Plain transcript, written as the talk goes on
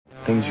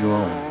Things you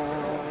own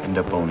end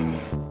up owning you.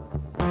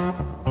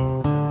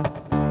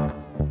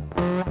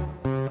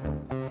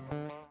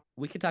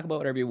 We can talk about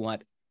whatever you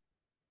want.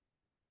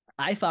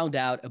 I found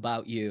out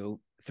about you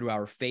through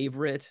our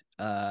favorite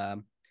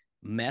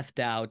methed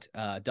out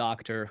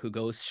doctor who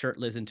goes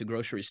shirtless into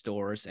grocery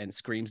stores and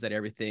screams that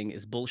everything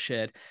is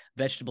bullshit.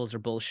 Vegetables are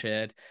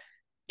bullshit.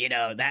 You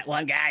know, that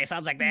one guy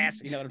sounds like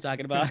this. You know what I'm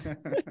talking about?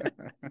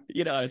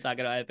 You know what I'm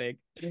talking about, I think.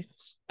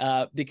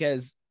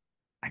 Because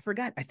I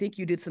forgot. I think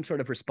you did some sort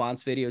of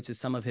response video to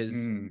some of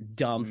his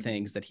dumb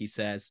things that he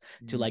says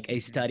to like a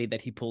study that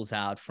he pulls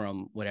out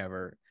from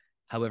whatever,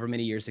 however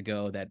many years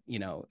ago that, you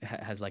know,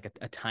 has like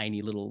a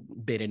tiny little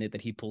bit in it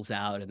that he pulls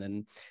out and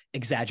then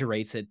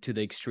exaggerates it to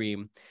the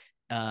extreme.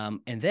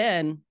 And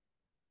then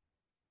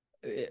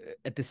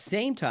at the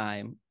same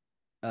time,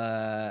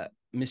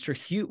 Mr.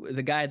 Hugh,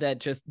 the guy that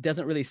just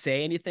doesn't really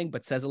say anything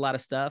but says a lot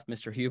of stuff,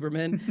 Mr.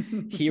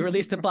 Huberman, he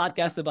released a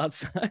podcast about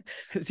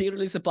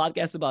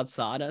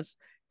saunas,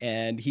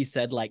 and he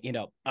said, like, you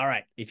know, all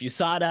right, if you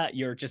sauna,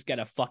 you're just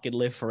gonna fucking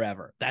live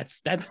forever.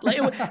 That's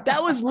like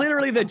that was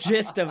literally the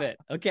gist of it.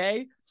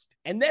 Okay.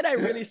 And then I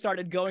really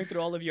started going through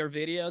all of your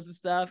videos and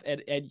stuff,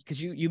 and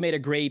because you made a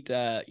great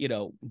you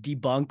know,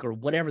 debunk or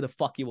whatever the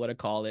fuck you want to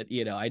call it.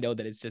 You know, I know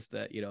that it's just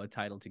a, you know, a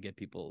title to get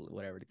people,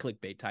 whatever, the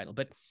clickbait title,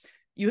 but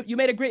you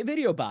made a great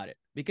video about it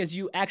because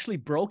you actually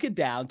broke it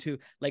down to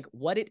like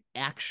what it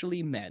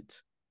actually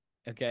meant.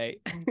 Okay.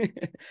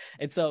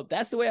 And so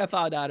that's the way I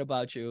found out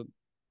about you.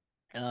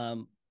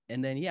 And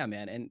then, yeah,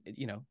 man. And,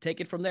 you know,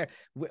 take it from there.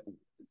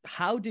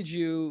 How did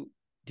you,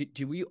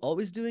 were you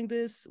always doing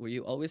this? Were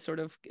you always sort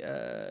of,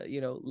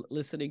 you know,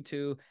 listening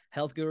to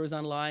health gurus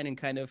online and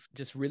kind of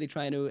just really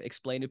trying to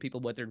explain to people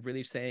what they're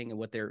really saying and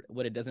what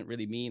it doesn't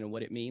really mean and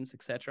what it means,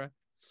 etc.?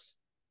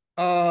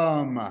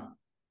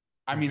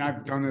 I mean,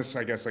 I've done this,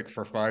 I guess, like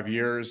for 5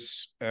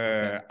 years.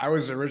 Okay. I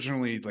was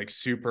originally like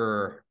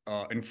super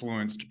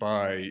influenced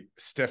by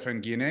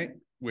Stefan Guyenet,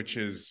 which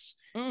is,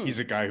 he's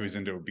a guy who's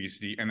into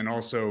obesity. And then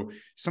also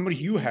somebody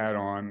you had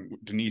on,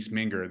 Denise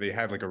Minger, they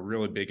had like a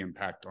really big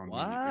impact on me,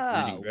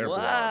 like reading their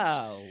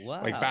blogs,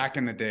 like back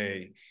in the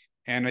day.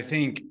 And I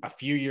think a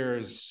few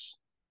years,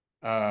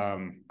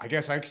 I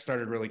guess I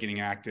started really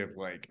getting active,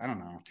 like, I don't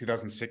know,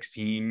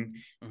 2016.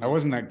 I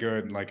wasn't that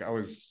good. Like I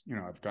was, you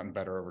know, I've gotten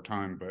better over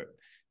time, but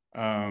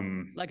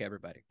like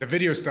everybody, the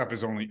video stuff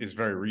is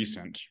very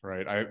recent,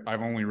 right?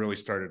 I've only really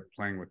started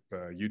playing with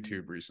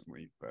YouTube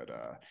recently, but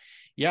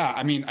yeah,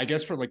 I mean, I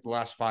guess for like the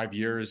last 5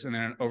 years, and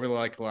then over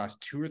like the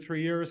last 2 or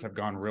 3 years, I've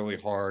gone really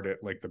hard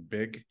at like the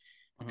big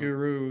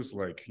gurus,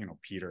 like, you know,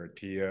 Peter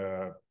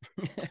Attia,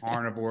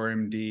 Carnivore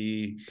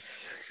MD,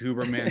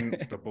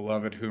 Huberman, the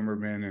beloved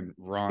Huberman, and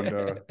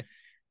Rhonda,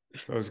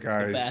 those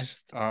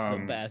guys,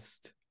 the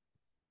best.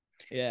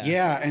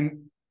 Yeah,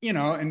 and you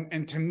know,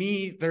 and to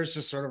me, there's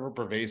just sort of a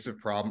pervasive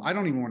problem. I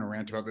don't even want to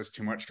rant about this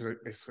too much because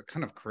it's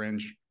kind of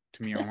cringe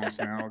to me almost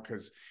now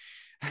because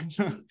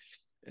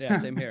yeah,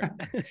 same here.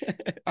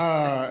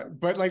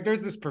 But like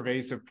there's this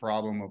pervasive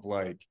problem of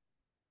like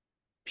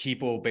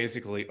people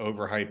basically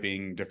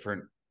overhyping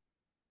different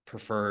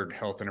preferred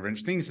health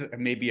intervention things that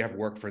maybe have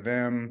worked for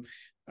them,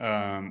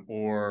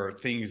 or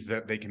things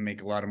that they can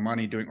make a lot of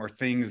money doing, or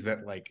things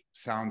that like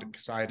sound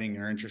exciting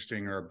or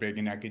interesting or big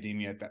in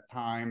academia at that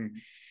time.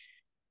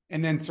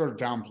 And then sort of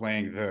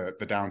downplaying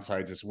the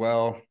downsides as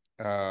well.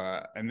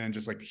 And then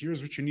just like,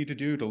 here's what you need to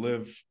do to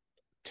live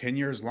 10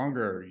 years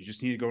longer. You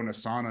just need to go in a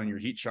sauna and your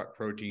heat shock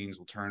proteins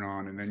will turn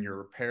on, and then your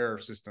repair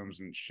systems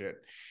and shit.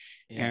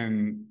 Yeah.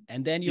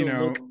 And then you'll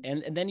look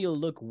and then you'll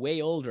look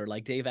way older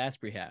like Dave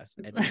Asprey has.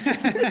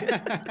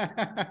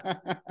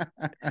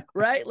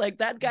 Right? Like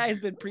that guy has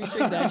been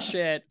preaching that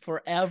shit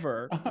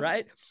forever,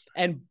 right?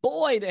 And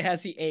boy,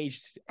 has he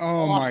aged.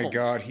 Oh awful. My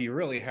God, he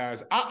really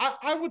has.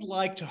 I would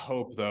like to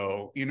hope,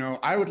 though, you know,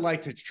 I would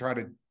like to try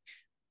to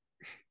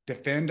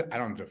defend. I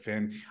don't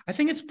defend. I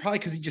think it's probably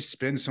because he just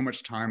spends so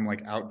much time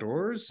like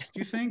outdoors. Do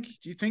you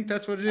think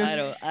that's what it is?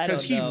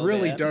 Because he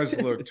really does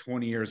look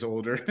 20 years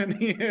older than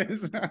he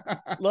is.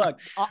 Look,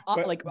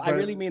 but I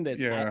really mean this.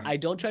 Yeah. I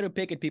don't try to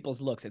pick at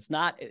people's looks. It's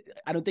not,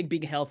 I don't think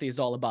being healthy is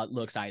all about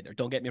looks either.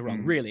 Don't get me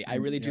wrong. Really, I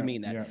really do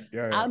mean that.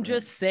 I'm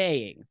just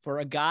saying, for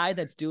a guy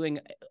that's doing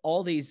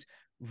all these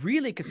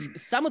really, because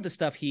some of the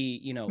stuff he,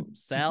 you know,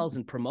 sells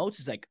and promotes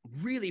is like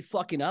really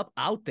fucking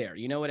out there.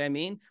 You know what I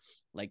mean?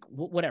 Like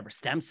whatever,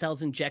 stem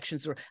cells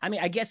injections, or I mean,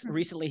 I guess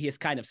recently he has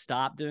kind of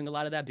stopped doing a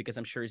lot of that because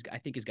I'm sure I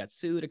think he's got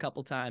sued a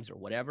couple times or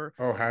whatever.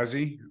 Oh, has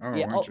he? Oh,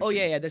 yeah. Oh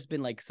yeah. There's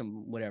been like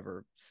some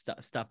whatever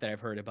stuff that I've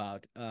heard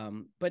about.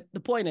 But the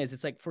point is,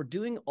 it's like for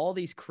doing all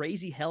these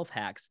crazy health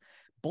hacks,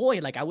 boy,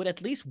 like I would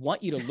at least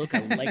want you to look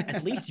like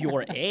at least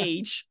your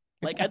age.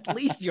 Like at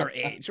least your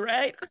age,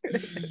 right?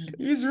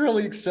 He's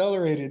really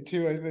accelerated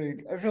too, I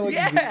think. I feel like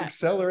he's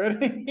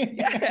accelerating.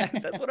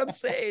 Yes, that's what I'm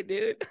saying,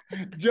 dude.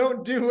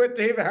 Don't do what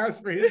Dave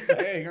Asprey is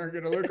saying or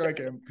you're gonna look like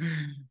him.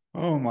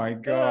 Oh my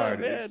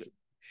God. Oh,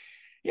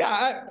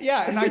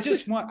 yeah. And I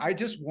just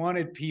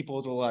wanted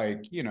people to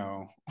like, you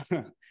know,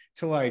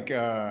 to like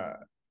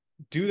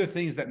do the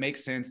things that make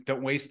sense.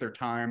 Don't waste their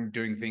time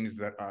doing things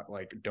that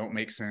like don't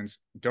make sense.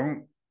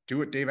 Don't do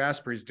what Dave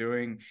Asprey's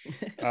doing.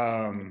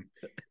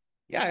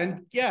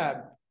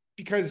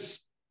 Because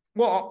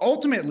well,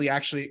 ultimately,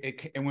 actually,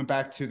 it went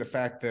back to the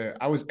fact that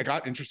I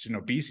got interested in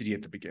obesity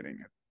at the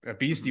beginning.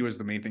 Obesity was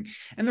the main thing.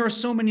 And there are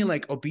so many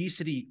like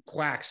obesity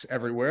quacks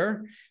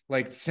everywhere,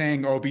 like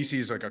saying obesity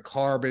is like a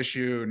carb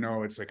issue.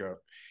 No, it's like a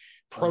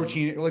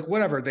protein, like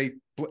whatever.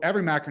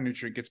 Every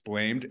macronutrient gets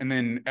blamed, and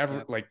then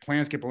like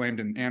plants get blamed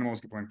and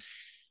animals get blamed.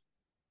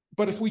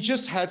 But if we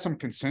just had some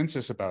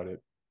consensus about it,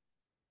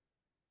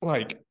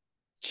 like,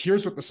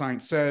 here's what the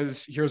science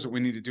says, here's what we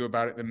need to do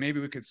about it, then maybe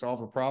we could solve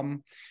the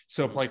problem.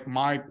 So like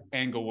my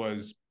angle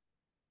was,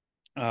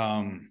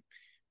 I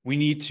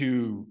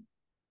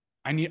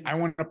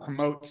want to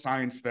promote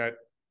science that,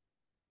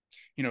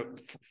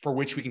 for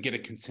which we can get a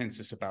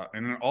consensus about.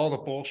 And then all the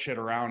bullshit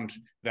around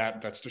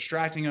that's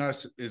distracting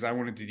us is I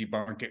wanted to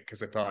debunk it,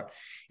 because I thought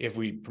if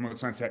we promote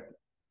science that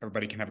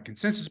everybody can have a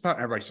consensus about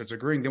and everybody starts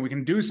agreeing, then we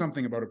can do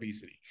something about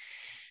obesity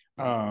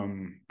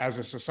as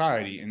a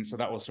society. And so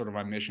that was sort of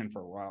my mission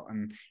for a while.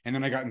 And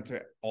then I got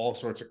into all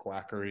sorts of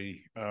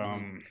quackery.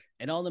 And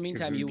all in the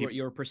meantime,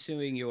 you were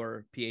pursuing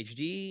your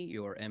PhD,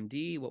 your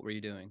MD. What were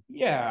you doing?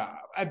 Yeah,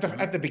 at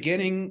the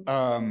beginning,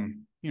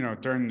 during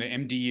the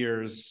MD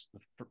years,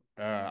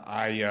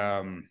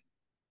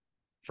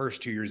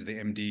 first 2 years of the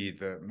MD,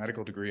 the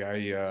medical degree,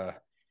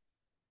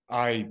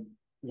 I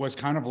was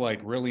kind of like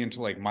really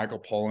into like Michael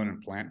Pollan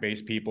and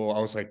plant-based people. I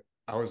was like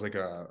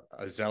a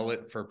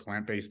zealot for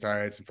plant-based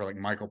diets and for like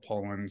Michael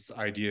Pollan's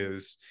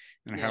ideas,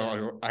 and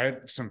how I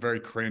had some very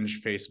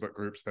cringe Facebook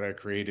groups that I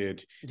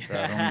created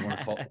that I don't even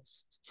want to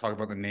talk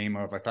about the name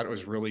of. I thought it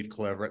was really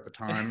clever at the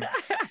time,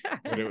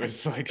 but it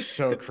was like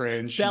so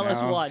cringe. Tell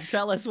us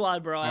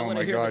one, bro. I want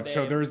to hear the name.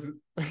 So there's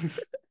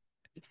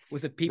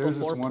was it People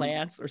for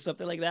Plants or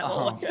something like that?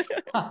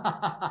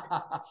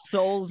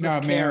 Souls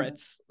of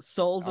Carrots.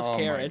 Souls of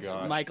Carrots.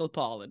 Michael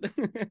Pollan.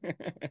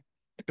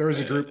 There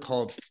was a group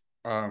called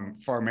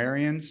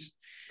Farmarians.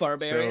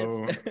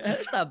 So,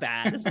 that's not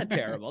bad. That's not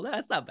terrible.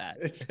 That's not bad.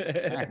 It's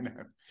kind of.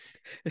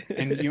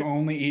 And you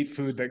only eat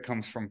food that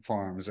comes from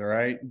farms, all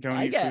right? Don't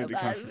eat food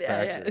that comes from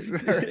factories.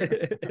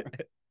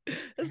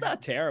 It's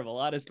not terrible,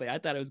 honestly. I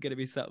thought it was going to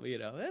be something,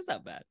 that's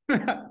not bad.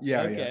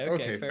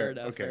 Okay, fair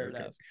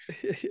enough.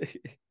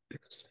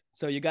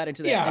 So you got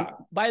into that. Yeah. And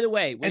by the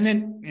way,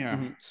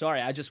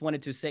 sorry, I just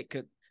wanted to say,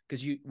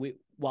 because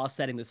while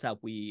setting this up,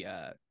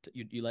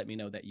 you let me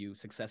know that you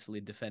successfully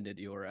defended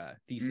your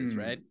thesis,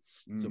 right?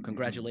 So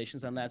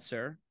congratulations on that,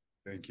 sir.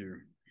 Thank you.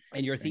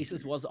 And your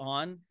thesis was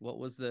on what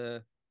was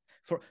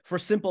for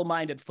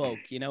simple-minded folk?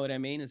 You know what I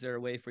mean? Is there a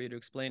way for you to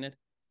explain it?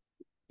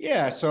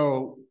 Yeah.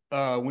 So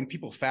when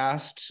people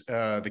fast,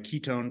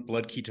 the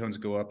blood ketones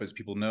go up, as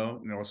people know,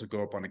 and they also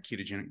go up on a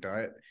ketogenic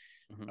diet.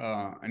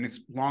 And it's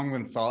long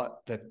been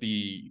thought that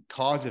the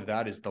cause of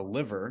that is the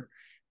liver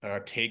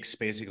takes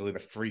basically the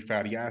free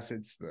fatty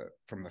acids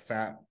from the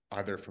fat,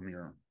 either from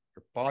your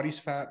body's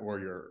fat or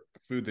your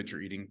food that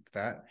you're eating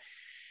fat,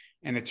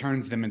 and it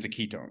turns them into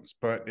ketones.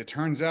 But it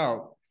turns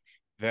out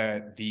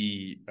that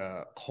the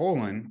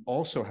colon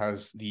also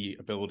has the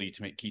ability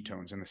to make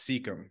ketones, and the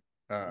cecum,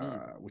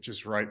 which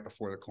is right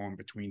before the colon,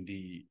 between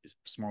the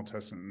small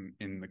intestine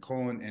in the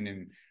colon, and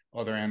in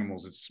other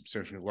animals it's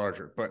substantially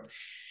larger. But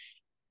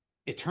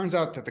it turns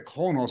out that the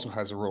colon also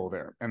has a role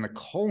there, and the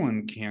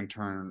colon can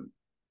turn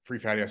free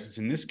fatty acids,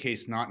 in this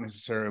case, not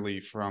necessarily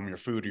from your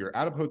food or your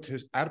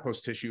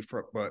adipose tissue,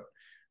 but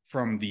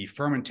from the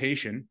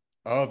fermentation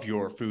of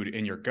your food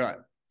in your gut.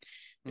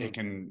 It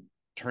can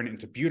turn it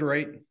into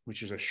butyrate,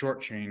 which is a short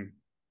chain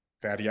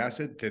fatty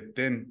acid that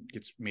then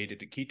gets made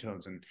into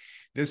ketones. And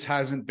this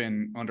hasn't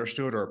been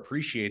understood or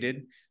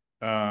appreciated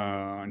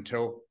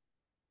until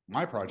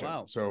my project.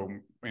 Wow. So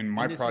in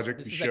my project,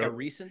 this is like a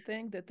recent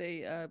thing that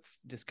they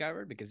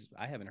discovered, because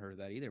I haven't heard of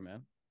that either,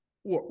 man.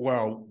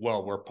 Well,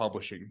 we're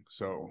publishing,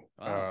 so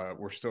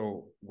we're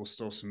still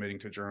submitting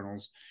to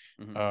journals.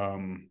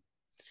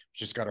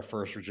 Just got a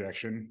first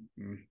rejection,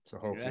 so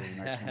hopefully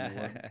the next one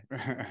will work.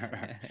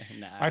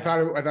 I thought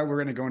we were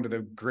going to go into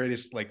the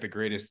greatest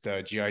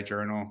GI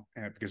journal,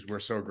 because we're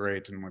so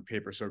great and my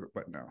paper's so good,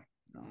 but no.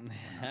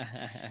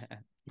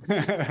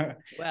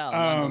 Well,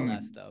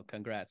 nonetheless, though,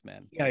 congrats,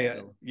 man.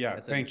 Yeah.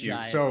 Thank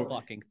you. So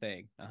fucking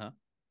thing.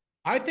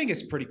 I think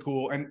it's pretty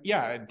cool. And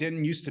yeah, it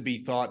didn't used to be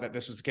thought that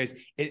this was the case.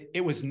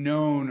 It was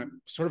known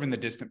sort of in the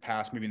distant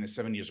past, maybe in the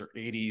 70s or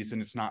 80s,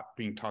 and it's not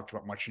being talked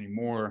about much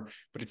anymore,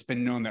 but it's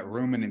been known that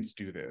ruminants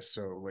do this.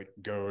 So like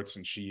goats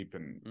and sheep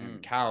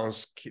and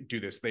cows do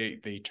this.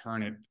 They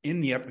turn it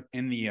in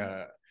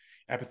the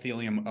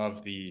epithelium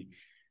of the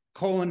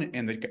colon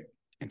and the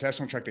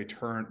intestinal tract. They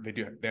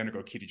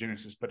undergo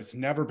ketogenesis, but it's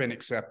never been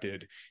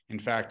accepted. In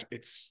fact,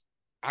 it's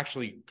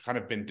actually kind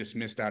of been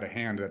dismissed out of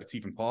hand that it's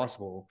even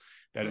possible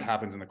that it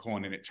happens in the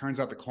colon. And it turns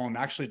out the colon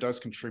actually does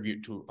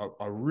contribute to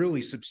a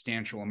really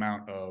substantial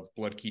amount of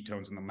blood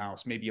ketones in the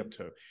mouse, maybe up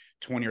to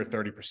 20 or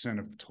 30%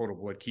 of the total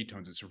blood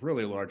ketones. It's a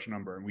really large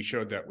number. And we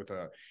showed that with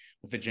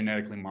with a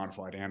genetically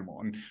modified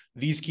animal. And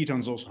these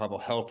ketones also have a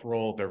health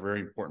role. They're very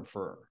important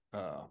for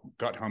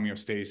gut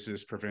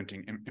homeostasis,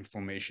 preventing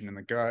inflammation in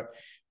the gut.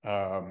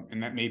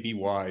 And that may be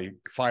why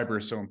fiber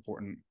is so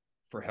important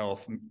for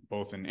health,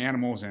 both in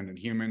animals and in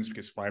humans,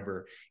 because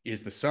fiber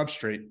is the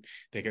substrate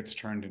that gets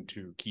turned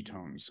into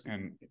ketones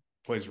and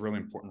plays a really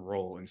important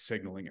role in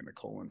signaling in the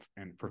colon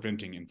and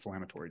preventing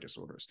inflammatory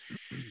disorders.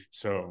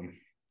 So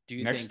Do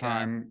you next think,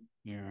 time,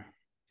 yeah.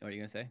 what are you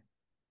gonna say?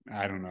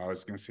 I don't know. I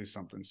was going to say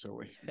something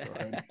silly. Go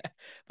ahead.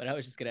 But I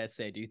was just gonna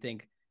say, do you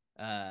think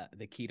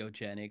the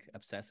ketogenic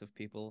obsessive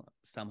people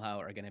somehow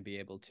are gonna be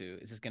able to?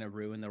 Is this gonna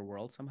ruin their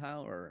world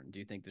somehow, or do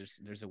you think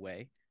there's a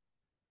way?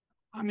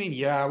 I mean,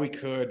 yeah, we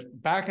could.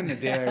 Back in the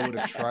day, I would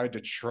have tried to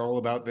troll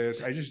about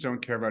this. I just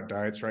don't care about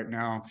diets right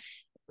now.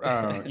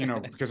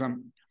 Because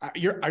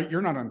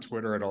you're not on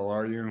Twitter at all,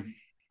 are you?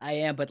 I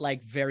am, but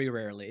like very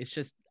rarely. It's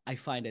just I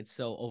find it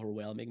so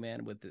overwhelming,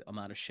 man, with the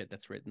amount of shit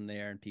that's written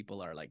there, and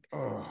people are like,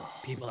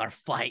 people are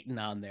fighting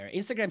on there.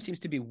 Instagram seems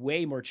to be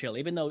way more chill,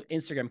 even though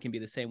Instagram can be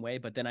the same way.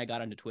 But then I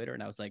got onto Twitter,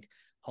 and I was like,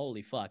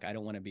 holy fuck, I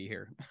don't want to be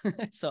here.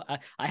 So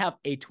I have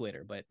a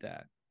Twitter, but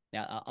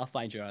yeah, I'll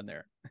find you on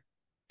there.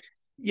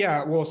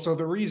 Yeah, well, so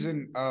the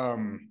reason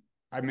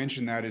I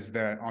mentioned that is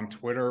that on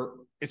Twitter,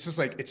 it's just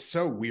like it's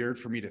so weird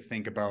for me to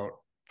think about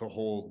the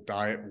whole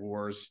diet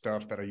wars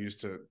stuff that I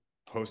used to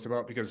post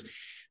about, because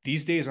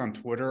these days on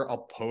Twitter,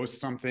 I'll post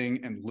something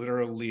and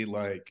literally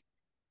like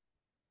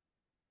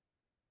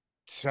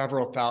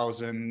several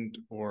thousand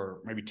or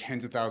maybe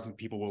tens of thousands of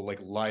people will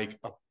like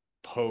a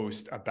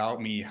post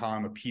about me, how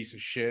I'm a piece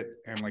of shit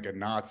and like a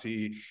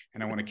Nazi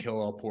and I want to kill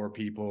all poor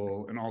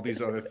people and all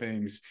these other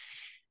things.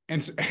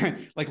 And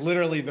like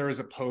literally there was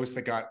a post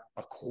that got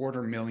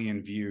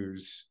 250,000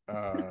 views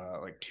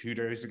like 2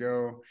 days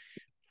ago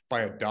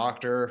by a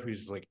doctor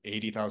who's like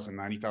 80,000,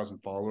 90,000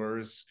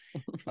 followers.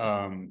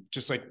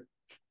 Just like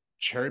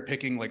cherry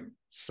picking like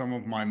some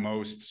of my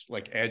most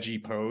like edgy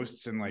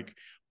posts and like,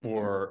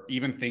 or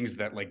even things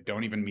that like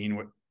don't even mean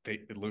what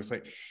it looks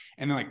like,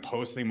 and then like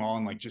post them all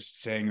and like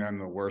just saying that I'm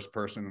the worst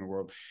person in the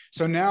world.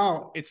 So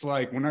now it's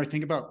like when I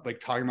think about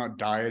like talking about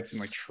diets and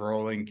like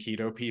trolling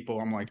keto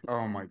people, I'm like,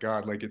 oh my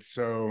God, like it's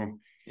so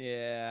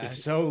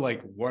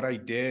like what I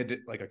did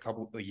like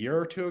a year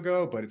or two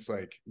ago, but it's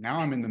like now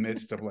I'm in the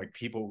midst of like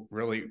people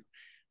really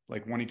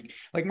like wanting to,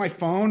 like my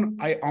phone,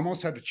 I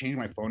almost had to change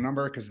my phone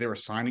number because they were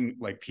signing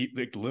like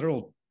people, like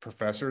literal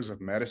professors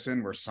of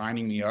medicine were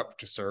signing me up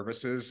to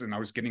services, and I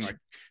was getting like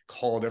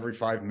called every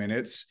 5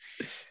 minutes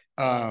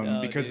No,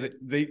 because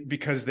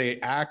they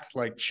act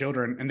like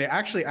children, and they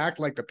actually act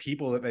like the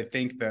people that they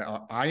think that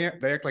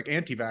they act like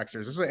anti-vaxxers.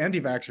 This is what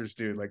anti-vaxxers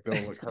do. Like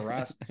they'll like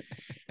harass.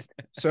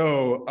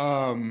 So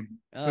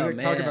they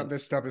talk about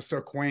this stuff is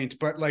so quaint,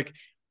 but like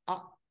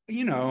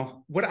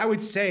what I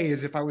would say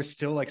is if I was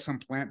still like some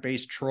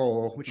plant-based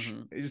troll, which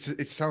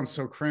it sounds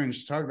so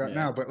cringe to talk about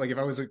now, but like if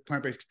I was a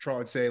plant-based troll,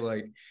 I'd say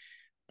like,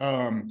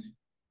 well,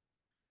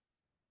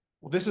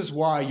 this is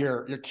why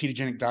your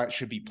ketogenic diet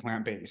should be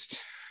plant-based,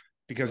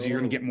 because you're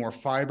going to get more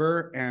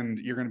fiber and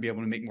you're going to be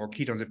able to make more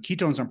ketones. If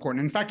ketones are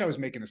important, in fact, I was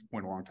making this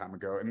point a long time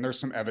ago, and there's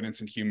some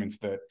evidence in humans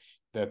that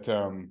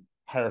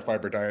higher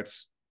fiber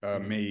diets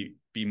may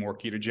be more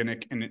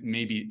ketogenic, and it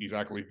may be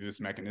exactly through this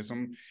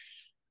mechanism.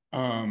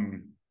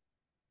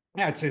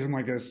 Yeah, I'd say something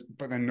like this,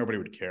 but then nobody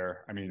would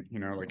care. I mean,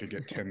 like I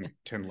get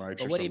 10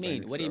 likes. But what do you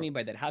mean? What do you mean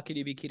by that? How could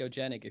you be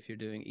ketogenic if you're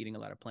eating a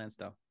lot of plant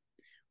stuff?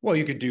 Well,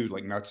 you could do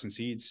like nuts and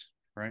seeds,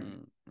 right?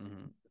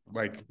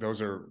 Like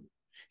those are,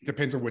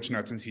 depends on which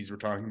nuts and seeds we're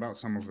talking about.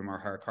 Some of them are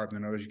higher carb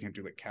than others. You can't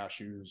do like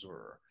cashews,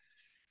 or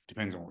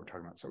depends on what we're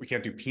talking about. So we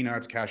can't do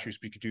peanuts, cashews.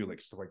 We could do like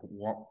stuff like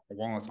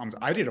walnuts, almonds.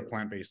 I did a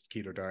plant-based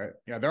keto diet.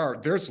 Yeah,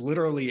 there's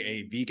literally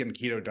a vegan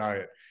keto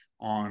diet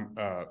on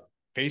a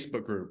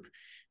Facebook group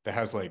that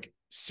has like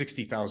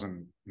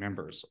 60,000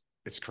 members.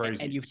 It's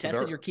crazy. And you've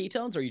tested your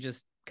ketones, or you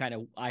just kind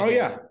of? Oh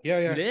yeah.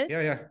 You did?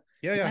 Yeah.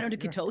 You went into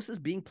ketosis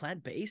being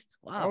plant-based?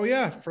 Wow. Oh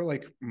yeah, for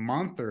like a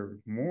month or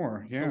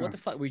more. Yeah. So what the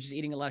fuck? Were you just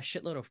eating a lot of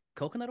shitload of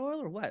coconut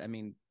oil, or what? I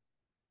mean,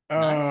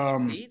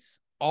 nuts,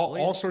 seeds,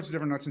 all sorts of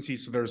different nuts and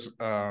seeds. So there's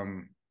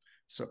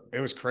so it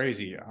was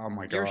crazy. Oh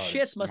my God. Your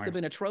shits must have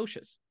been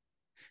atrocious.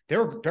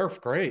 They're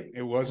great.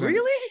 It wasn't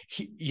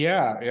really.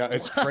 Yeah.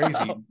 It's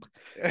crazy.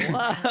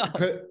 Wow.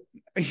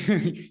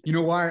 You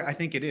know why I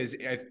think it is?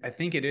 I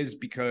think it is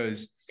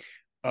because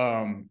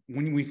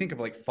when we think of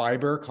like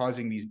fiber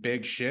causing these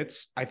big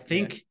shits, I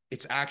think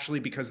it's actually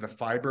because the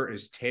fiber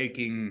is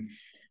taking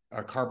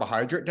a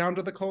carbohydrate down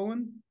to the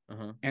colon,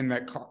 and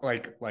that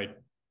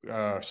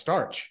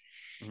starch,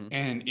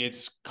 and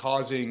it's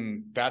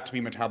causing that to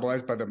be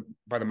metabolized by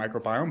the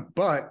microbiome.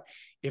 But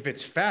if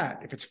it's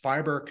fat, if it's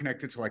fiber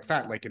connected to like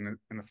fat, like in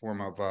the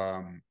form of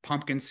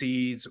pumpkin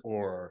seeds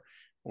or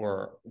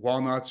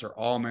walnuts or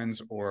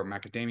almonds or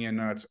macadamia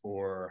nuts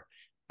or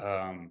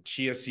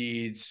chia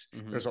seeds,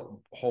 there's a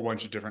whole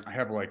bunch of different, I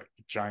have like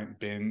giant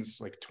bins,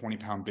 like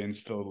 20-pound bins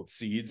filled with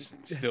seeds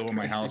still in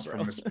my house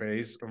from this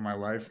phase of my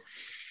life,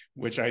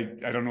 which I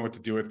don't know what to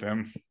do with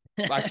them.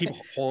 I keep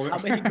holding. How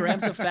many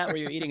grams of fat were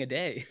you eating a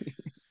day?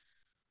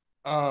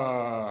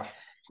 I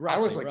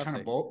was like kind Roughly.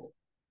 of both.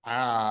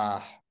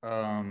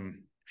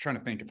 Trying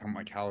to think of how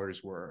my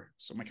calories were.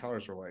 So my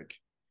calories were like,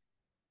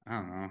 I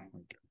don't know,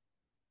 like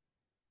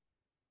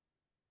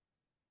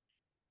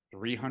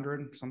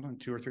 300 something,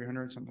 200 or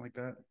 300, something like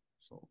that.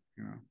 So,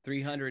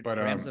 300 but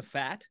grams of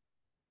fat.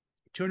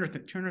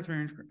 200, 200,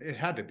 300, it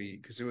had to be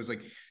because it was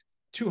like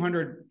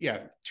 200.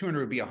 Yeah, 200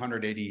 would be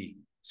 180.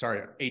 Sorry,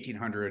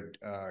 1800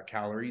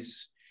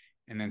 calories,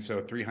 and then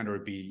so 300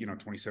 would be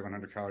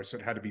 2700 calories. So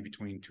it had to be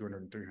between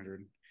 200 and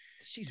 300.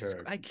 Jesus,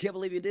 I can't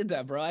believe you did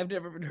that, bro. I've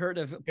never even heard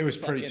of It was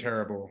pretty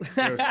terrible.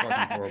 It was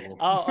fucking horrible.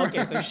 Oh,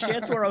 okay. So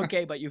shits were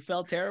okay, but you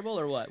felt terrible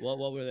or what? What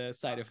were the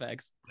side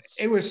effects?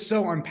 It was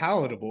so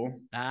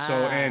unpalatable. So,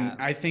 and Ah,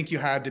 I think you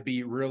had to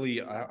be really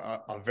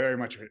a very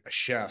much a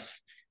chef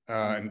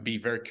and be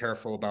very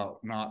careful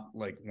about not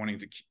like wanting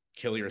to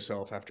kill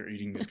yourself after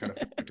eating this kind of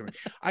food.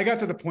 I got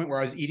to the point where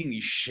I was eating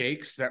these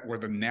shakes that were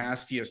the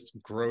nastiest,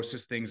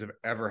 grossest things I've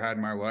ever had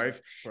in my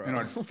life, bro. and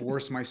I'd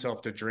force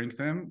myself to drink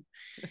them.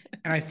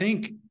 And I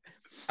think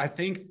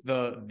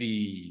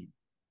the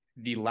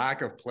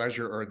lack of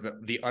pleasure or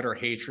the utter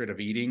hatred of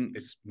eating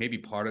is maybe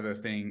part of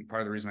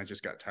the reason I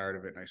just got tired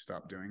of it and I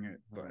stopped doing it.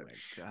 But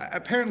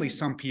apparently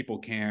some people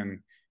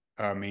can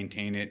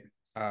maintain it.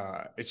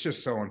 It's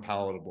just so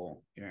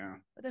unpalatable. Yeah.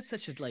 But that's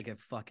such a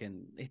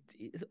fucking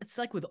it's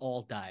like with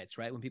all diets,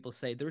 right? When people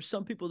say there's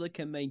some people that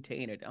can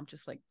maintain it, I'm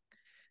just like,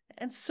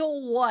 and so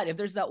what if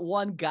there's that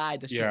one guy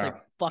that's just like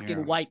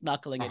fucking white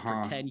knuckling it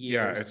for 10 years?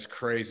 Yeah, it's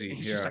crazy.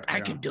 He's just like, I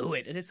can do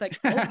it. And it's like,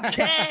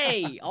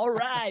 okay, all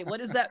right.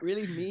 What does that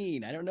really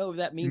mean? I don't know if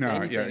that means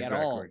anything at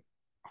all.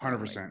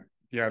 100%.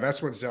 Yeah,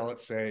 that's what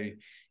zealots say.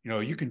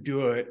 You can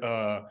do it.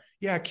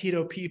 Yeah,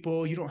 keto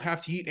people, you don't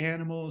have to eat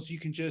animals. You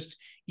can just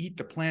eat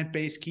the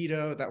plant-based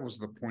keto. That was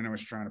the point I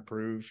was trying to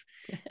prove.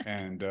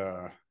 And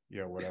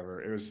yeah,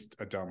 whatever. It was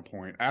a dumb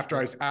point. After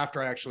I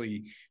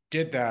actually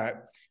did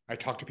that, I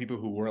talked to people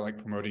who were like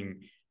promoting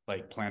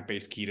like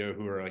plant-based keto,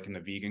 who are like in the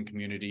vegan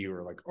community, who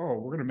are like, oh,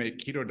 we're gonna make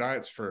keto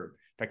diets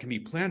that can be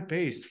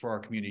plant-based for our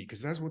community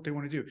because that's what they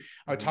want to do.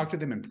 I would talk to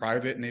them in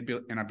private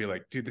and I'd be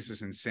like, dude, this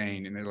is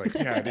insane. And they're like,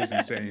 yeah, it is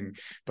insane.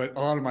 But a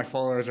lot of my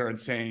followers are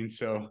insane.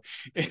 So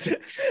it's this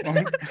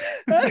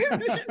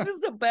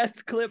is the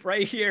best clip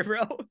right here,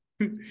 bro.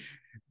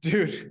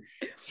 Dude.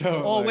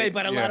 So wait,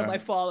 but a lot of my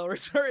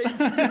followers are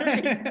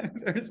insane.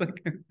 There's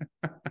like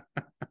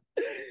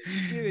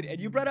dude,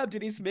 and you brought up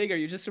Denise Minger.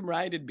 You just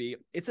reminded me.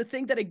 It's a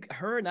thing that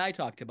her and I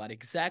talked about,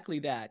 exactly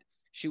that.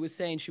 She was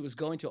saying she was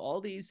going to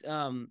all these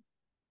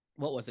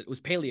what was it? It was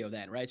paleo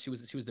then, right? She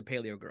was the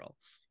paleo girl.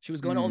 She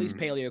was going to all these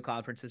paleo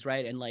conferences,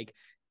 right? And like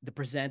the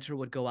presenter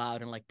would go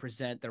out and like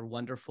present their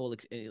wonderful,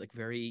 like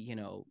very,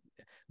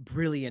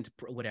 brilliant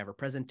whatever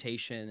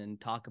presentation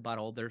and talk about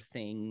all their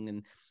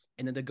thing,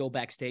 and then they go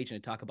backstage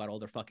and talk about all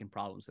their fucking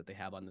problems that they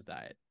have on this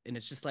diet. And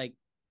it's just like,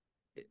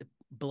 it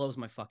blows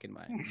my fucking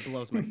mind. It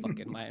blows my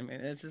fucking mind. I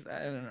mean, it's just,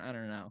 I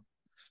don't know.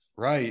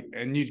 Right.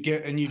 And you'd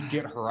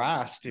get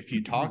harassed if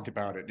you talked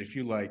about it, if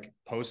you like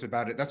posted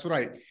about it. That's what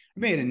I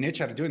made a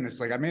niche out of doing this.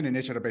 Like I made a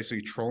niche out of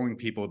basically trolling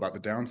people about the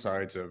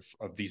downsides of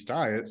these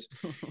diets.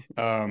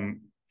 For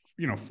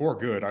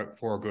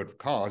a good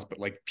cause, but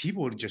like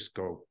people would just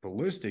go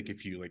ballistic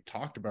if you like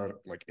talked about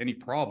like any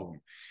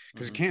problem,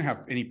 because it can't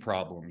have any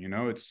problem.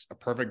 It's a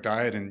perfect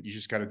diet and you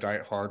just got to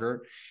diet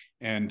harder.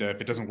 And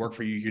if it doesn't work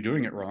for you, you're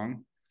doing it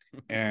wrong.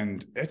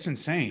 And it's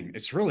insane.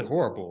 It's really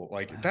horrible.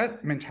 Like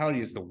that mentality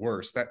is the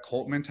worst, that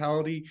cult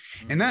mentality.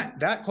 And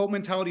that cult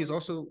mentality is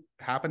also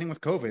happening with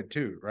COVID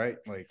too, right?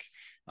 Like,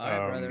 all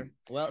right, brother.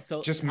 Well,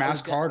 so just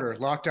mask harder,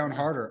 lockdown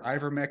harder,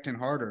 ivermectin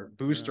harder,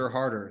 booster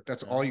harder.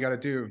 That's all you got to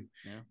do.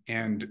 Yeah.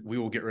 And we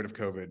will get rid of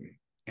COVID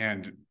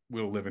and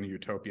we'll live in a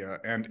utopia.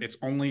 And it's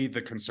only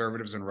the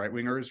conservatives and right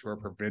wingers who are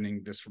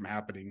preventing this from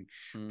happening,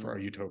 for our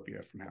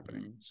utopia from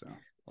happening. So.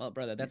 Well,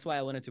 brother, that's why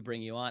I wanted to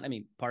bring you on. I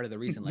mean, part of the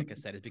reason, like I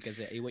said, is because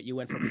you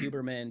went from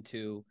Huberman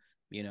to,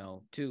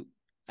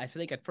 I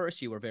think at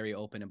first you were very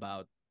open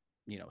about,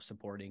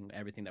 supporting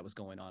everything that was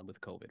going on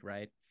with COVID,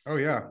 right? Oh,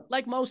 yeah.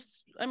 Like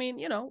most, I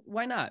mean,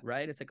 why not,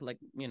 right? It's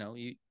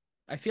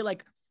I feel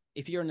like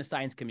if you're in the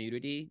science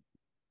community,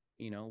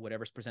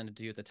 whatever's presented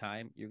to you at the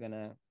time, you're going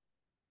to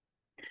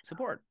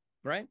support,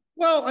 right?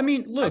 Well, I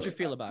mean, look. How'd you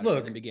feel about it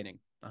in the beginning?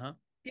 Yeah,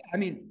 I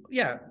mean,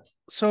 yeah.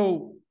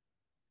 So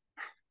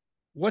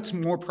what's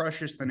more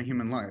precious than a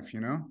human life,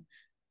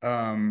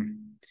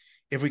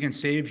 if we can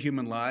save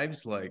human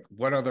lives, like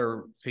what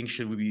other things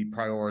should we be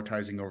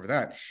prioritizing over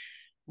that?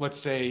 Let's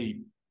say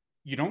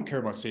you don't care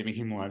about saving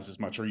human lives as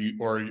much, or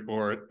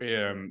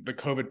the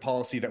COVID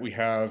policy that we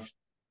have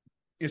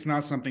is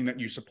not something that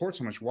you support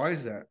so much. Why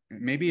is that?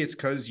 Maybe it's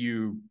because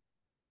you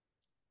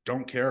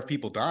don't care if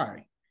people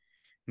die.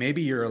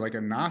 Maybe you're like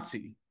a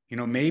Nazi,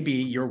 maybe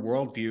your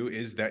worldview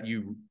is that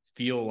you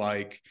feel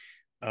like,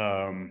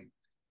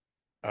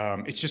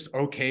 it's just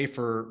okay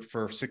for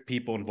sick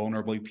people and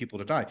vulnerable people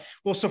to die.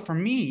 Well, so for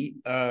me,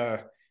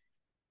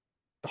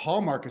 the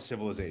hallmark of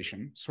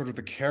civilization, sort of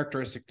the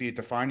characteristic, the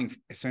defining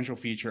essential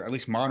feature, at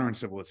least modern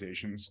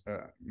civilizations,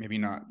 maybe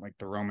not like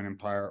the Roman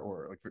Empire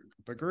or like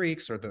the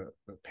Greeks or the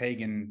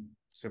pagan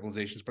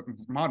civilizations, but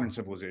modern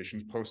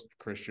civilizations,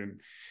 post-Christian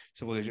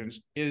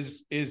civilizations,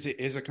 is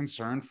a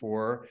concern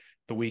for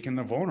the weak and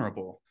the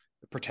vulnerable,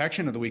 the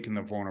protection of the weak and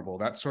the vulnerable.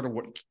 That's sort of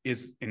what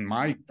is, in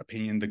my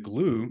opinion, the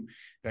glue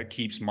that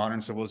keeps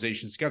modern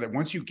civilizations together.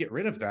 Once you get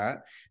rid of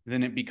that,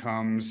 then it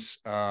becomes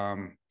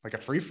like a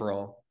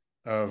free-for-all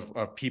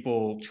of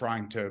people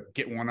trying to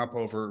get one up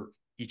over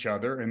each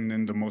other, and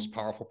then the most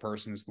powerful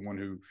person is the one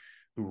who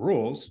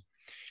rules.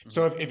 Mm-hmm.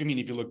 So if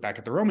you look back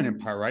at the Roman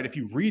Empire, right? If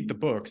you read the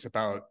books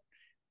about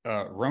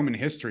Roman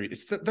history,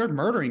 it's that they're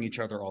murdering each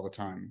other all the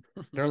time.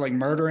 They're like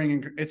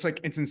murdering. It's like,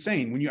 it's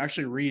insane when you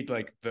actually read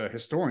like the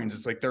historians.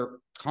 It's like they're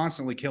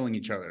constantly killing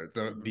each other.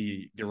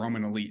 The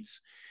Roman elites.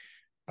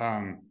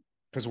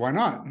 Because why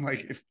not?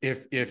 Like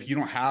if you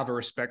don't have a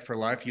respect for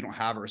life, you don't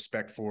have a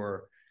respect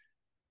for.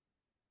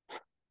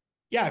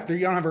 Yeah, if you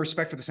don't have a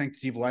respect for the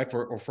sanctity of life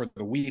or for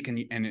the weak,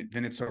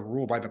 then it's a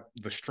rule by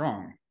the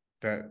strong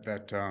that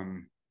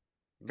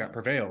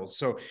prevails.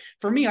 So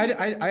for me,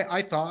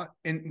 I thought,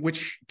 and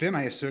which then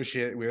I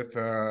associate with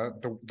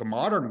the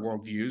modern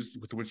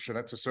worldviews with which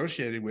that's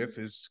associated with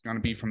is going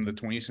to be from the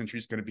 20th century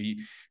is going to be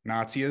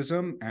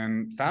Nazism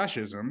and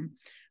fascism,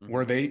 mm-hmm.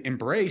 where they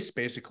embrace,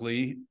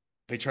 basically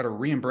they try to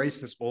re-embrace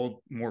this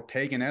old, more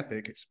pagan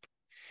ethic. It's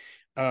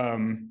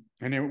and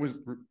it was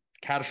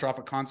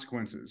catastrophic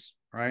consequences,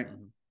 right?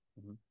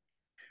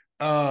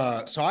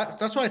 Mm-hmm. So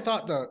that's why I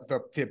thought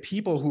the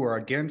people who are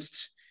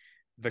against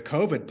the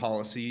COVID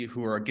policy,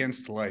 who are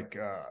against who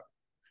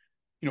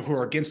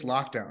are against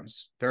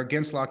lockdowns, they're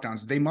against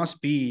lockdowns. They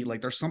must be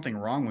like, there's something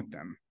wrong with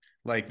them.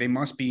 Like they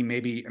must be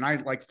maybe, and I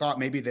like thought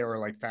maybe they were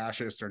like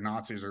fascists or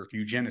Nazis or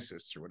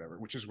eugenicists or whatever,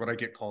 which is what I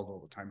get called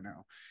all the time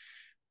now.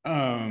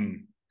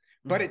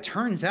 But it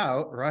turns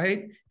out,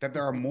 right, that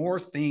there are more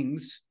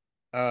things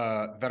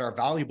that are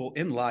valuable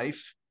in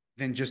life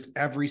than just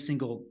every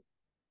single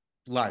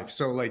life.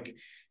 So like,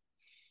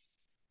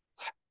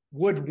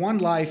 would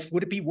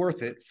it be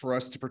worth it for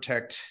us to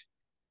protect,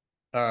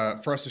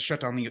 for us to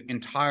shut down the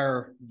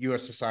entire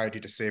US society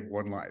to save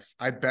one life?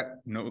 I bet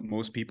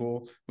most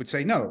people would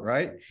say no,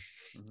 right?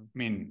 Mm-hmm. I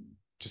mean,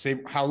 to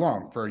save how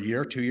long? For a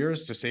year, 2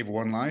 years to save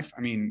one life?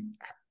 I mean,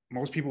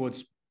 most people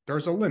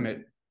there's a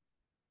limit.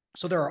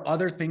 So there are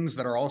other things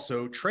that are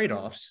also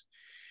trade-offs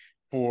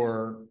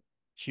for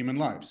human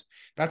lives.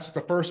 That's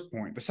the first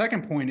point. The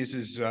second point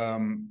is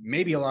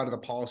maybe a lot of the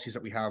policies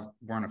that we have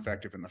weren't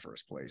effective in the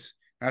first place.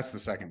 That's the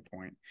second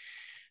point.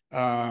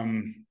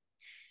 And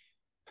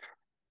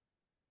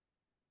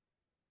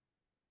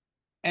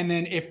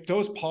then if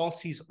those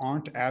policies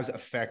aren't as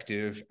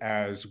effective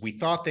as we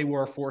thought they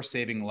were for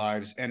saving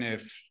lives, and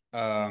if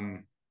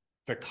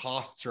the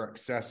costs are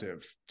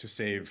excessive to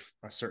save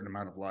a certain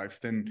amount of life,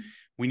 then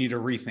we need to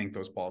rethink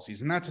those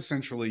policies. And that's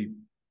essentially,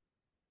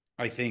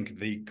 I think,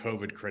 the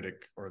COVID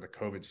critic or the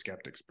COVID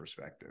skeptic's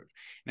perspective.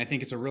 And I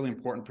think it's a really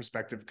important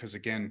perspective because,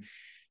 again,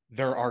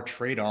 there are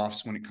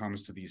trade-offs when it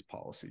comes to these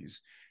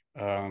policies.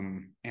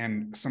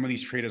 And some of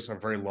these trade-offs are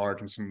very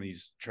large, and some of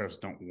these trade-offs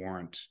don't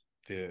warrant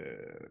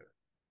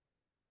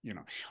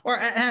or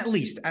at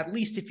least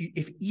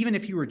even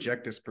if you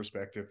reject this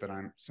perspective that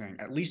I'm saying,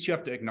 at least you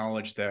have to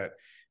acknowledge that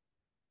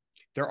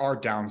there are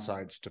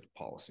downsides to the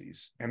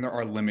policies and there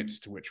are limits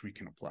to which we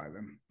can apply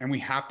them. And we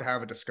have to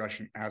have a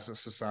discussion as a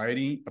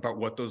society about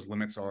what those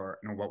limits are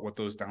and about what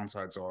those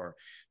downsides are.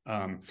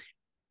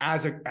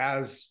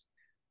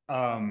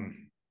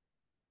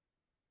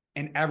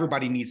 And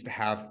everybody needs to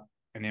have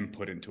an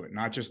input into it,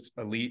 not just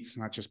elites,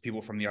 not just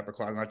people from the upper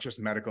class, not just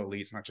medical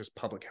elites, not just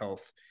public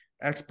health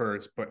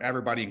experts, but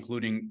everybody,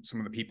 including some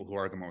of the people who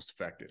are the most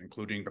affected,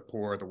 including the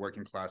poor, the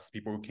working class, the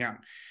people who can't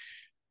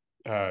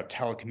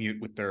telecommute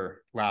with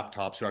their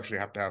laptops, who actually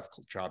have to have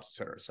jobs, et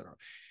cetera, et cetera.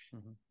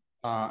 Mm-hmm.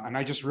 And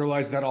I just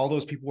realized that all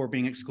those people were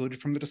being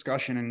excluded from the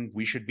discussion, and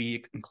we should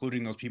be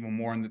including those people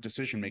more in the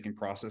decision-making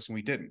process, and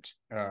we didn't.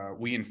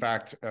 We, in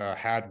fact,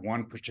 had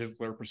one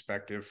particular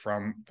perspective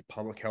from the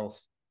public health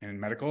and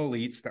medical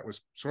elites that was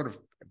sort of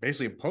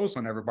basically imposed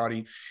on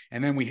everybody.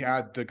 And then we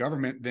had the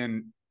government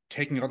then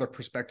taking other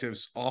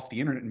perspectives off the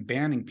internet and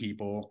banning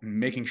people and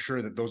making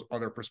sure that those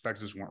other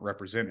perspectives weren't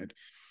represented.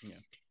 Yeah.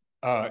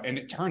 And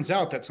it turns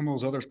out that some of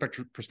those other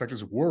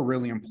perspectives were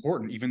really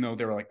important, even though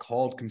they were like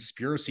called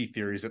conspiracy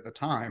theories at the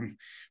time,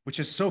 which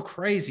is so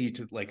crazy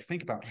to like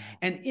think about.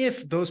 And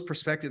if those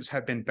perspectives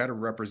had been better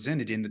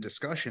represented in the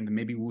discussion, then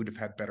maybe we would have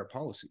had better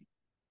policy.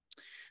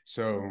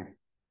 So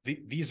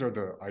these are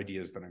the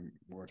ideas that I'm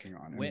working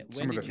on. And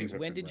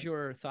when did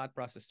your thought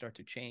process start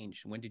to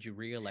change? When did you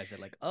realize that,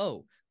 like,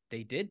 oh,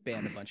 they did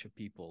ban a bunch of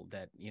people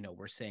that,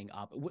 were saying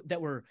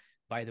that were,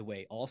 by the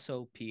way,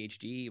 also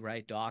PhD,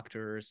 right?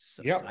 Doctors,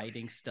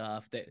 citing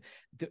stuff that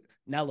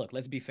now look,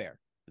 let's be fair.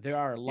 there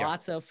are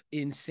lots of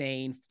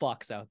insane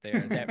fucks out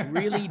there that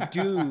really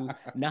do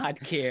not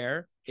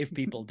care if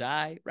people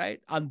die, right?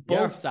 On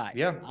both sides.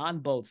 Yeah. On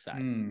both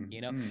sides.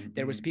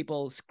 There was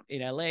people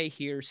in LA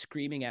here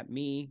screaming at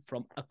me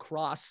from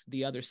across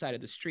the other side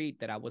of the street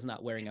that I was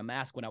not wearing a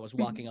mask when I was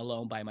walking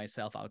alone by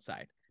myself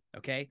outside.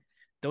 Okay.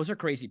 Those are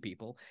crazy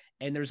people.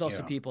 And there's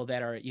also people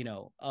that are,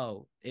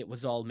 oh, it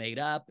was all made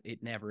up.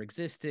 It never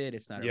existed.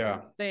 It's not a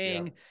real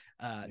thing.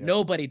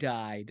 Nobody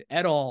died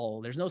at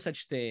all. There's no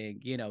such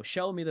thing,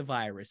 show me the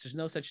virus. There's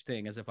no such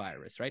thing as a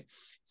virus, right?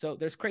 So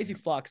there's crazy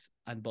fucks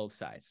on both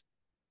sides.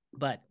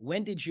 But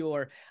when did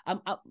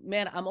I'm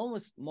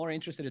almost more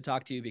interested to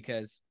talk to you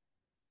because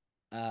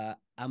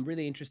I'm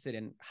really interested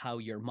in how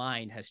your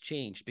mind has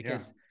changed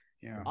because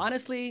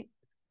honestly,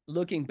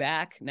 looking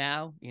back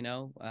now,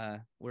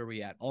 where are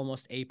we at?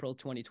 Almost April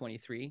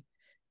 2023.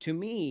 To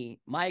me,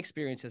 my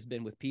experience has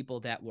been with people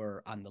that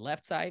were on the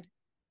left side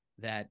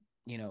that,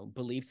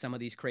 believed some of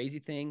these crazy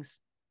things.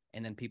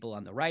 And then people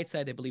on the right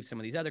side that believed some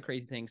of these other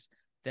crazy things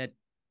that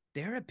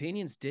their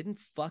opinions didn't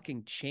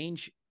fucking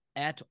change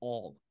at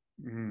all.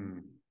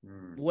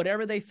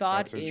 Whatever they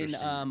thought in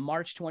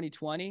March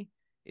 2020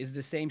 is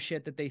the same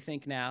shit that they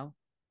think now.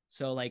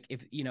 So like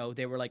if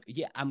they were like,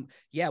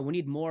 we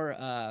need more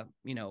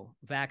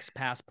vax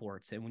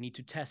passports and we need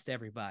to test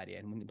everybody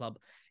and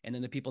and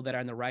then the people that are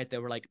on the right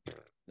that were like,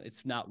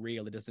 it's not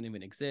real, it doesn't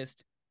even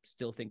exist,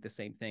 still think the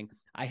same thing.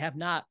 I have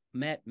not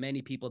met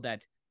many people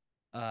that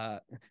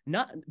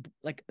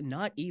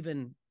not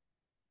even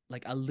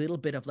like a little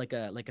bit of like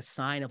a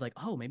sign of like,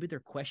 oh, maybe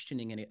they're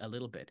questioning it a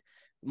little bit.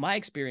 My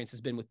experience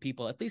has been with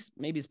people, at least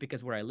maybe it's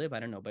because where I live, I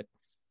don't know, but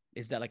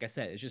is that, like I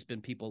said, it's just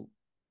been people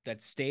that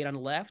stayed on the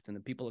left and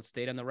the people that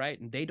stayed on the right,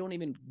 and they don't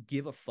even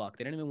give a fuck.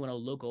 They don't even want to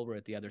look over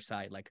at the other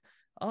side. Like,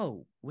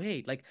 oh,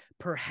 wait, like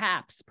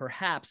perhaps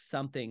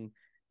something,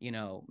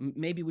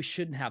 maybe we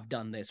shouldn't have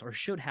done this or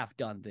should have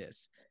done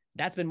this.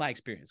 That's been my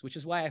experience, which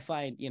is why I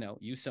find,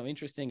 you so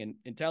interesting and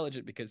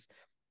intelligent because,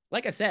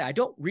 like I said, I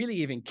don't really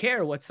even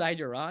care what side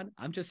you're on.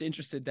 I'm just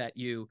interested that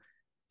you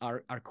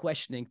are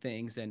questioning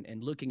things and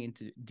looking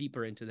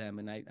deeper into them.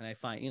 And I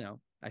find,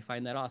 I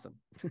find that awesome.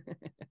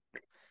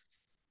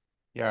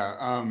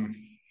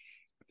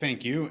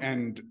 Thank you.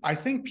 And I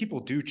think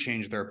people do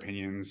change their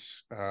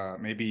opinions.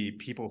 Maybe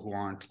people who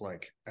aren't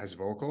like as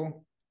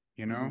vocal,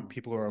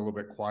 people who are a little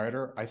bit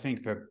quieter. I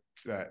think that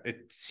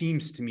it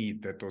seems to me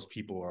that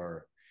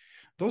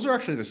those are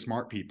actually the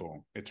smart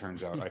people, it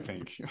turns out. I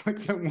think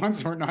like the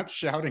ones who are not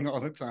shouting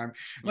all the time.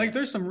 Like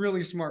there's some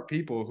really smart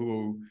people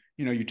who,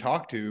 you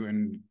talk to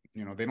and,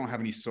 they don't have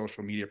any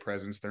social media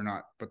presence. They're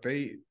not, but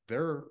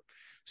they're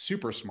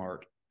super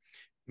smart.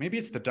 Maybe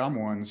it's the dumb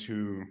ones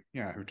who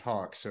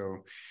talk.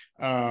 So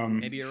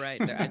maybe you're right.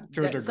 To a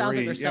degree, sounds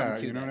like there's something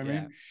to you know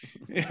that,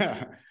 what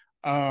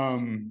I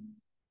mean?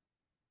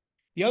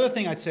 The other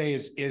thing I'd say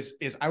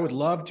is I would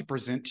love to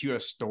present to you a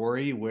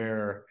story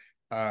where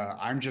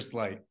I'm just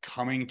like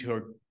coming to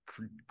a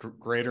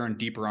greater and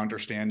deeper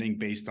understanding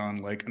based on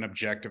like an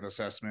objective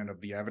assessment of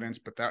the evidence,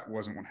 but that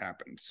wasn't what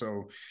happened.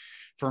 So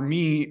for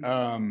me,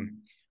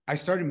 I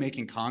started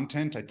making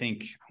content. I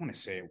think I want to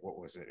say, what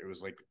was it? It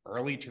was like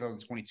early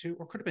 2022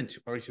 or could have been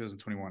early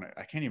 2021.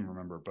 I can't even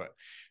remember, but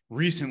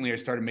recently I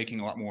started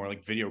making a lot more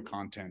like video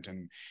content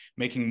and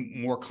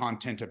making more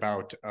content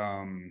about,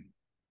 and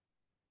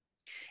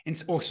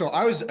so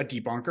I was a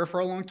debunker for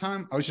a long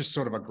time. I was just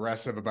sort of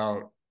aggressive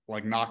about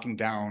like knocking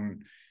down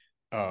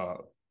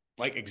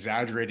like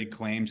exaggerated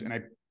claims. And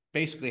I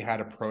basically had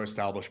a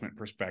pro-establishment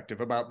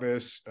perspective about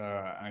this.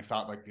 And I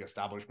thought like the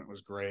establishment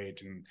was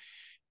great. And,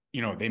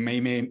 they may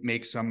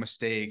make some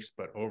mistakes,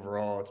 but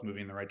overall it's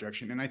moving in the right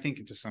direction. And I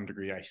think to some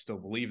degree, I still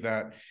believe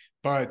that.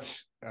 But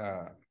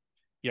at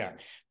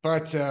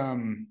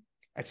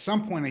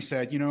some point I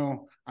said,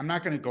 I'm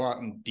not going to go out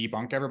and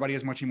debunk everybody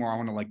as much anymore. I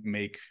want to like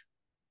make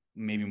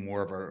maybe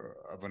more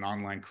of an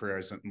online career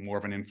as more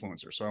of an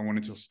influencer. So I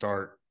wanted to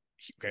start,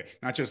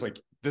 not just like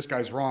this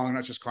guy's wrong,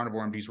 not just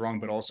Carnivore MD's wrong,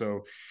 but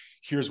also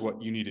here's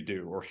what you need to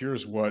do, or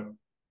here's what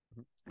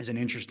is an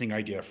interesting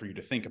idea for you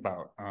to think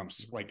about.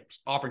 Like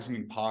offering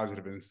something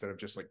positive instead of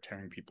just like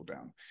tearing people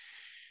down.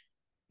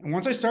 And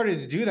once I started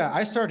to do that,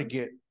 I started to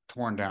get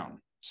torn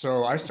down.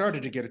 So I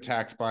started to get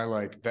attacked by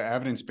like the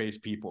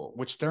evidence-based people,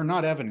 which they're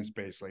not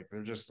evidence-based. Like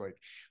they're just like,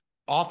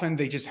 often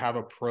they just have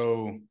a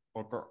pro,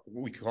 or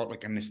we call it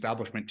like an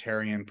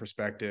establishmentarian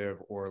perspective,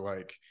 or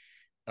like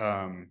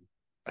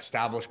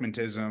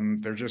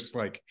establishmentism. They're just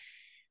like,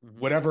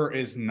 whatever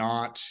is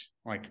not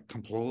like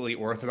completely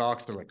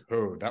orthodox, they're like,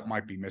 oh, that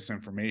might be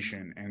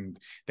misinformation. And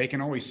they can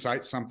always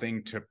cite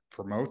something to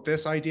promote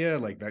this idea,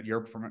 like that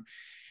you're promoting.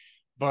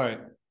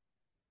 But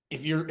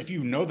if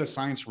you know the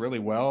science really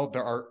well,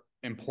 there are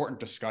important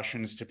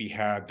discussions to be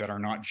had that are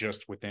not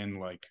just within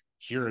like,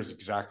 here is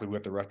exactly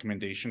what the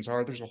recommendations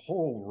are. There's a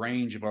whole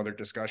range of other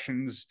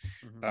discussions,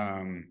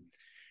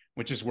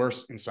 which is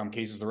worse. In some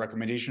cases, the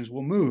recommendations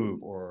will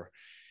move or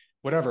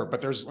whatever,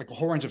 but there's like a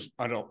whole range of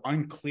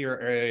unclear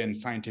area and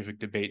scientific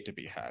debate to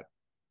be had.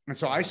 And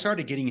so I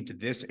started getting into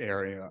this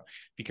area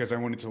because I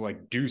wanted to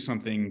like do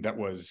something that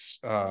was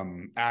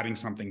adding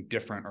something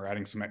different or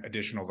adding some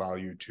additional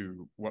value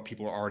to what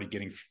people are already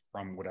getting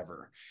from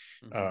whatever.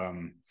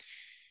 And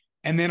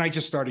then I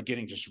just started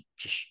getting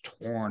just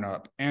torn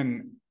up.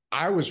 And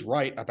I was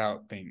right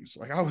about things.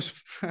 Like I was,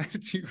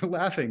 you were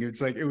laughing.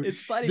 It's like,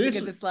 it's funny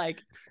because it's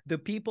like the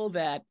people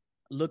that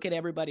look at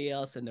everybody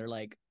else and they're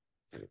like,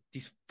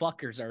 these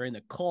fuckers are in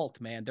a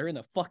cult, man. They're in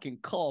a fucking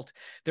cult.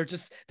 They're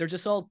just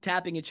all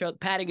patting each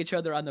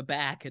other on the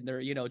back. And they're,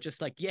 you know, just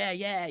like,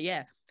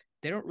 yeah.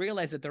 They don't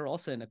realize that they're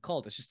also in a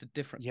cult. It's just a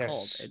different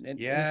cult. And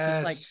it's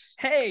just like,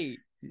 hey,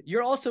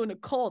 you're also in a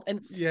cult. And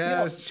you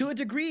know, to a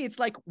degree, it's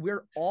like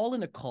we're all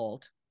in a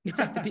cult. It's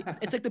like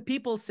it's like the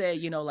people say,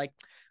 you know, like,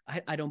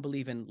 I don't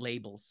believe in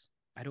labels.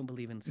 I don't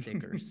believe in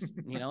stickers,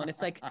 you know? And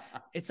it's like,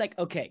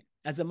 okay,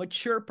 as a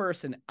mature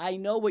person, I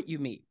know what you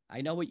mean.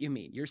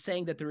 You're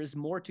saying that there is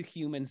more to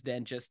humans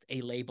than just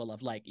a label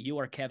of like, you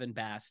are Kevin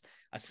Bass,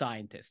 a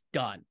scientist,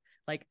 done.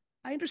 Like,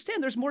 I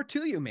understand there's more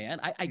to you, man.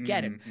 I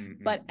get it.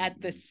 But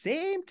at the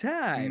same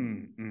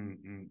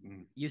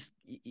time,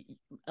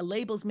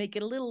 labels make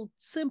it a little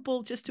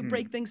simple just to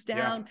break things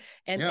down.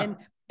 And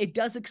it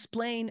does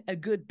explain a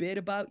good bit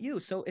about you.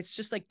 So it's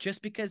just like,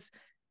 just because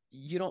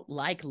you don't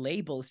like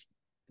labels,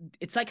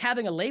 it's like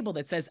having a label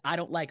that says, I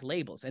don't like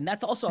labels. And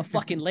that's also a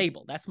fucking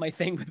label. That's my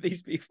thing with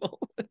these people.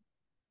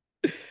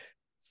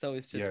 So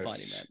it's just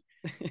funny,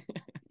 man.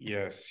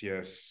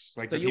 Yes.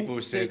 Like so the people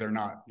who say they're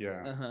not.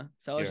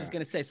 So I was just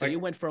going to say, so like, you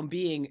went from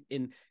being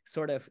in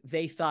sort of,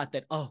 they thought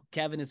that, oh,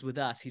 Kevin is with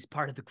us. He's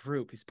part of the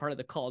group. He's part of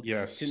the cult.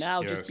 To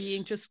now just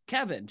being just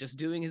Kevin, just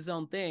doing his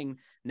own thing.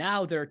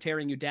 Now they're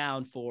tearing you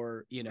down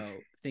for, you know,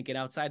 thinking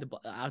outside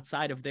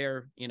of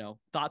their, you know,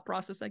 thought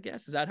process, I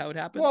guess. Is that how it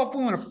happened? Well,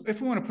 if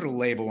we want to put a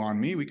label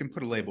on me, we can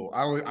put a label.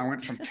 I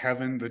went from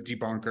Kevin the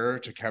debunker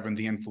to Kevin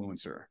the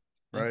influencer.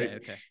 Right.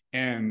 Okay.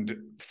 And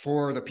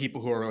for the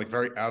people who are like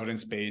very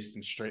evidence-based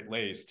and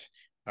straight-laced,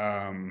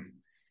 that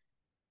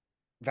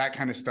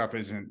kind of stuff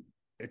isn't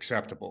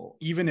acceptable,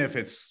 even if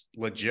it's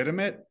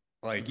legitimate.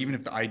 Like, even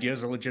if the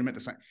ideas are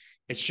legitimate,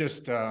 it's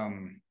just,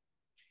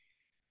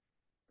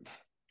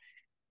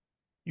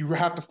 you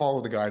have to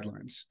follow the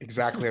guidelines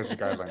exactly as the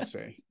guidelines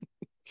say.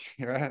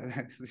 Yeah,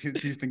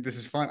 do you think this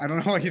is fun? I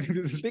don't know why you think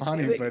this is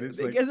funny, but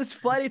it's because it's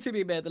funny to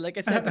me, man. Like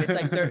I said, it's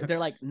like they're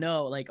like,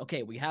 no, like,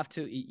 okay, we have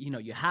to, you know,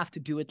 you have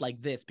to do it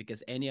like this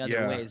because any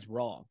other way is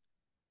wrong.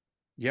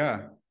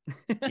 Yeah,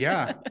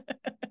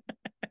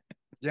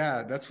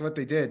 that's what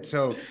they did.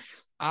 So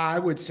I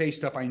would say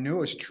stuff I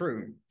know is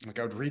true. Like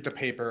I would read the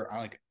paper.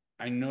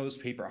 I know this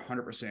paper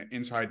 100%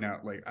 inside and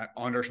out. Like I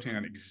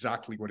understand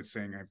exactly what it's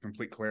saying. I have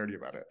complete clarity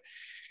about it.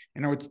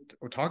 And I would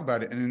talk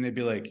about it, and then they'd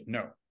be like,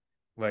 no.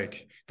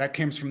 Like that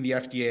comes from the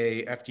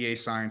FDA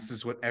science. This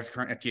is what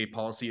current FDA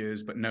policy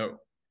is, but no,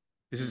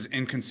 this is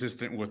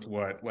inconsistent with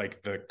what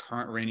like the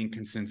current reigning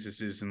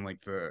consensus is in like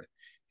the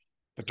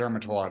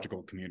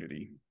dermatological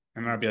community.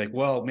 And then I'd be like,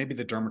 well, maybe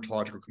the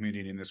dermatological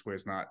community in this way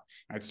is not.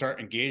 I'd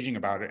start engaging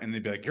about it, and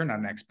they'd be like, you're not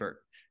an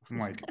expert. I'm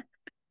like,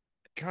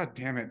 God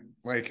damn it.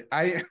 Like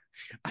I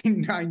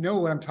know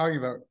what I'm talking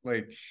about.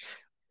 Like,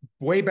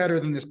 way better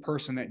than this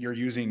person that you're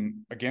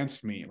using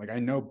against me. Like I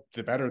know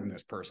the better than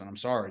this person. I'm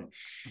sorry.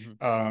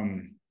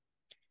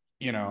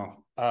 You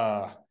know,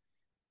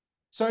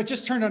 so it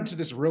just turned into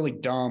this really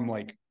dumb,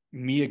 like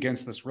me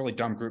against this really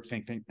dumb group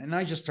thing. And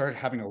I just started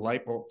having a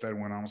light bulb that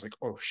when I was like,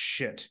 oh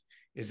shit,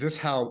 is this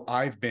how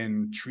I've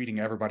been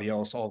treating everybody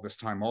else all this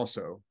time?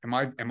 Also, have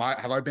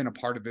I been a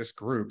part of this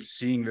group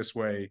seeing this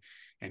way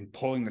and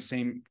pulling the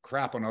same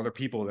crap on other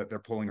people that they're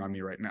pulling on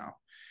me right now?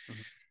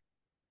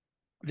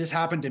 This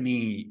happened to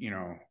me, you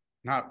know,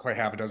 not quite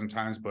half a dozen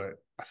times, but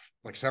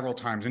like several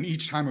times. And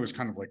each time it was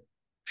kind of like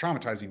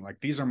traumatizing.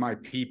 Like, these are my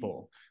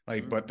people,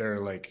 like, but they're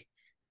like,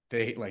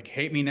 they like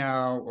hate me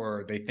now,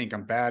 or they think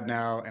I'm bad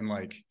now. And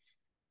like,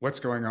 what's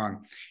going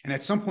on? And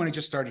at some point I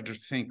just started to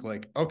think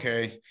like,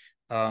 okay,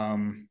 I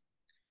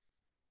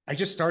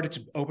just started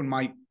to open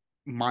my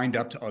mind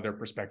up to other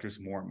perspectives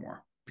more and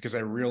more, because I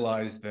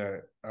realized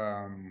that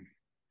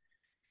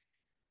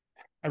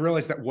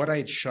what I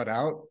had shut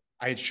out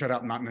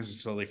not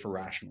necessarily for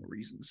rational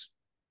reasons.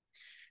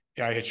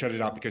 I had shut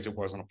it out because it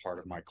wasn't a part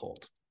of my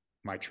cult,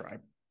 my tribe,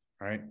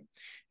 right?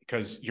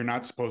 Because you're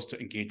not supposed to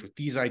engage with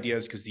these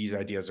ideas because these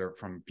ideas are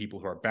from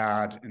people who are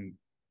bad and,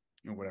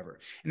 you know, whatever.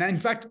 And in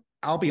fact,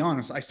 I'll be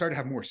honest, I started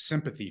to have more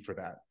sympathy for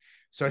that.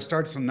 So I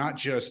started to not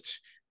just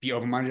be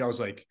open-minded.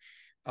 I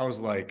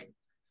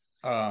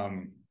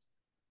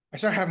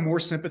started having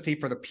more sympathy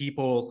for the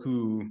people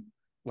who,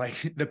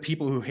 like, the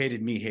people who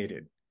hated me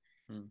hated.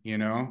 You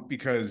know,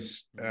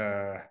 because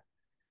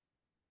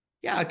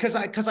because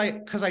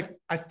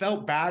I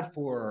felt bad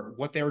for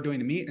what they were doing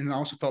to me, and I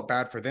also felt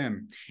bad for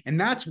them. And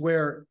that's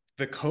where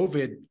the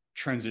COVID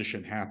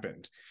transition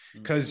happened,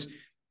 because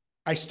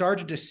I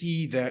started to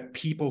see that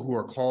people who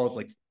are called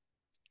like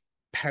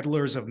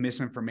peddlers of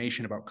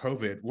misinformation about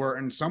COVID were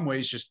in some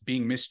ways just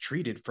being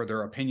mistreated for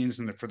their opinions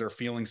and for their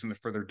feelings and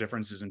for their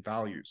differences in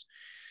values.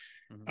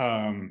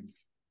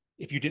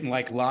 if you didn't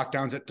like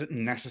lockdowns, it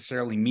didn't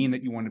necessarily mean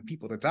that you wanted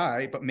people to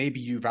die, but maybe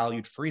you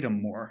valued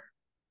freedom more.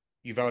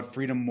 You valued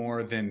freedom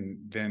more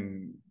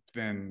than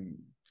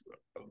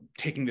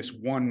taking this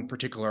one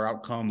particular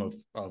outcome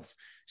of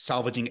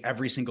salvaging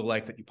every single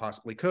life that you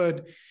possibly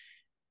could.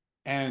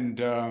 And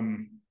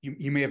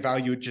you may have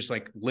valued just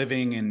like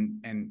living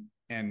and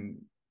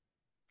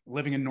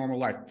living a normal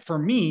life. For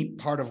me,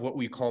 part of what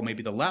we call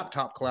maybe the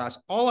laptop class,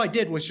 all I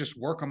did was just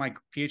work on my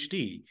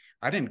PhD.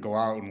 I didn't go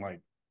out and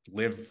like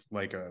live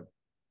like a,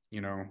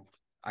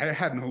 I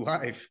had no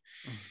life.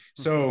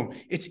 So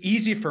it's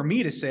easy for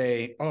me to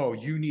say, oh,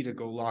 you need to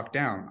go lock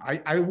down.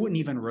 I wouldn't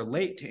even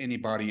relate to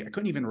anybody. I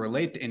couldn't even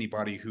relate to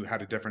anybody who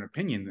had a different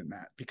opinion than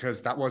that,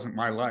 because that wasn't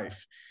my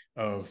life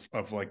of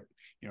like,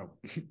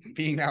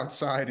 being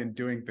outside and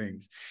doing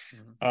things.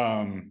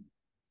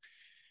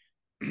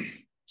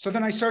 So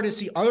then I started to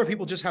see other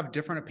people just have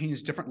different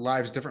opinions, different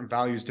lives, different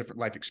values, different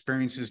life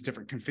experiences,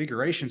 different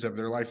configurations of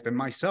their life than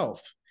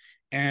myself.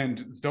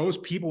 And those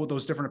people with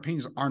those different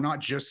opinions are not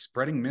just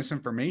spreading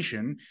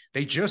misinformation.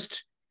 They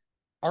just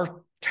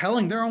are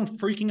telling their own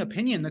freaking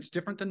opinion that's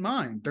different than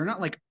mine. They're not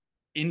like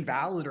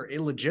invalid or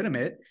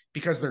illegitimate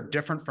because they're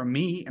different from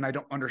me and I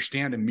don't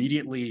understand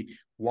immediately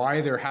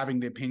why they're having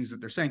the opinions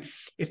that they're saying.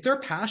 If they're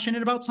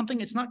passionate about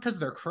something, it's not because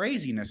they're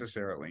crazy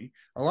necessarily.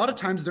 A lot of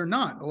times they're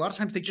not. A lot of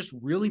times they just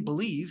really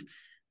believe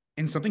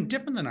in something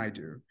different than I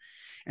do.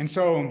 And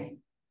so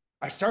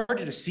I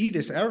started to see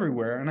this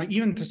everywhere. And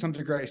even to some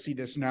degree, I see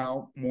this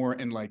now more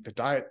in like the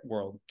diet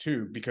world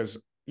too, because,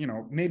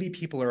 maybe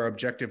people are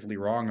objectively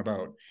wrong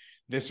about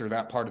this or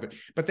that part of it,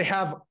 but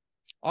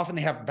often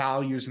they have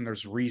values and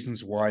there's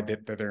reasons why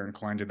that they're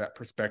inclined to that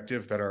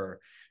perspective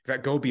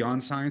that go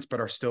beyond science, but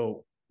are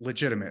still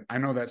legitimate. I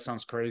know that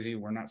sounds crazy.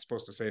 We're not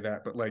supposed to say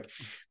that, but like,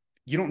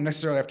 you don't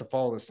necessarily have to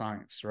follow the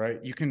science, right?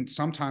 You can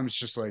sometimes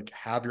just like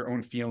have your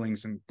own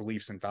feelings and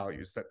beliefs and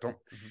values that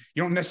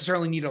you don't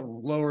necessarily need to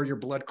lower your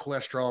blood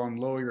cholesterol and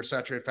lower your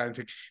saturated fat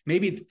intake.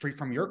 Maybe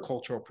from your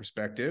cultural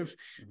perspective,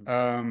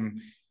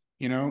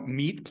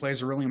 meat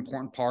plays a really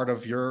important part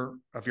of your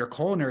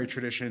culinary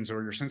traditions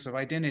or your sense of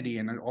identity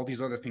and all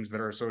these other things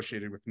that are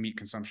associated with meat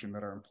consumption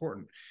that are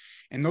important.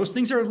 And those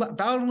things are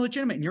valid and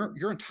legitimate, and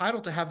you're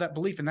entitled to have that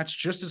belief. And that's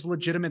just as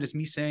legitimate as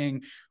me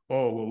saying,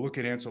 oh, well, look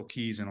at Ancel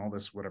Keys and all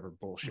this whatever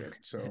bullshit.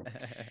 So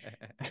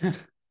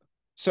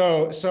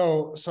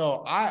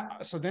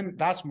then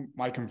that's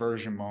my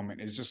conversion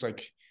moment. It's just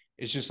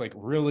like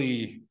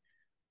really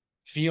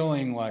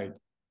feeling like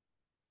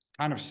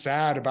kind of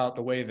sad about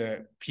the way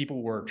that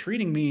people were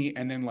treating me,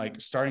 and then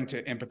like starting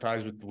to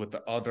empathize with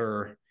the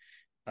other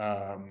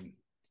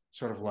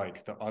sort of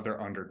like the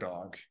other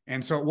underdog.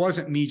 And so it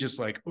wasn't me just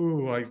like,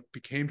 oh, I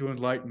became to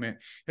enlightenment.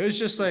 It was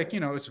just like,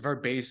 it's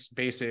very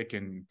basic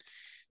and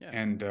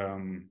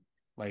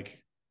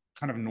like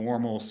kind of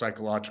normal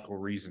psychological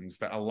reasons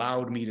that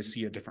allowed me to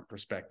see a different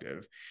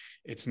perspective.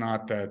 It's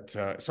not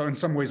that, so in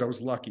some ways I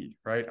was lucky,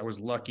 right? I was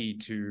lucky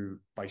to,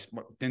 by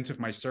dint of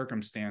my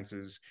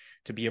circumstances,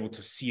 to be able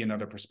to see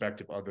another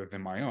perspective other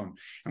than my own.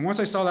 And once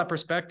I saw that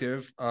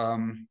perspective,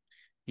 and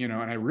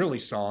I really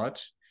saw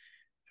it,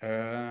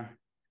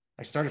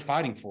 I started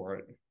fighting for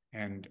it.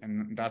 And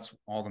that's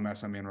all the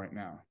mess I'm in right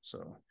now.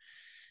 So.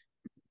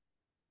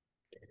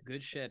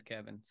 Good shit,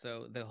 Kevin.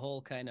 So the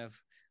whole kind of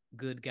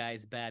good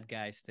guys, bad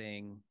guys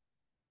thing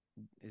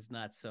is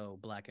not so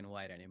black and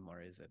white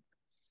anymore, is it?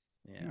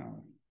 Yeah.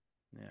 No.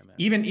 Yeah,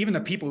 man. Even the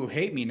people who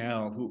hate me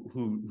now,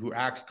 who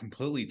act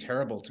completely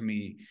terrible to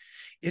me,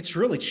 it's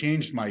really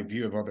changed my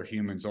view of other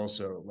humans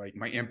also, like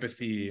my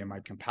empathy and my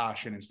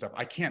compassion and stuff.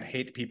 I can't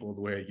hate people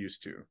the way I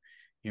used to,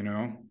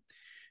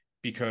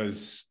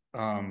 because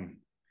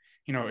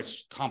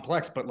it's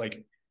complex, but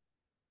like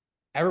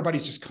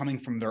everybody's just coming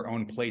from their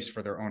own place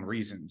for their own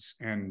reasons.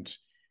 And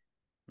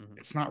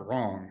it's not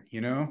wrong,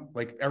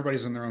 like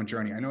everybody's on their own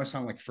journey. I know I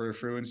sound like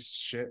frou-frou and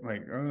shit,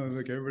 like, oh,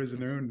 look, everybody's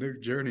in their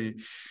journey.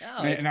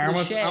 No, it's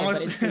cliche, but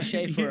it's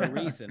cliche for a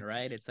reason,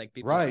 right? It's like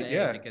people say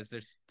it because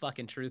there's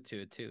fucking truth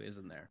to it too,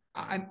 isn't there?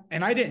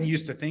 And I didn't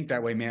used to think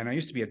that way, man. I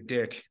used to be a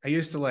dick. I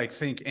used to like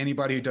think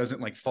anybody who doesn't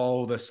like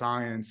follow the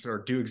science or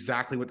do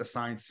exactly what the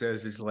science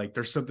says is like,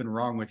 there's something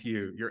wrong with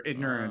you. You're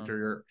ignorant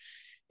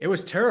it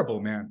was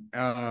terrible, man.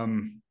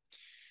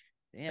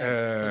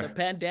 So the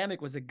pandemic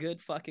was a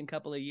good fucking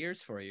couple of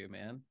years for you,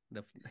 man.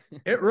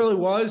 It really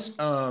was.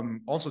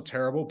 Also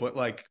terrible, but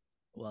like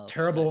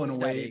terrible in a way.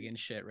 Studying and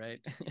shit, right?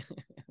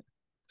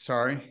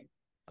 Sorry,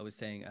 I was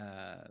saying,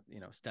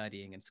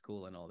 studying in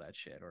school and all that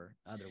shit, or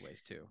other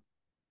ways too.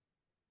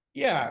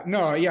 Yeah,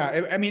 no,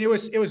 yeah. I mean, it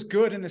was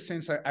good in the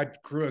sense I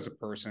grew as a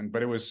person,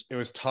 but it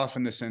was tough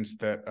in the sense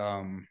that,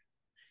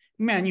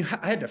 man,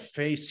 I had to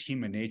face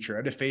human nature. I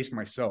had to face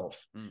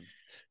myself.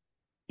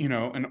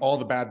 And all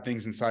the bad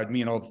things inside me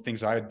and all the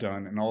things I had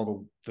done and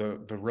all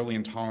the really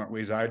intolerant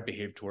ways I had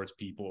behaved towards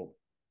people.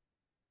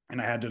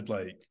 And I had to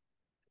like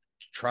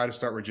try to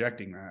start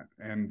rejecting that.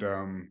 And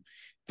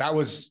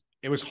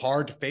it was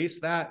hard to face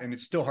that. And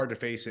it's still hard to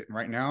face it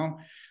right now.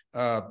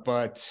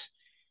 But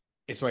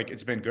it's like,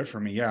 it's been good for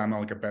me. Yeah. I'm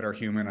like a better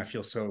human. I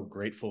feel so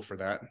grateful for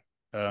that.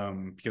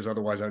 because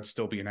otherwise I'd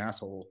still be an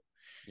asshole.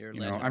 You're a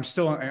You know,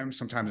 legend. I am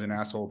sometimes an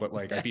asshole, but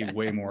like I'd be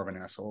way more of an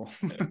asshole.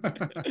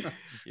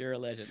 You're a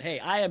legend. Hey,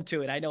 I am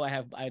too, and I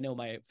know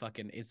my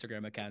fucking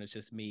Instagram account is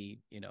just me,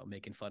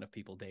 making fun of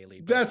people daily.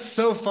 But That's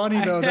so funny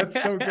though.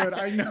 That's so good.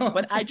 I know.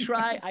 but I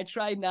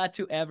try not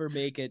to ever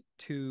make it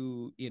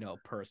too,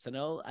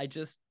 personal. I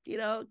just,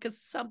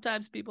 because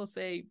sometimes people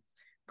say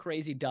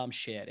crazy dumb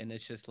shit, and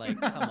it's just like,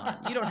 come on,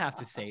 you don't have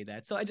to say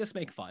that. So I just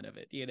make fun of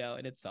it,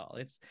 and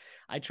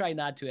I try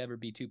not to ever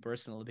be too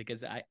personal,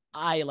 because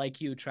I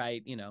like you try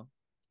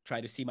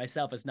to see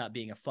myself as not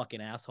being a fucking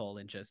asshole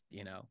and just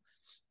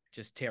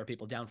tear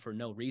people down for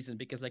no reason,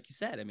 because like you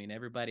said, I mean,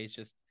 everybody's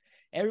just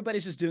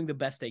doing the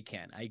best they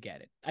can. I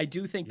get it. I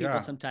do think people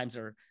sometimes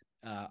are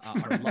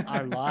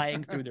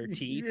lying through their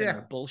teeth and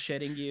are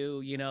bullshitting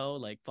you,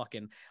 like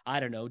fucking, I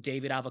don't know,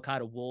 David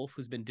Avocado Wolf,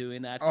 who's been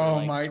doing that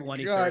for like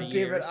 20, 30 years.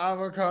 David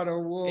Avocado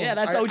Wolf. Yeah,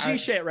 that's OG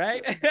shit,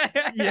 right?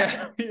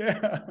 Yeah.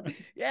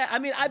 Yeah, I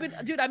mean,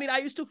 I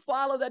used to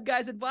follow that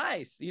guy's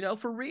advice,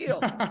 for real.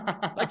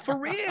 Like for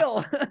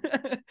real.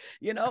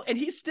 And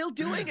he's still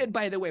doing it,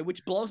 by the way,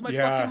 which blows my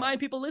fucking mind.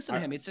 People listen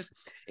to him. It's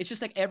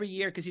just like every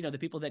year, because the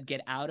people that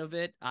get out of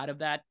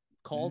that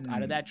cult,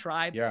 out of that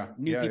tribe,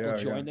 new people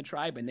join the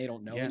tribe, and they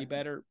don't know any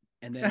better,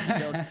 and then he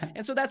goes.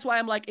 And so that's why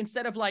I'm like,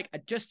 instead of like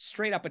just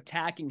straight up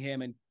attacking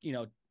him and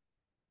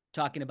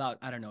talking about,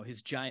 I don't know,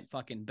 his giant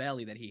fucking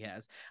belly that he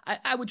has,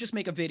 I would just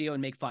make a video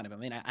and make fun of him.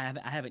 I mean, I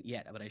haven't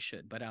yet, but I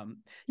should. But I'm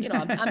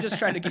just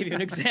trying to give you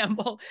an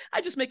example. I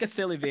just make a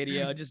silly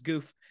video, just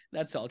goof.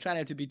 That's all. Try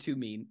not to be too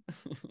mean.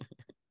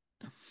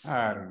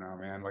 I don't know,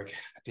 man. Like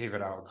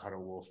David Avocado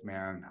Wolf,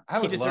 man. I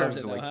would he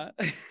deserves love to it, like.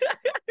 though, huh?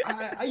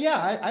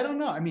 I don't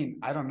know. I mean,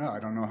 I don't know. I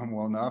don't know him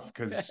well enough,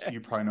 because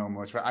you probably know him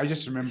much, but I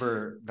just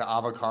remember the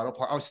avocado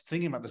part. I was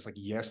thinking about this like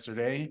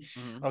yesterday.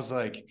 I was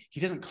like, he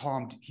doesn't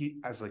call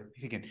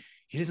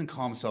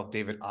himself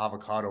David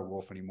Avocado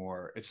Wolf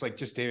anymore. It's like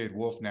just David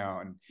Wolf now.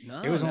 And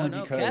it was only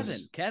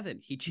because Kevin,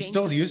 he changed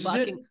still uses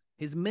it.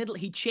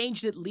 He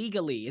changed it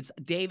legally. It's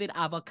David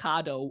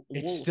Avocado Wolf.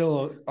 It's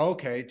still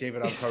okay,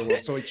 David Avocado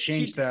Wolf. So he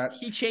changed that.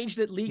 He changed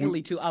it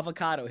legally to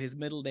Avocado, his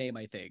middle name,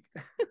 I think.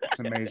 It's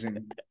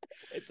amazing.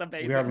 It's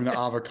amazing. We're having the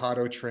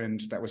avocado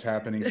trend that was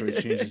happening, so he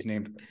changed his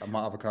name to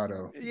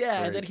Avocado.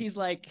 Yeah, and then he's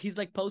like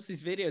posts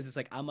these videos. It's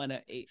like, I'm on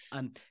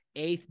an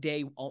 8th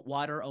day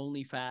water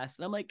only fast,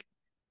 and I'm like,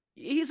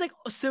 he's like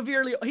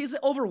he's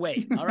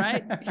overweight. All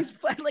right, he's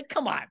like,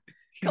 come on.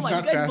 Come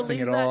on, you guys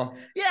believe that? All.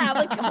 Yeah, I'm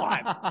like, come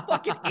on,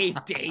 fucking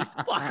 8 days,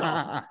 fuck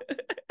off.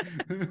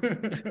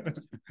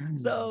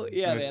 So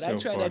yeah, that's man, I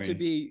try not to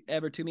be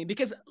ever too mean,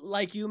 because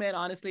like you, man,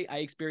 honestly, I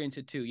experience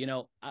it too.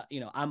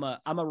 I'm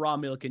a raw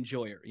milk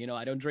enjoyer.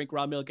 I don't drink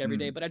raw milk every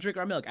day, but I drink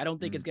raw milk. I don't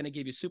think it's gonna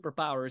give you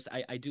superpowers.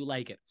 I do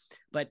like it,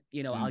 but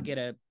I'll get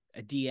a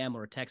DM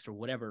or a text or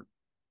whatever,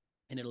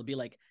 and it'll be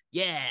like,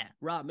 yeah,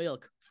 raw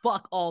milk,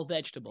 fuck all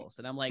vegetables,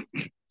 and I'm like.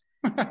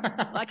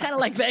 I kind of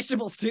like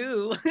vegetables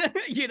too,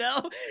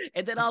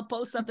 and then I'll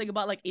post something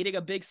about like eating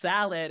a big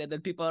salad, and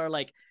then people are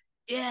like,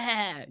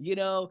 yeah,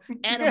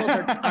 animals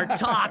are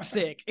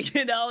toxic,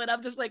 and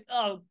I'm just like,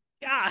 oh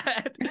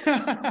God.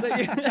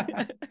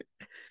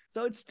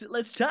 So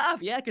it's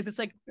tough. Yeah. Cause it's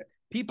like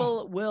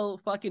people will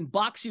fucking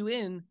box you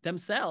in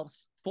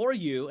themselves for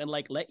you and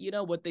like, let you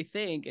know what they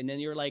think. And then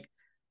you're like,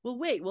 well,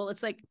 wait,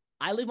 it's like,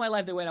 I live my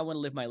life the way I want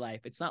to live my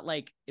life. It's not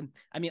like,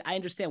 I mean, I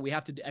understand we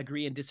have to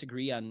agree and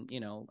disagree on,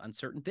 on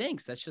certain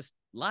things. That's just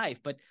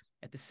life. But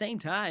at the same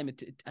time,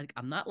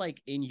 I'm not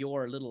like in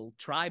your little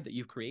tribe that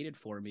you've created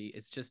for me.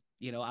 It's just,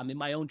 I'm in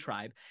my own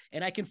tribe,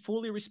 and I can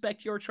fully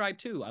respect your tribe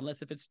too,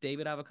 unless if it's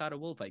David Avocado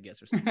Wolf, I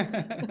guess, or something.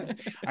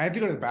 I have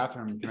to go to the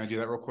bathroom. Can I do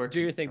that real quick? Do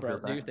your thing, bro.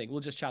 Do your thing.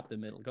 We'll just chop the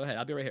middle. Go ahead.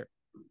 I'll be right here.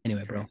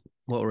 Anyway, bro,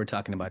 what were we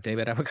talking about?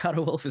 David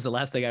Avocado Wolf is the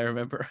last thing I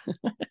remember.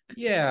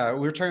 Yeah, we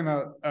were talking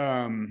about,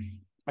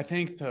 I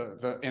think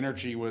the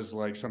energy was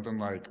like something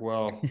like,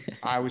 well,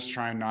 I was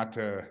trying not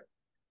to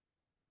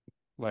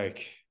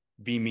like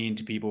be mean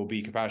to people,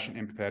 be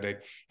compassionate, empathetic.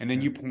 And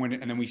then you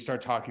pointed, and then we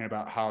start talking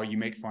about how you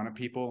make fun of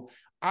people.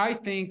 I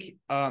think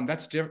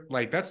that's different.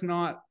 Like, that's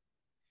not,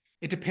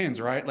 it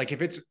depends, right? Like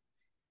if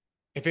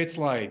it's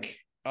like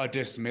a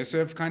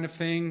dismissive kind of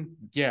thing,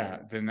 yeah,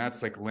 then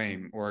that's like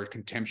lame, or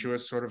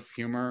contemptuous sort of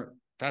humor.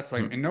 That's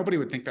like, and nobody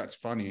would think that's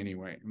funny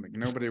anyway. Like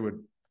nobody would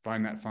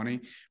find that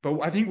funny. But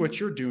I think what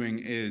you're doing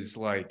is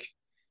like,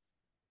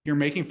 you're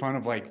making fun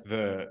of like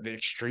the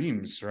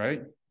extremes,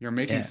 right? You're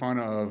making fun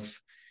of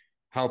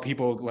how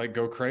people like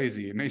go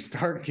crazy and they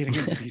start getting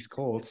into these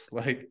cults,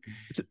 like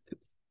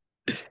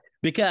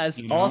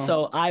because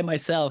also I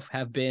myself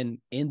have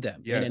been in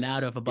them, in and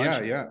out of a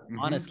bunch of them,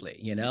 honestly,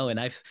 and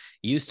I've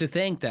used to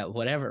think that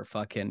whatever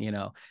fucking,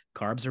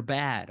 carbs are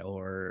bad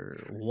or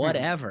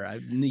whatever,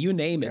 you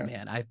name it,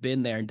 man. I've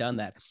been there and done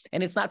that.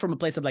 And it's not from a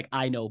place of like,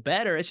 I know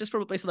better. It's just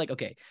from a place of like,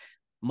 okay,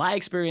 my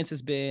experience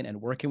has been, and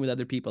working with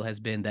other people has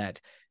been, that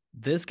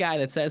this guy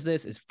that says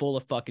this is full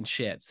of fucking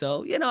shit.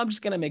 So, I'm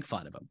just going to make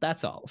fun of him.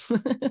 That's all.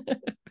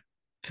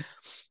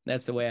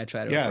 That's the way I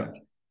try to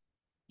approach.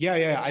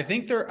 Yeah. I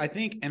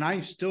think, and I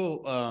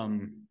still,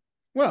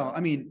 Well, I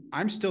mean,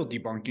 I'm still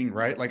debunking,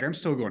 right? Like I'm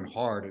still going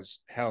hard as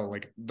hell.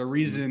 Like the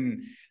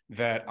reason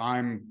that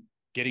I'm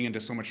getting into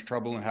so much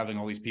trouble and having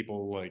all these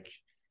people like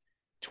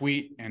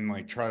tweet and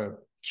like try to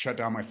shut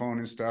down my phone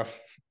and stuff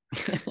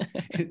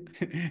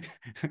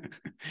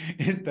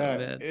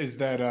is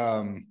that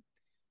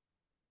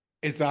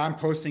I'm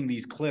posting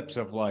these clips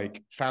of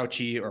like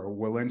Fauci or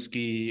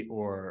Walensky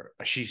or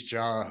Ashish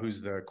Jha,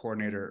 who's the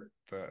coordinator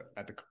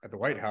at the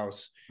White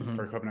House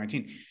for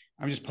COVID-19.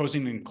 I'm just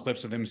posting them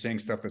clips of them saying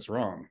stuff that's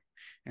wrong.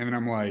 And then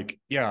I'm like,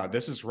 yeah,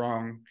 this is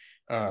wrong.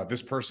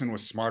 This person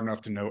was smart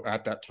enough to know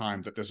at that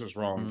time that this was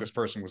wrong. This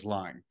person was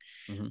lying.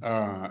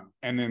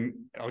 And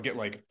then I'll get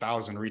like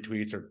 1,000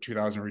 retweets or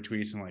 2,000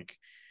 retweets and like,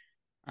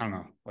 I don't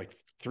know, like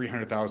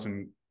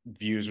 300,000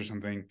 views or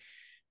something.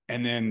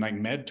 And then like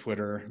Med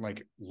Twitter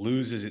like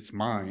loses its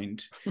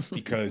mind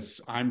because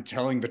I'm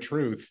telling the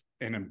truth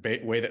in a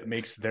way that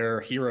makes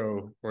their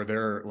hero or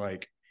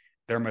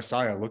their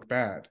messiah look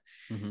bad.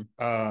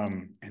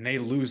 And they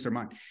lose their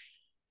mind.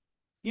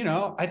 You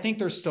know, I think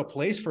there's still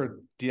place for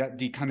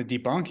the kind of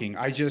debunking.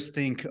 I just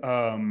think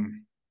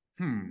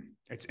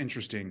it's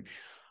interesting.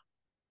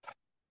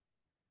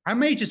 I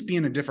may just be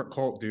in a different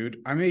cult, dude.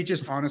 I may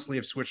just honestly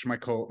have switched my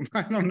cult.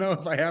 I don't know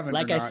if I haven't.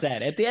 Like I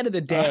said, at the end of the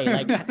day,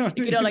 like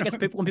like as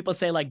people, when people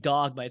say like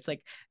dogma, it's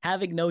like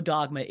having no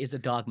dogma is a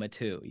dogma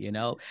too. You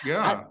know?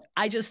 Yeah.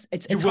 I just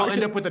it's you will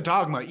end up with a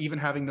dogma, even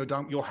having no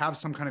dogma. You'll have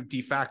some kind of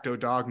de facto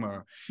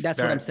dogma. That's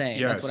what I'm saying.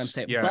 Yes, that's what I'm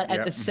saying. Yeah, but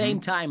at the same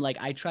time, like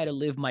I try to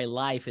live my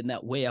life in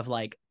that way of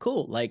like,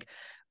 cool, like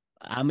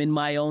I'm in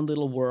my own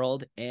little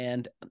world,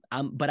 and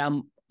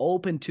I'm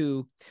open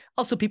to.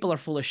 Also, people are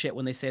full of shit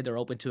when they say they're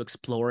open to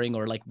exploring,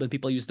 or like when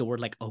people use the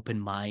word like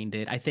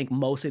open-minded. I think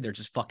mostly they're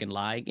just fucking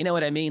lying. You know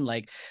what I mean?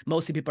 Like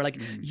mostly people are like,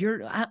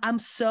 I'm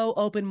so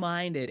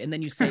open-minded, and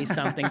then you say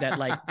something that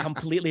like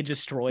completely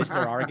destroys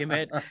their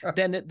argument.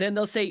 Then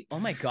they'll say, oh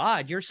my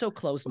God, you're so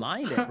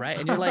close-minded, right?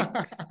 And you're like,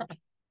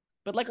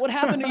 but like, what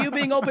happened to you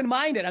being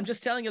open-minded? I'm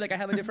just telling you, like, I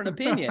have a different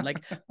opinion.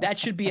 Like that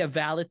should be a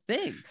valid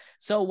thing.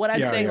 So what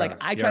I'm saying, like,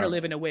 I try to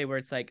live in a way where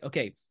it's like,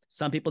 okay,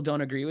 some people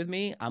don't agree with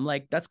me. I'm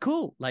like, that's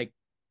cool. Like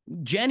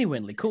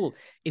genuinely cool.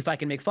 If I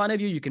can make fun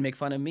of you, you can make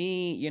fun of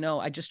me. You know,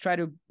 I try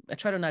to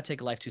not take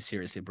life too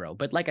seriously, bro.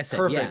 But like I said,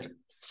 perfect.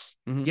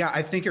 Yeah. Yeah,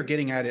 I think you're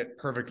getting at it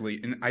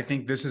perfectly. And I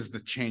think this is the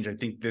change. I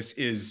think this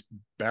is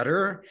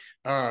better,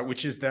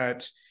 which is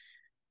that,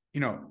 you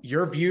know,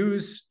 your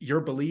views,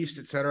 your beliefs,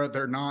 etc.,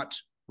 they're not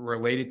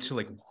related to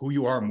like who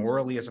you are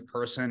morally as a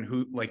person,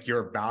 who like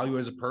your value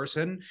as a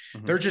person.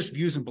 They're just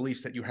views and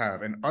beliefs that you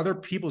have, and other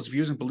people's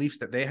views and beliefs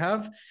that they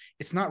have,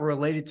 it's not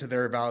related to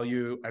their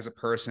value as a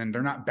person.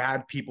 They're not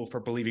bad people for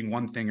believing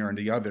one thing or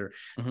the other.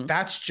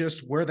 That's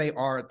just where they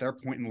are at their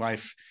point in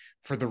life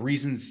for the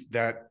reasons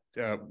that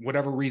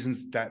whatever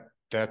reasons that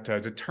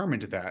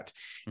determined that.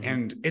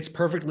 And it's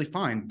perfectly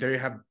fine. They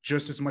have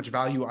just as much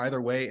value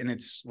either way, and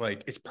it's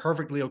like it's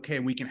perfectly okay,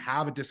 and we can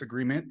have a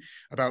disagreement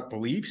about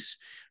beliefs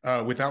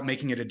without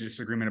making it a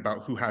disagreement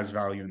about who has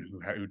value and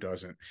who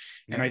doesn't.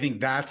 And I think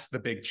that's the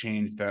big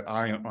change that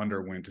I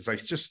underwent, is I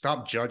just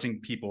stopped judging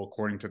people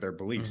according to their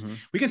beliefs.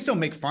 We can still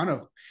make fun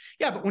of,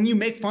 but when you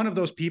make fun of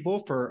those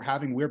people for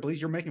having weird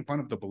beliefs, you're making fun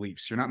of the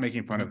beliefs. You're not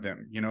making fun of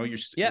them. You know, you're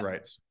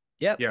right.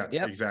 Yep. Yeah,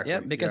 yep. Exactly.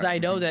 Yep. Because I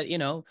know that, you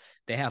know,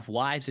 they have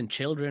wives and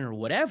children or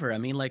whatever. I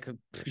mean, like,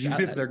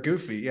 even if they're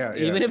goofy. Yeah.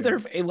 Even if they're,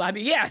 I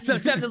mean,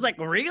 sometimes it's like,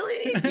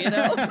 really? You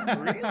know,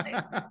 really?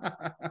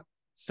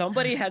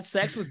 Somebody had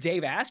sex with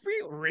Dave Asprey?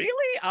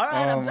 Really? All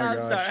right. I'm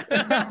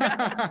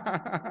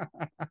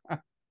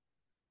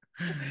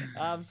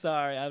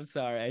sorry. I'm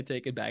sorry. I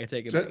take it back.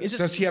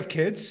 Does he have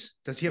kids?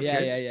 Does he have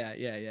kids?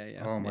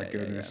 Yeah. Oh my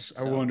goodness.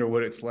 So, I wonder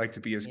what it's like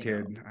to be his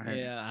kid.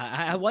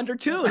 I wonder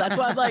too. That's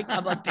why I'm like,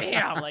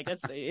 damn, like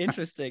that's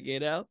interesting, you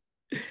know?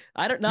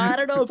 I don't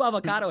know if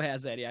Avocado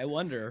has any. I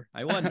wonder.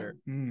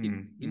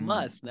 He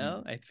must,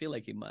 no? I feel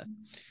like he must.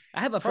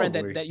 I have a friend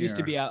that used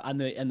to be out on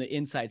the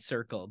inside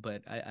circle,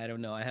 but I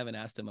don't know. I haven't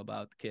asked him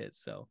about the kids.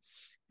 So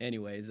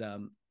anyways,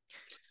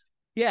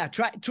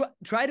 try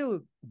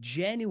to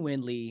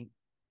genuinely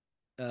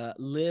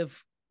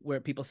live where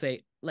people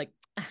say like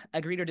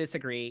agreed or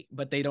disagree,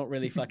 but they don't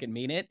really fucking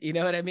mean it. You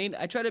know what I mean?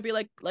 I try to be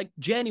like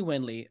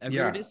genuinely agree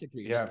or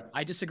disagree. Yeah.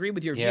 I disagree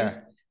with your views.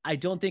 I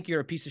don't think you're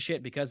a piece of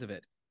shit because of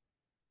it.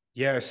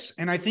 Yes.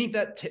 And I think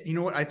that, you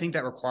know what I think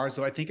that requires,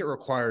 though? I think it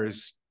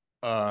requires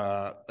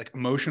like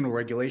emotional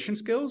regulation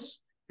skills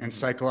and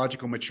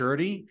psychological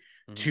maturity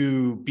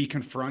to be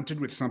confronted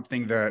with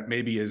something that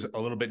maybe is a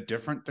little bit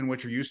different than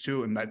what you're used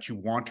to and that you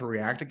want to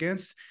react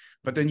against.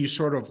 But then you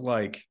sort of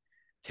like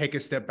take a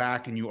step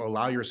back and you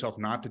allow yourself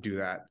not to do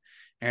that.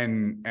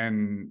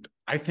 And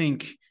I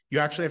think you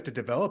actually have to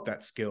develop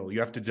that skill. You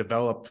have to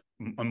develop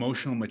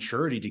emotional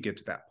maturity to get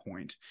to that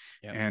point.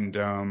 Yep.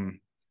 And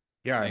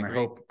and I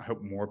hope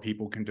more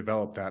people can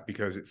develop that,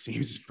 because it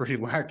seems pretty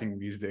lacking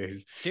these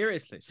days.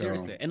 Seriously.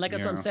 And like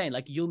that's what I'm saying.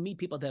 Like you'll meet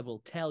people that will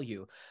tell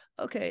you,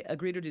 okay,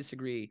 agree or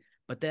disagree,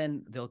 but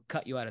then they'll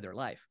cut you out of their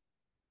life.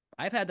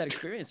 I've had that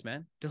experience,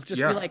 man. They'll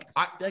just be like,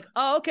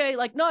 oh, okay,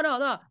 like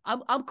no,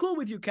 I'm cool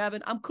with you,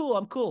 Kevin. I'm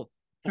cool.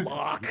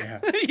 block. Yeah.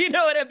 You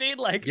know what I mean?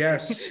 Like,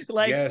 Yes.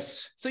 like,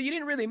 yes. so you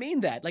didn't really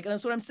mean that. Like,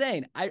 that's what I'm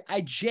saying.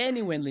 I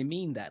genuinely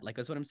mean that. Like,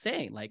 that's what I'm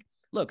saying. Like,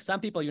 look, some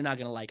people you're not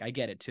going to like. I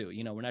get it too.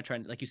 You know, we're not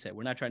trying, like you said,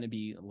 we're not trying to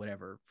be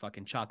whatever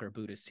fucking chakra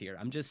Buddhists here.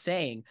 I'm just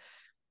saying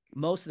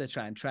most of the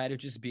time, try to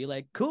just be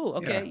like, cool.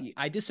 Okay. Yeah.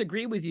 I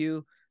disagree with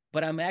you,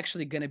 but I'm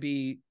actually going to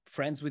be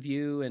friends with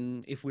you.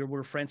 And if we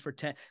were friends for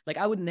 10, like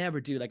I would never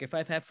do, like if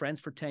I've had friends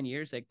for 10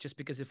 years, like just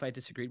because if I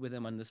disagreed with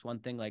them on this one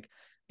thing, like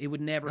it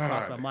would never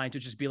cross my God. mind to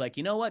just be like,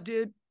 you know what,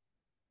 dude,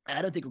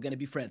 I don't think we're going to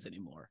be friends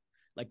anymore.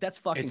 Like that's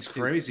fucking It's stupid.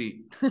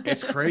 crazy.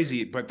 It's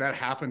crazy, but that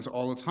happens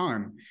all the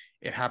time.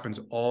 It happens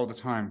all the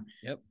time.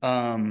 Yep.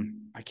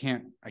 I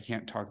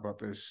can't talk about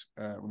this.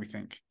 Let me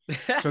think.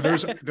 So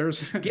there's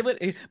give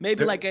it maybe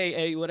there, like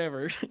a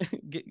whatever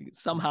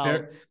somehow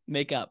there,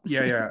 make up.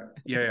 yeah.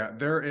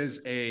 There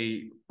is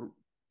a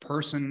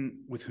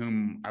person with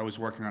whom I was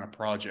working on a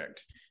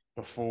project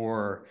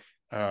before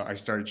I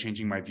started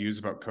changing my views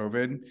about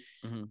COVID.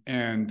 Mm-hmm.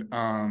 And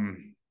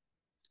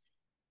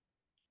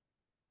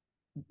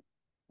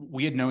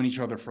we had known each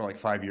other for like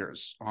 5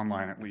 years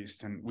online at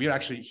least. And he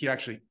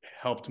actually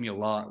helped me a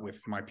lot with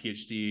my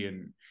PhD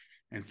and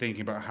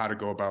thinking about how to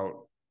go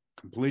about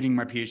completing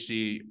my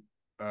PhD.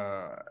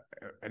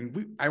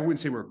 And I wouldn't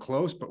say we were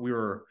close, but we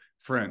were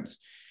friends.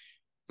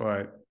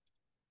 But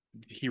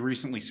he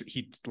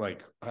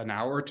like an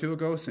hour or two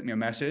ago sent me a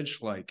message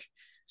like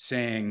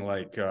saying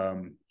like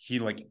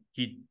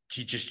he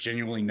just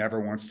genuinely never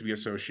wants to be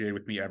associated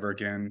with me ever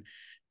again.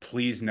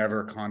 Please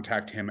never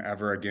contact him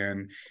ever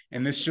again.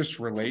 And this just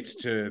relates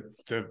to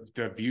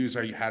the views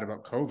I had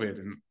about COVID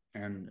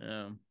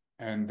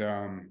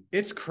and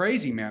it's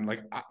crazy, man.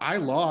 Like I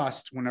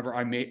lost whenever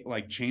I made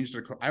like changed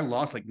I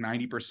lost like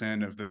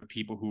 90% of the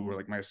people who were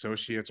like my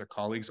associates or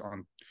colleagues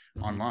on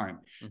online,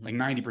 like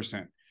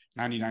 90%.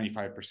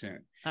 95%.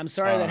 I'm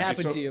sorry that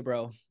happened so, to you,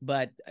 bro.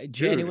 But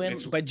dude,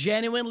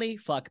 genuinely,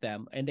 fuck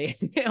them, and they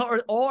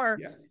or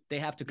yeah. They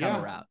have to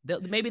come around.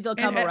 Maybe they'll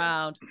come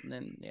around, and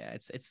then yeah,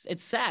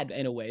 it's sad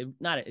in a way.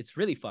 It's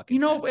really fucking.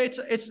 You know,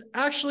 sad. it's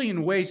actually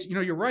in ways. You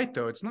know, you're right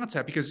though. It's not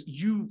sad because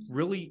you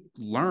really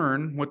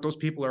learn what those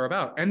people are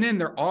about, and then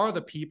there are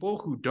the people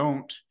who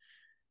don't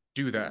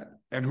do that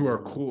and who are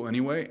cool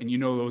anyway, and you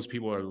know those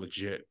people are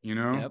legit. You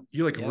know,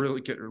 you like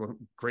really get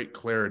great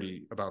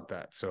clarity about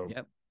that. So.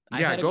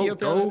 Yeah,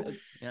 go.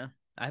 Yeah,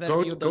 I've had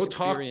a few of those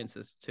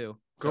experiences too.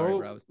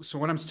 So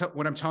what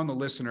I'm telling the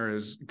listener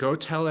is go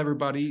tell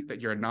everybody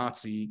that you're a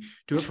Nazi.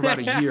 Do it for about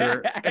a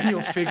year, and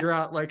you'll figure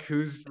out like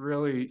who's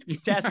really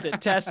test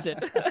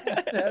it.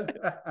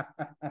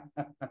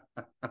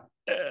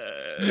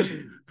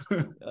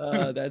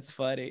 Oh, that's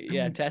funny.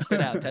 Yeah, test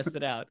it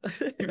out.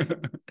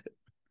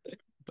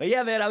 But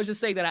yeah, man, I was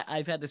just saying that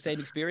I've had the same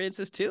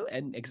experiences too,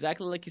 and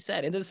exactly like you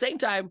said, and at the same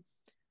time,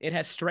 it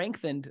has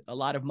strengthened a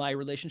lot of my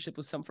relationship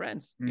with some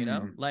friends, you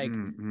know, like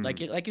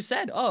you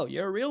said, oh,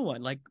 you're a real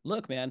one. Like,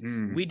 look,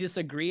 man, we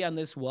disagree on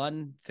this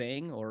one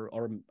thing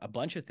or a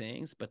bunch of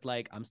things, but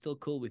like, I'm still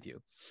cool with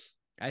you.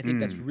 I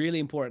think that's really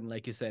important.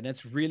 Like you said, and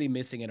it's really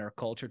missing in our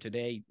culture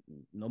today,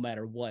 no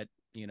matter what,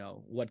 you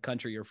know, what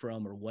country you're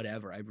from or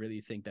whatever. I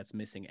really think that's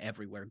missing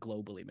everywhere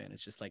globally, man.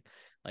 It's just like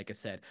I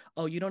said,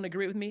 oh, you don't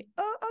agree with me?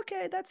 Oh,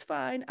 okay, that's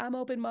fine. I'm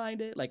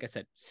open-minded. Like I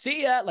said,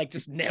 see ya. Like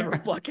just never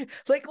fucking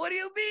like, what do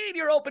you mean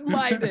you're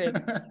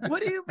open-minded?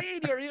 What do you mean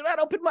you're not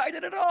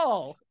open-minded at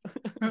all?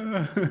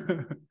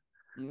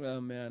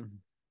 Oh man.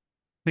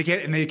 They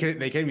can't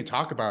even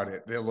talk about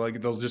it.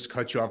 They'll just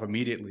cut you off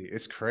immediately.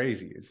 It's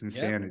crazy. It's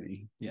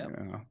insanity. Yeah.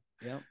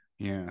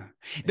 Yeah.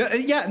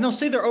 And they'll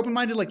say they're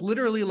open-minded, like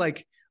literally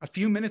like a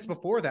few minutes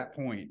before that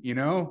point, you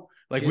know,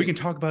 like we can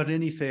talk about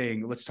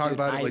anything. Let's talk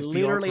about it. Like, I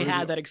literally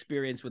had that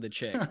experience with a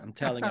chick. I'm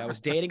telling you, I was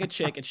dating a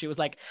chick and she was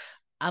like,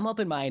 I'm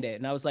open-minded.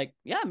 And I was like,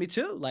 yeah, me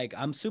too. Like,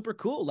 I'm super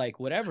cool. Like,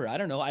 whatever. I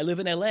don't know. I live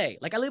in LA.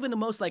 Like, I live in the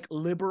most like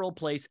liberal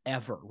place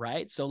ever.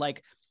 Right. So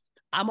like,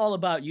 I'm all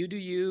about you do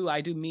you,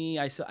 I do me.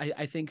 I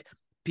think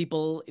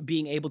people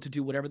being able to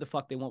do whatever the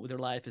fuck they want with their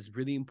life is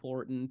really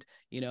important,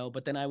 you know,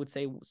 but then I would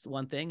say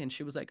one thing and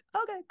she was like,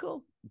 okay,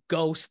 cool.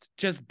 Ghost,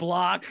 just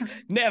block,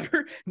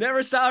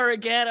 never saw her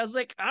again. I was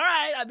like, all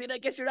right. I mean, I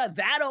guess you're not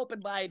that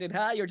open-minded,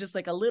 huh? You're just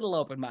like a little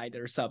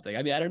open-minded or something.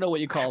 I mean, I don't know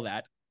what you call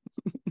that.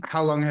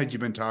 How long had you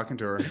been talking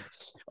to her?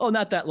 Oh,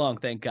 not that long,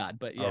 thank God.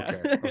 But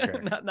yeah, okay.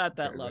 not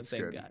that long,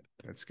 thank God.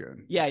 That's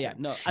good. Yeah.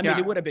 No, I mean,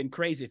 it would have been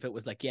crazy if it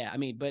was like, I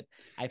mean, but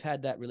I've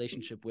had that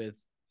relationship with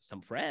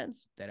some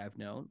friends that I've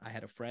known. I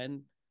had a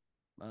friend,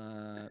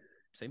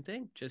 same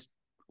thing, just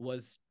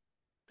was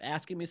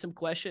asking me some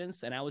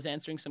questions and I was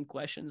answering some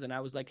questions and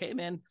I was like, hey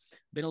man,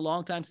 been a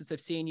long time since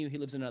I've seen you. He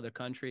lives in another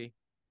country.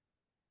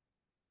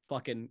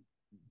 Fucking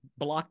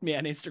blocked me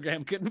on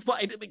Instagram, couldn't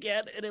find him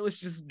again, and it was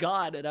just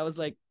gone. And I was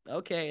like,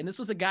 okay. And this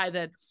was a guy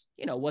that,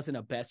 you know, wasn't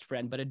a best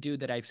friend, but a dude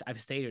that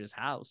I've stayed at his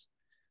house.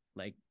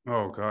 Like,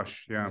 oh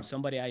gosh, yeah, you know,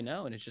 somebody I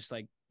know, and it's just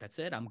like, that's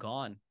it, I'm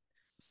gone.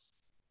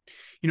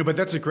 You know, but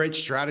that's a great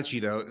strategy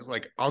though.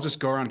 Like, I'll just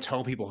go around and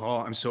tell people, oh,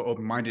 I'm so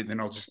open-minded, and then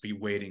I'll just be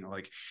waiting.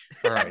 Like,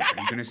 all right,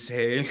 I'm gonna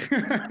say,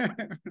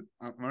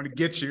 I'm gonna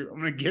get you.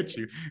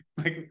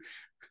 Like,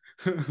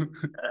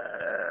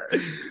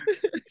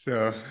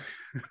 So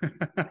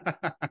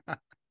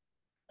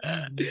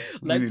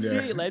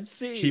Let's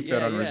see. keep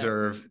that Yeah, on yeah.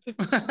 reserve.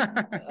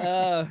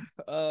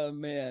 Oh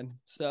man.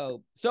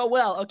 So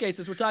well, okay,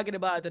 since we're talking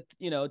about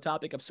the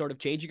topic of sort of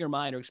changing your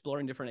mind or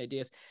exploring different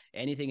ideas,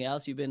 anything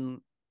else you've been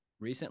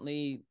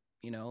recently,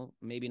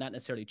 maybe not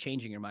necessarily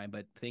changing your mind,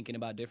 but thinking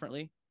about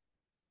differently?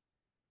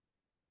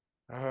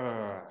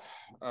 Nah,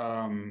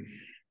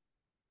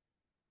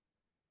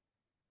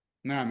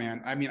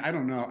 man. I mean, I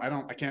don't know.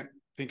 I can't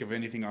think of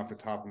anything off the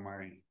top of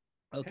my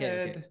Okay.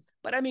 head.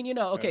 But I mean,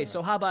 okay,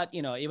 so how about,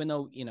 even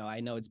though, I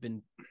know it's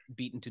been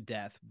beaten to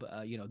death,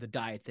 but, the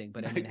diet thing,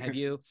 but I mean,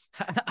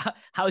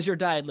 how's your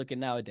diet looking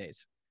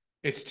nowadays?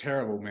 It's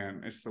terrible,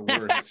 man. It's the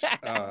worst.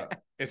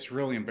 It's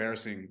really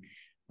embarrassing.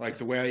 Like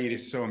the way I eat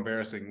is so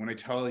embarrassing. When I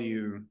tell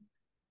you,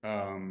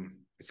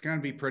 it's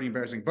gonna be pretty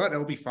embarrassing, but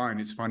it'll be fine.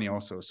 It's funny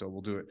also, so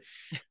we'll do it.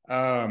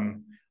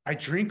 I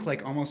drink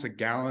like almost a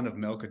gallon of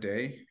milk a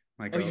day.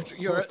 Like, so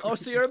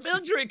you're a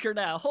milk drinker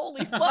now.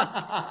 Holy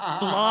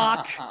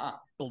fuck.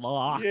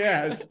 Block.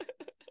 Yes.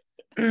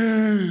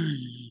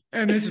 And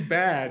it's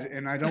bad,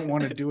 and I don't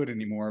want to do it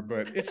anymore,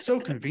 but it's so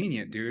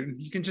convenient, dude.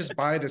 You can just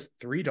buy this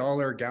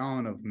 $3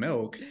 gallon of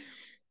milk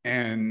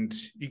and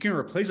you can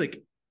replace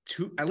like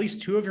at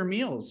least two of your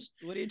meals.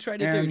 What are you trying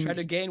to do? Trying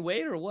to gain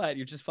weight or what?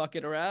 You're just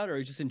fucking around, or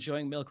you're just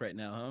enjoying milk right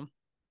now,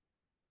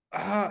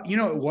 huh?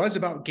 It was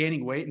about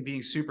gaining weight and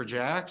being super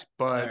jacked,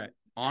 but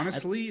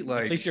honestly,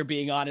 at least you're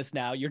being honest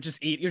now. You're just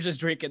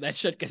drinking that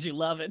shit because you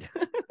love it.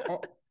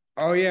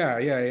 Oh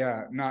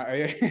yeah. No,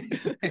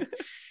 it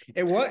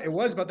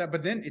was about that,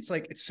 but then it's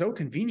like it's so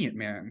convenient,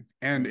 man,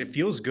 and it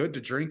feels good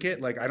to drink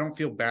it. Like I don't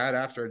feel bad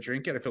after I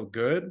drink it. I feel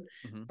good.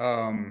 Mm-hmm.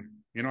 I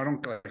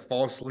don't like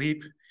fall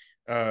asleep.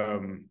 I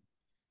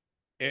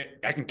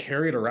can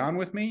carry it around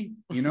with me.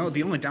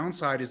 The only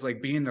downside is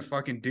like being the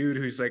fucking dude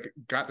who's like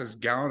got this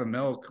gallon of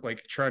milk,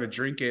 like trying to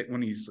drink it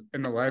when he's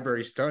in the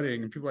library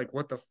studying, and people are like,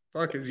 what the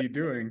fuck is he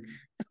doing?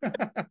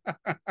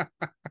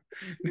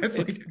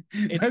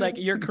 It's like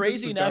you're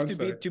crazy enough to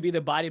be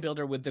the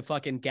bodybuilder with the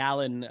fucking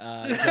gallon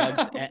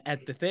jugs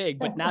at the thing,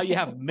 but now you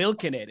have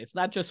milk in it. It's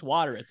not just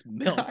water, it's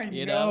milk. I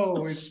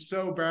know it's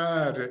so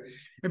bad.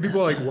 And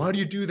people are like, why do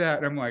you do that?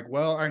 And I'm like,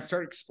 well, I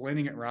start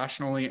explaining it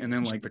rationally, and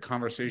then like the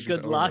conversation's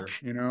good luck.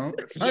 Over,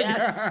 It's like,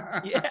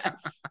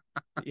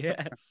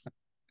 yes.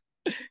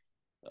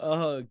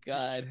 Oh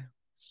God.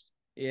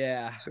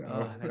 Yeah.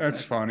 So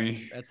that's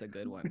funny. That's a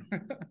good one.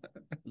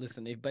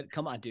 Listen, but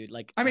come on, dude.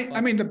 Like, I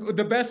mean,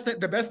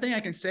 the best thing I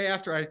can say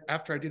after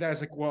I do that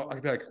is like, well,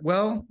 I'd be like,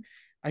 well,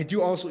 I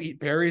do also eat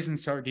berries and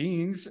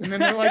sardines, and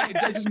then they're like,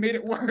 I just made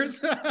it worse.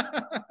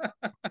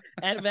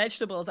 And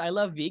vegetables. I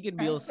love vegan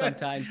meals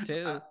sometimes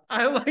too.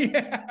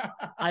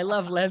 I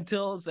love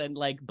lentils and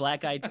like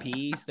black-eyed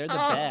peas. They're the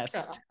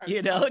best.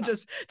 God.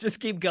 Just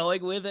keep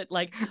going with it.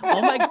 Like,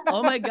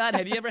 oh my God,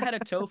 have you ever had a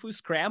tofu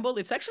scramble?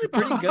 It's actually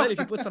pretty good if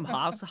you put some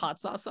hot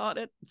sauce on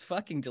it. It's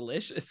fucking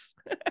delicious.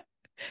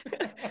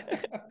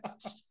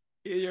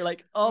 You're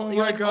like, oh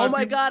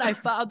my God, I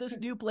found this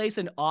new place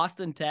in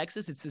Austin,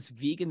 Texas. It's this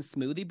vegan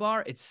smoothie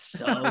bar. It's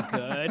so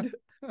good.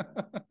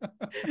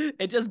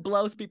 It just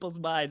blows people's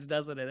minds,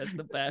 doesn't it? That's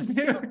the best.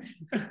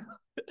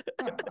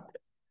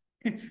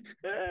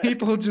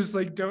 People just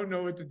like don't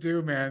know what to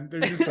do, man. They're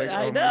just like,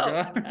 I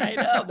know.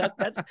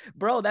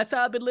 That's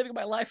how I've been living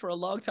my life for a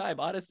long time,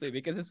 honestly,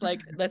 because it's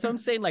like, that's what I'm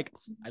saying. Like,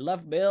 I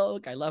love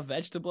milk, I love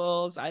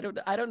vegetables. I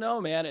don't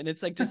know, man. And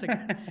it's like, just like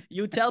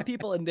you tell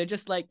people and they're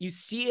just like, you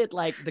see it,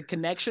 like the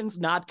connection's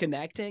not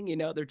connecting,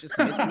 they're just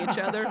missing each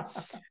other.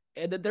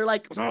 And then they're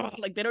like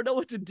they don't know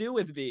what to do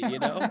with me,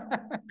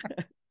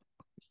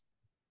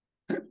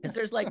 Because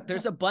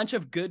there's a bunch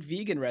of good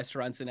vegan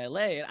restaurants in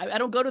LA. I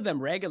don't go to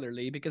them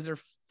regularly because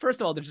first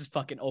of all, they're just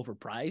fucking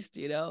overpriced,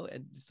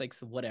 and it's like,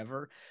 so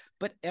whatever.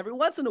 But every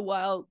once in a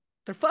while,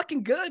 they're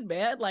fucking good,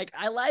 man. Like,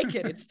 I like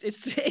it. It's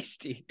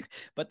tasty.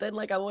 But then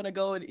like I want to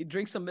go and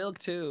drink some milk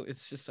too.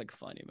 It's just like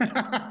funny,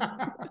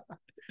 man.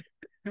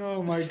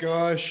 Oh my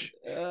gosh.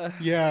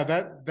 Yeah,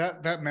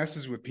 that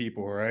messes with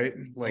people, right?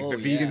 Like the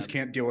vegans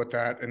can't deal with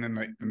that, and then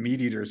like the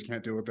meat eaters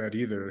can't deal with that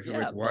either. Yeah,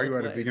 like, why are you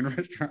at a vegan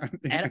restaurant?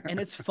 And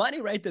it's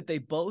funny, right, that they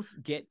both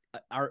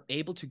are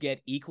able to get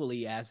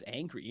equally as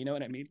angry. You know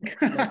what I mean?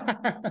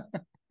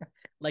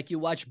 Like you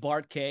watch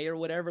Bart K or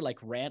whatever, like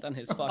rant on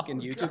his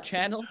fucking YouTube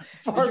channel.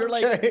 You're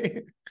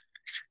like,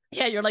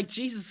 yeah, you're like,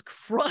 Jesus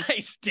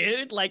Christ,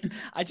 dude. Like,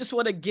 I just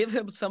want to give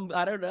him some,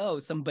 I don't know,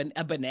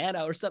 a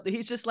banana or something.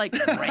 He's just like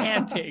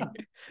ranting.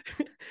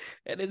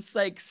 And it's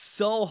like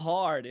so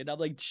hard. And I'm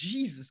like,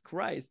 Jesus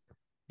Christ.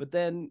 But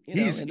then,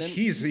 he is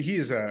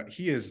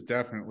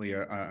definitely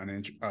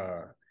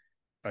a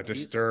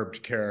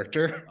disturbed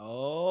character.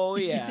 Oh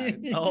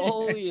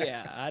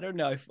yeah. I don't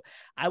know. If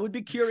I would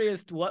be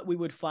curious what we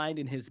would find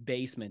in his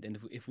basement, and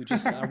if we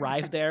just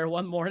arrived there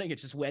one morning, it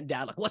just went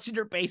down like, what's in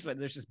your basement?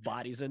 There's just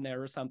bodies in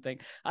there or something.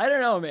 I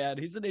don't know, man.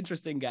 He's an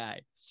interesting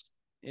guy.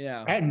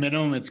 Yeah. At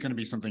minimum, it's going to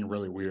be something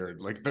really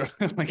weird. Like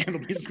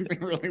it'll be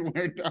something really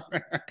weird down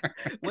there.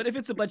 What if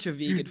it's a bunch of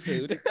vegan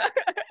food?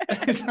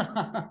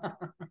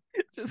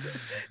 just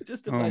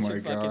just a Oh bunch my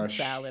of fucking gosh.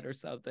 salad or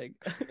something.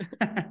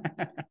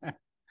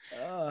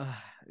 uh,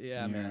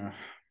 yeah, man. Yeah.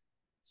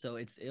 So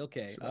it's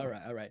okay. So, All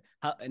right, all right.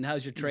 How's your it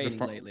was a training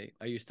fun. lately?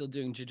 Are you still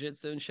doing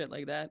jujitsu and shit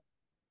like that?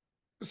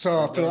 Or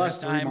So for the during this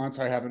last three time? months,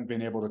 I haven't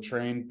been able to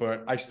train,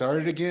 but I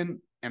started again,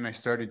 and I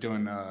started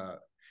doing.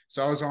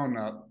 So I was on.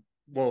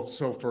 Well,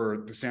 so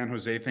for the San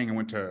Jose thing, I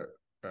went to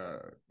uh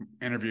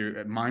interview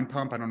at Mind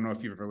Pump. I don't know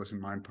if you've ever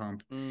listened to Mind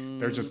Pump.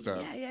 They're just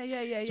Yeah, yeah, yeah,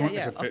 yeah, yeah, it's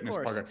yeah. a Of fitness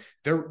course.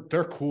 podcast.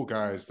 They're cool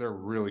guys. They're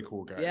really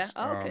cool Yeah. guys.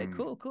 Oh, okay.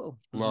 Cool. Cool.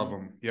 Love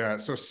them. Yeah.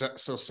 So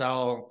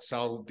Sal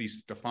Di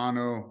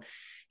Stefano,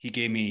 he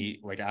gave me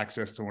like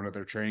access to one of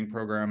their training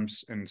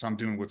programs, and so I'm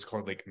doing what's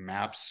called like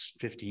MAPS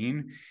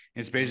 15.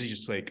 It's basically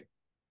just like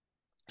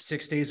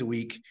 6 days a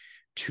week,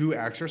 two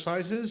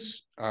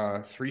exercises,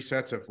 3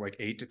 sets of like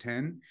 8 to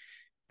 10,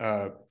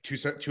 two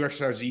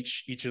exercises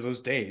each of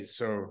those days.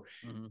 So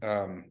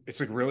it's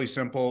like really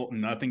simple,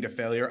 nothing to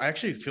failure. I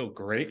actually feel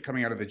great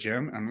coming out of the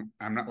gym.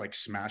 I'm not like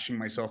smashing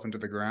myself into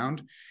the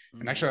ground.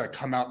 And actually I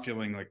come out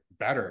feeling like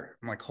better.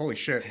 I'm like, holy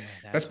shit, Yeah,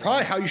 that's that's probably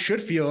right. how you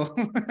should feel.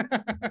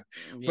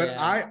 But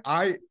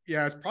Yeah.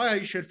 yeah, it's probably how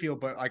you should feel.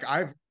 But like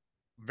I've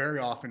very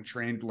often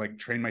trained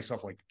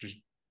myself like just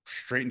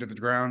straight into the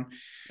ground.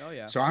 Oh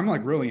yeah. So I'm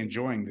like really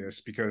enjoying this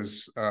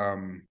because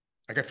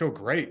like I feel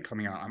great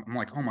coming out. I'm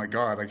like, oh my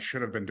God, I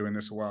should have been doing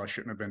this a while. I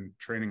shouldn't have been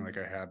training like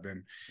I have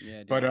been.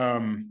 Yeah,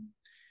 dude.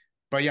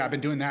 But yeah, I've been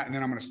doing that, and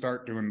then I'm gonna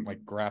start doing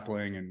like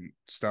grappling and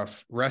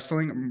stuff.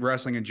 Wrestling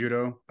and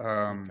judo.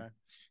 Okay.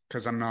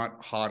 Because I'm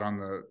not hot on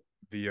the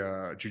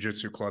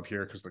jiu-jitsu club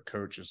here because the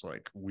coach is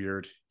like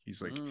weird.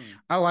 He's like,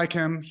 I like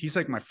him. He's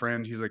like my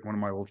friend. He's like one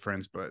of my old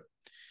friends, but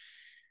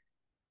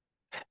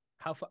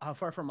How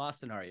far from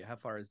Austin are you? How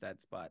far is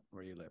that spot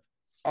where you live?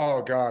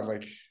 oh God,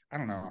 like I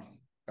don't know.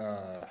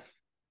 Uh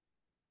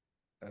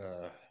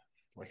uh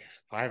like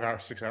 5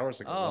 hours, 6 hours,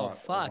 like a Oh lot, like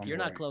fuck, on the you're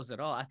not way. close at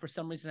all. For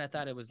some reason I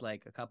thought it was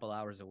like a couple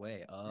hours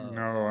away. No,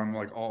 Oh. I'm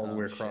like all the Oh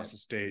way shit. across the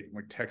state.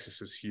 Like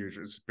Texas is huge.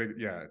 It's big.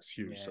 Yeah, it's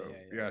huge. Yeah, So yeah,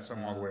 yeah, yeah. it's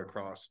I'm all the way Oh.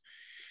 across.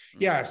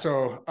 Yeah.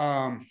 So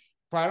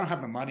but I don't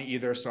have the money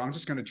either. So I'm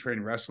just gonna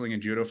train wrestling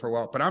and judo for a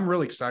while. But I'm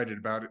really excited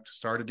about it to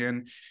start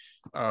again.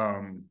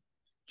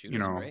 You Judo's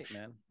know, great,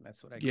 man.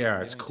 That's what I grew up yeah,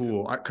 it's doing too.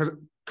 cool.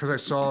 Because I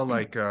saw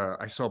like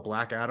I saw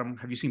Black Adam.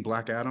 Have you seen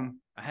Black Adam?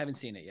 I haven't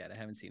seen it yet. I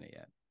haven't seen it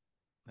yet.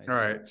 All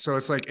right. So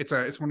it's like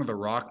it's one of the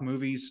Rock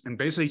movies, and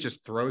basically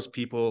just throws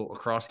people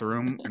across the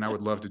room, and I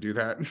would love to do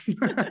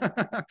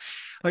that.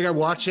 Like I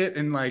watch it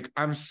and like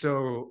I have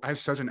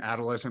such an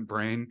adolescent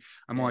brain.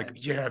 I'm Yeah. like,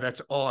 yeah,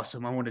 that's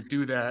awesome. I want to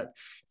do that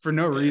for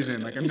no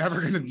reason. Like I'm never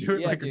gonna do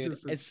it. Yeah, Like dude.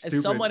 it's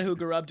As someone stupid. who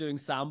grew up doing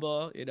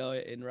sambo,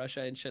 in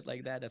Russia and shit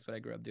like that, that's what I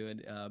grew up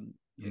doing.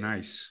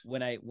 Nice.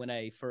 When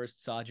I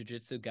first saw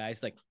jujitsu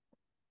guys like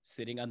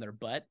sitting on their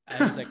butt,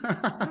 I was like,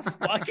 what the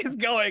fuck is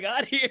going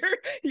on here?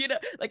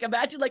 Like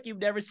imagine like you've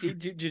never seen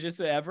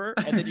jiu-jitsu ever,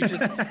 and then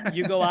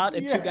you go out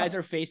and two guys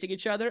are facing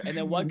each other, and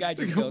then one guy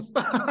just goes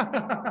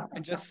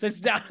and just sits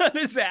down on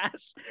his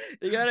ass.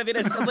 You know what I mean?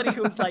 As somebody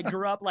who's like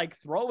grew up like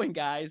throwing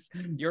guys,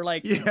 you're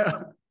like,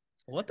 yeah.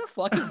 what the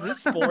fuck is this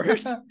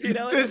sport? You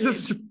know what I mean?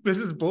 This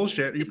is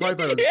bullshit. You probably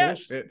thought it was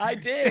Yes, bullshit. I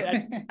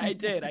did. I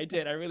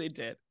did. I really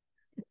did.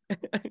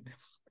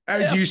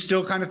 Do you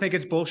still kind of think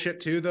it's bullshit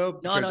too, though?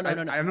 No.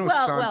 I know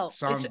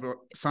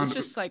some it's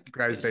just like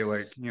guys they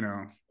like, you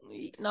know.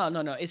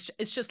 No. It's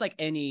just like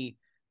any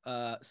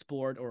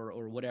sport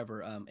or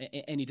whatever,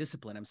 any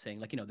discipline. I'm saying,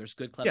 like, there's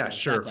good clubs. Yeah,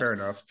 sure, fair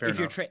enough.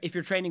 If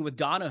you're training with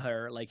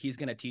Danaher, like he's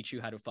gonna teach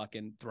you how to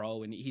fucking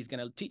throw, and he's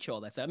gonna teach you all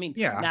that stuff. I mean,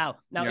 yeah. Now,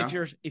 yeah.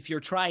 if you're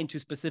trying to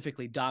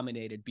specifically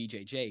dominate at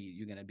BJJ,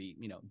 you're gonna be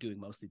doing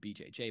mostly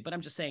BJJ. But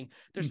I'm just saying,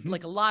 there's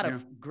like a lot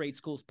of great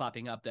schools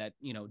popping up that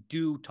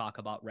do talk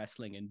about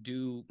wrestling and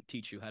do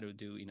teach you how to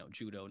do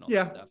judo and all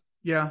that stuff.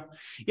 Yeah,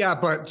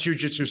 but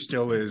jiu-jitsu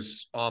still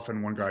is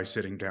often one guy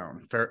sitting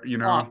down. Fair,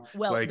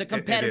 well, like the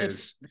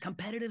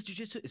competitive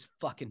jiu-jitsu is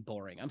fucking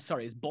boring. I'm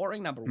sorry, it's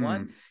boring, number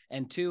one,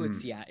 and two,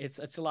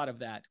 it's a lot of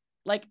that.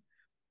 Like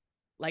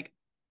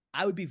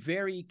I would be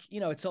very,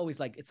 it's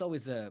always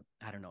a,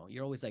 I don't know,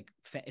 you're always like,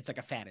 it's like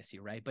a fantasy,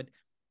 right? But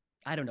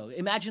I don't know.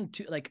 Imagine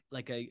like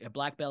a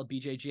black belt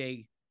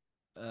BJJ.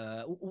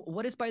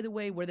 What is, by the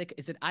way,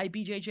 is it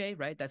IBJJ,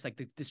 right? That's like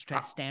the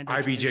standard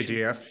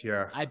IBJJF,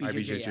 yeah.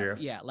 IBJJF,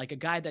 yeah, like a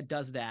guy that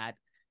does that,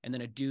 and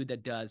then a dude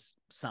that does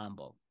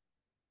sambo.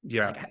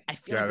 Yeah, like, I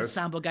feel like the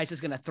sambo guy's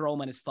just gonna throw him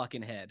on his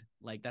fucking head.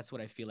 Like that's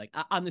what I feel like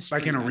on the street,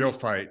 like in a real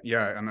fight,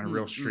 on a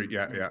real street.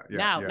 Yeah.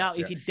 Now,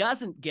 if he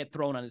doesn't get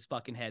thrown on his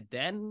fucking head,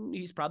 then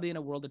he's probably in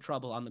a world of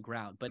trouble on the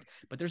ground. But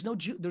there's no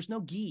gi.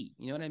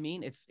 You know what I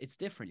mean? It's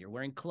different. You're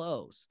wearing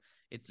clothes.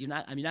 You're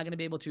not going to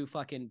be able to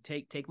fucking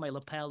take my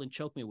lapel and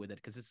choke me with it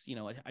because it's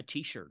a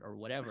t-shirt or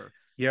whatever.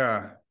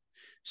 Yeah.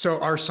 So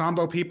are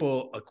sambo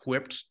people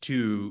equipped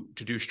to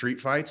do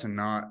street fights and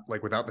not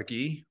like without the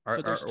gi,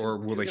 or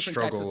will they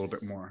struggle a little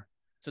bit more?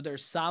 So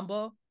there's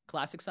sambo,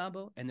 classic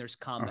sambo, and there's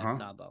combat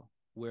sambo.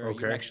 where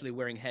you're actually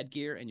wearing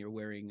headgear and you're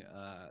wearing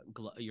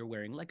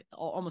like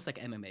almost like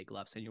MMA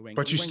gloves, and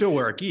But you still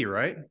wear a gi,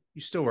 right?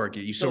 You still wear a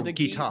gi. You still the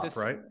gi top,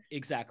 right?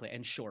 Exactly,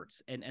 and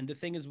shorts. And the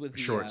thing is with the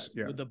shorts,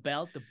 with the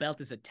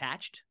belt is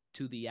attached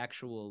to the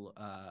actual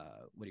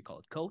what do you call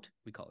it? Coat.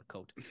 We call it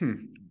coat.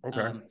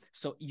 Okay.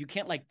 So you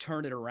can't like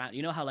turn it around.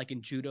 You know how like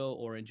in judo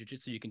or in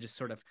jiu-jitsu you can just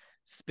sort of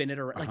spin it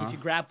around. Like if you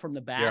grab from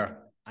the back,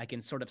 I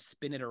can sort of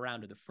spin it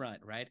around to the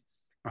front, right?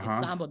 In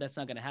Sambo, that's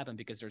not going to happen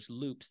because there's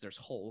loops, there's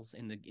holes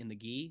in the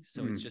gi,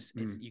 so it's just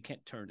you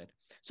can't turn it.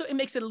 So it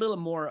makes it a little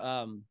more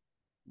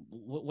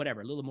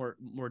whatever, a little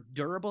more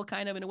durable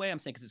kind of in a way. I'm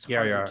saying because it's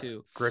harder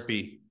to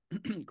grippy,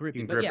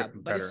 grippy.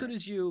 But as soon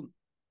as you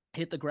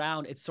hit the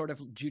ground, it's sort of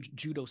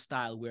judo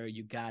style where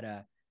you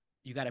gotta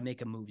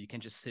make a move. You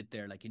can't just sit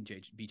there like in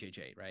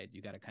BJJ, right?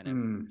 You gotta kind of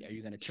are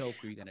you gonna choke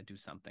or are you gonna do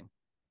something?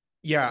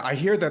 Yeah, I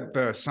hear that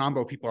the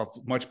Sambo people have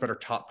much better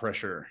top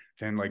pressure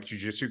than like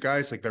jiu-jitsu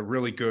guys. Like they're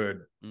really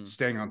good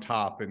staying on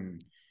top.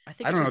 And I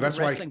think I don't know. That's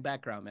wrestling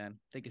background, man.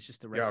 I think it's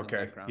just the wrestling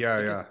background.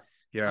 Yeah.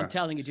 I'm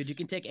telling you, dude, you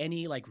can take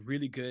any like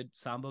really good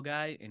Sambo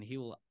guy and he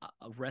will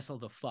wrestle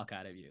the fuck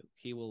out of you.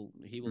 He will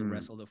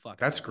wrestle the fuck.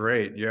 That's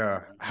great.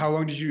 Yeah. How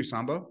long did you do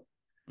Sambo?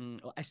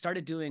 I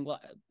started doing,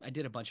 I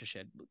did a bunch of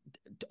shit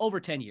over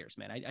 10 years,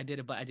 man. I did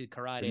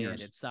karate, I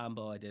did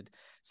Sambo, I did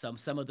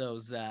some of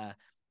those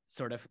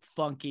sort of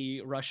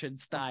funky Russian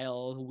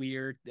style,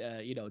 weird,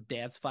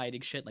 dance fighting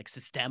shit, like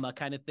Sistema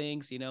kind of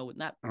things,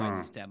 not quite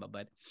Sistema,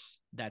 but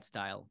that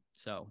style.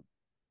 So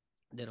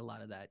did a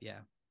lot of that.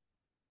 Yeah.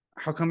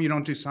 How come you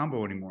don't do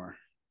Sambo anymore?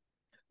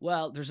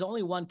 Well, there's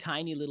only one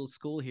tiny little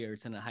school here.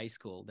 It's in a high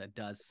school that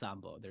does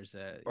Sambo. There's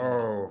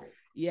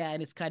yeah.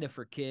 And it's kind of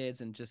for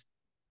kids and just,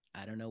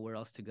 I don't know where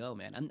else to go,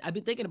 man. I've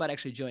been thinking about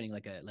actually joining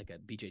like a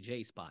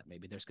BJJ spot.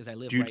 Maybe there's, cause I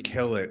live You'd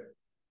kill it.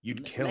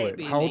 You'd kill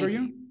it. How old are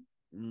you?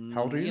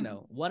 How old are you?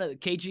 One of the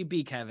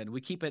KGB, Kevin.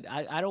 We keep it.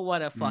 I don't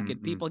want to fucking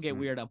people get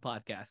weird on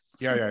podcasts.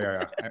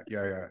 Yeah.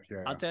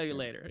 I'll tell you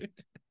later.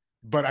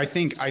 But I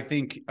think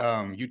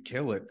you'd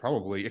kill it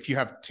probably if you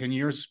have 10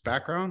 years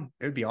background.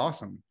 It'd be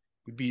awesome.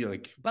 It'd be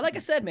like. But like I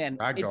said, man,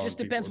 it just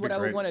depends what I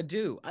would want to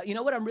do. You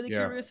know what I'm really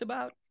curious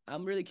about?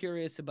 I'm really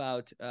curious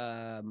about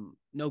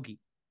no-gi.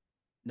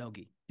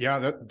 No-gi.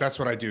 Yeah, that's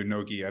what I do.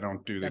 No-gi. I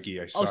don't do the gi.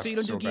 I suck. So you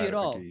don't do gi at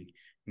all?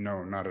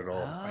 No, not at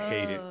all. I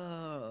hate it.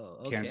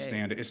 Can't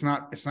stand it. It's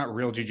not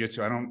real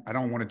jiu-jitsu. I don't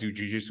want to do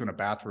jiu-jitsu in a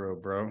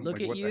bathrobe, bro. Look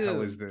at what you. The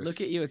hell is this?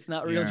 Look at you. It's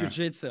not real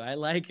jiu-jitsu. I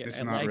like it.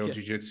 It's not real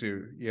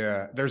jiu-jitsu.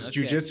 Yeah. There's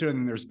jiu-jitsu and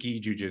then there's gi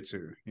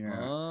jiu-jitsu. Yeah.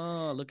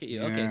 Oh, look at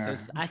you. Okay.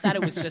 So I thought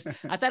it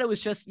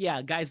was just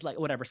guys like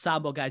whatever,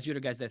 Sambo guys, judo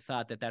guys that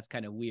thought that that's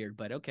kind of weird,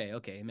 but okay.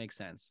 It makes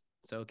sense.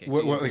 So okay.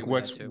 So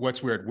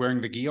what's weird?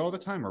 Wearing the gi all the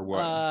time or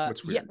what?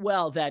 What's weird?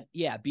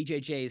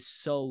 BJJ is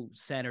so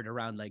centered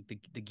around like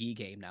the gi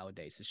game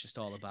nowadays. It's just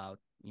all about,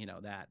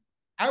 that.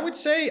 I would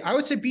say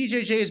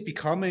BJJ is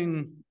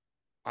becoming,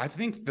 I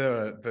think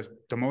the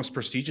most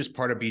prestigious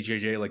part of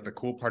BJJ, like the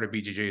cool part of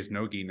BJJ is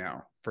no-gi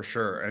now, for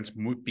sure. And it's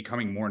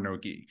becoming more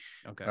no-gi.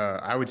 Okay.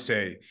 I would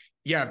say,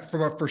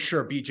 for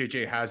sure,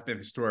 BJJ has been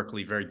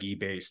historically very gi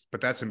based, but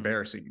that's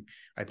embarrassing.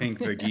 I think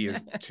the gi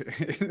is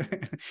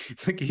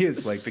the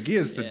gi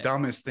is the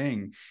dumbest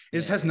thing.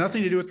 It has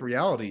nothing to do with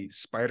reality.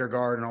 Spider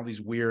guard and all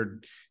these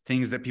weird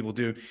things that people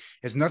do. It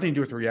has nothing to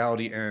do with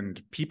reality.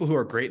 And people who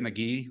are great in the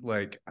gi,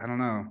 like, I don't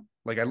know.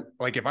 Like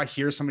if I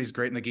hear somebody's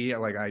great in the gi,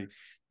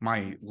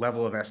 my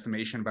level of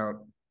estimation about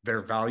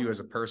their value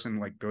as a person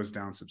like goes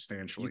down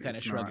substantially. You kind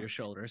of shrug your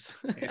shoulders.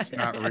 It's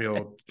not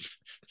real.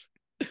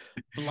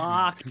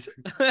 Blocked.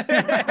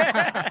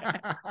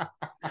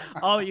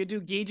 Oh, you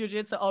do gi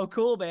jiu-jitsu? Oh,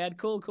 cool, man.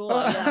 Cool.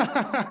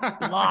 Yeah.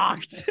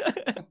 Blocked.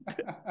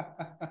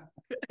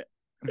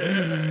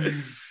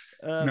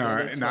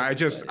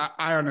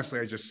 I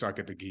honestly suck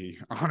at the gi.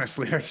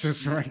 Honestly, that's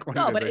just like one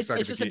of those. But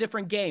it's just a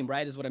different game,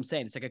 right? Is what I'm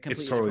saying. It's like a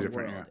completely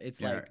different world. Yeah.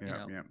 It's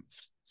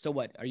So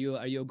what? Are you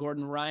a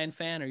Gordon Ryan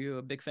fan? Are you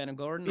a big fan of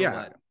Gordon? Or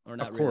what? Or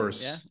not? Of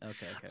course. Really? Yeah.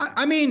 Okay.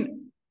 I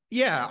mean,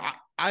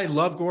 I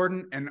love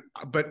Gordon,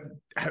 but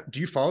do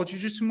you follow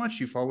jiu-jitsu much?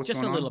 You follow what's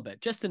just going a little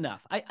bit, just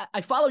enough.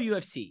 I follow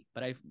UFC,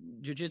 but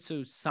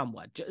jiu-jitsu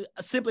somewhat,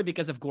 simply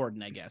because of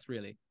Gordon, I guess.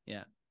 Really,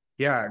 yeah.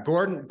 Yeah,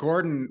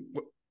 Gordon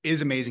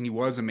is amazing. He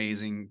was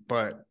amazing,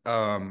 but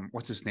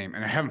what's his name?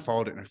 And I haven't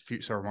followed it in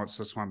several months,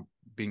 so that's why I'm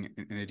being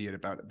an idiot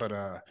about it.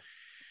 But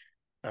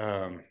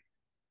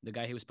the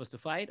guy he was supposed to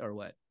fight, or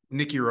what?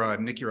 Nicky Rod.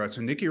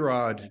 So Nicky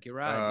Rod.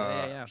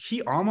 Yeah.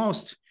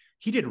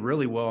 He did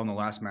really well in the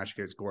last match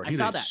against Gordon. He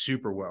did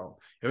super well.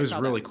 It was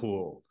really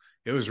cool.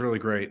 It was really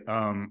great.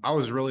 I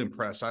was really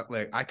impressed.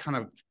 I kind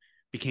of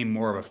became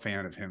more of a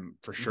fan of him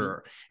for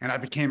sure. And I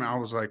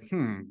was like,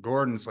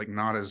 Gordon's like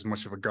not as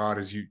much of a god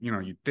as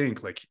you'd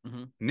think. Like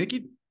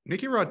Nicky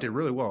Rod did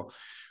really well.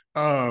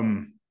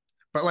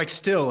 But like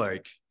still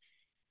like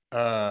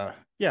but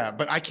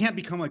I can't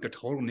become like a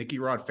total Nicky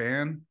Rod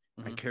fan.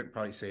 I can't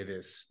probably say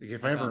this.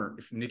 If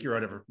Nicky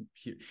Rod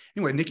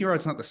anyway, Nicky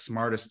Rod's not the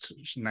smartest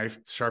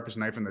sharpest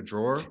knife in the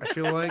drawer. I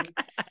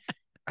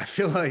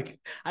feel like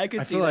I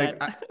could see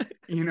that.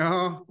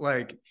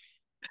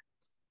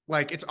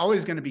 like it's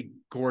always going to be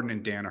Gordon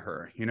and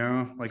Danaher, you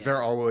know, like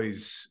they're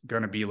always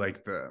going to be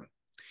like the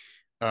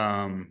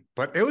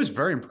but it was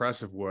very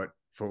impressive what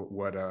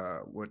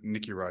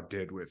Nicky Rod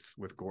did with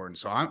Gordon.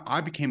 So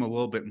I became a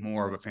little bit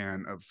more of a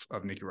fan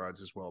of Nicky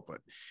Rod's as well. But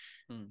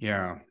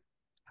yeah,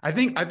 I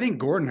think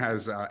Gordon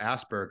has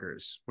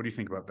Asperger's. What do you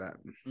think about that?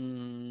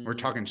 We're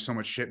talking so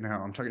much shit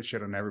now. I'm talking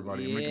shit on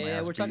everybody.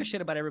 Yeah, we're talking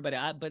shit about everybody.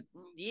 But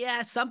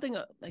yeah, something.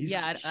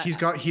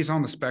 He's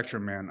on the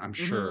spectrum, man. I'm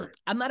sure.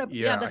 I'm not a.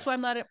 Yeah, that's why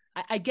I'm not.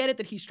 I get it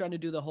that he's trying to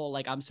do the whole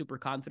like I'm super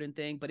confident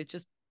thing, but it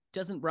just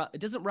doesn't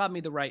rub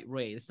me the right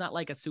way. It's not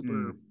like a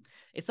super.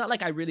 It's not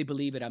like I really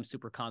believe it. I'm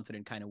super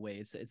confident kind of way.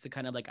 It's a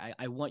kind of like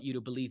I want you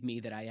to believe me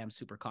that I am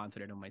super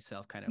confident in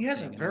myself kind of. He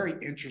has a very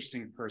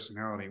interesting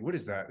personality. What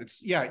is that?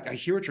 It's I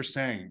hear what you're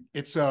saying.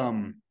 It's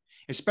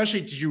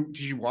especially did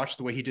you watch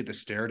the way he did the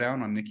stare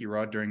down on Nicky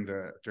Rod during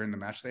the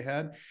match they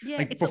had? Yeah,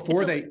 like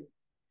before they.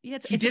 Yeah,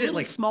 he did it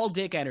like small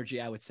dick energy,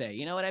 I would say.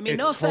 You know what I mean?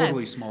 It's no offense.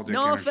 Totally small dick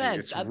no energy.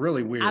 Offense. It's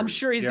really weird. I'm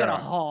sure he's gonna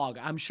hog.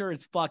 I'm sure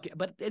it's fucking,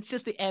 but it's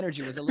just the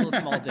energy was a little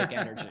small dick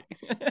energy.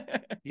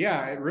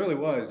 Yeah, it really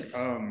was.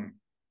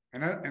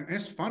 And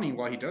it's funny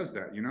why he does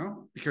that, you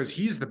know, because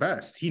he's the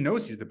best. He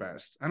knows he's the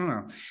best. I don't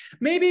know.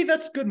 Maybe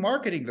that's good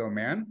marketing, though,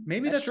 man.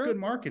 Maybe that's good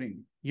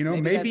marketing. You know,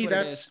 maybe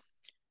that's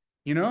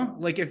you know,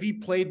 like if he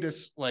played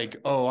this like,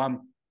 oh,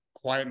 I'm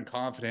quiet and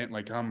confident,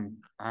 like I'm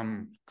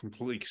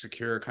completely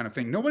secure kind of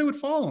thing, nobody would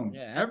follow him.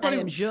 Yeah,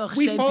 everybody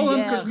we follow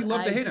him because we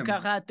love to hate him.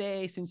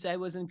 Karate since I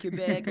was in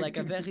Quebec, like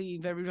a very,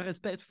 very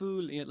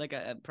respectful, you know, like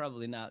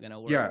probably not gonna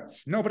work. Yeah,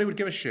 nobody would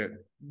give a shit.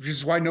 This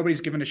is why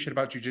nobody's giving a shit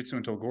about jiu-jitsu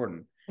until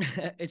Gordon.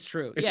 It's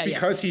true. It's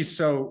because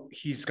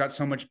he's got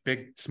so much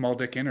big small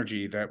dick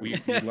energy that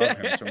we love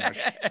him so much.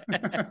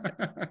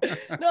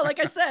 No, like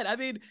I said, I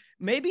mean,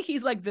 maybe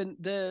he's like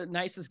the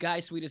nicest guy,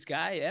 sweetest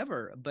guy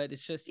ever, but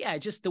it's just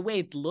just the way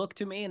it looked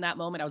to me in that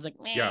moment. I was like,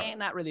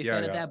 not really a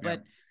fan of that,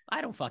 but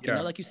I don't fucking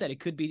know. Like you said, it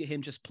could be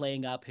him just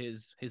playing up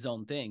his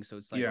own thing. So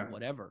it's like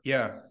whatever.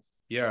 Yeah.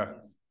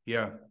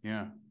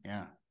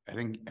 I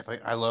think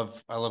I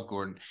love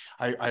Gordon.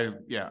 I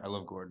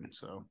love Gordon.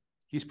 So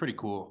he's pretty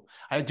cool.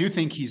 I do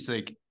think he's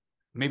like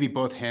maybe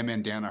both him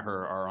and Danaher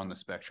are on the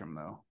spectrum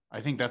though. I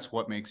think that's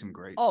what makes him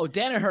great. Oh,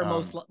 Danaher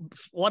most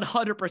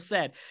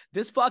 100%.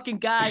 This fucking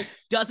guy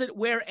doesn't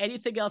wear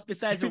anything else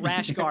besides a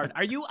rash guard.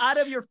 Are you out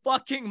of your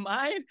fucking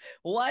mind?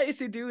 Why does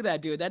he do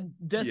that, dude? That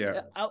just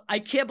I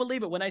can't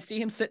believe it when I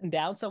see him sitting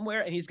down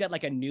somewhere and he's got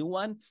like a new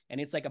one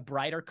and it's like a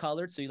brighter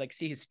colored, so you like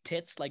see his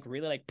tits like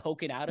really like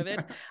poking out of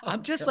it.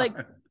 I'm just like,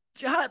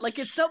 John, like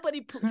it's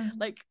somebody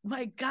like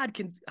my God,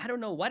 I don't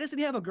know, why doesn't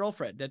he have a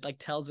girlfriend that like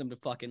tells him to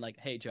fucking like,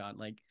 hey John,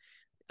 like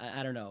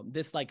I don't know,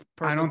 this like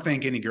I don't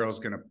think any girl's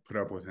gonna put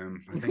up with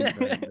him. I think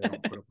they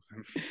don't put up with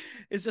him.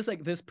 It's just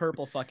like this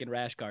purple fucking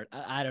rash guard.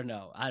 I don't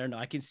know.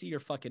 I can see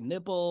your fucking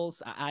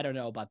nipples. I don't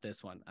know about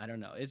this one. I don't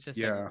know. It's just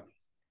like,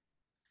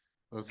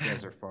 those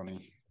guys are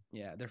funny.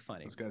 Yeah, they're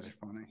funny. Those guys are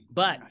funny.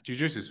 But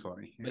jiu-jitsu's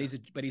funny.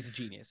 But he's a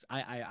genius.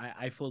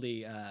 I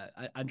fully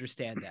I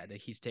understand that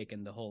he's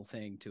taken the whole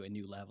thing to a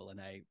new level,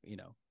 and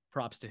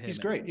props to him. He's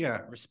great.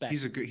 Yeah, respect.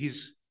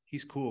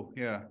 He's cool.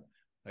 Yeah.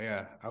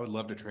 I would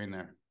love to train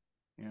there.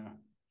 Yeah.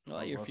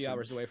 Well, you're a few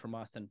hours away from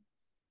Austin.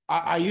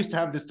 I used to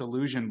have this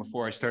delusion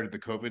before I started the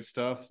COVID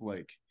stuff,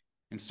 like,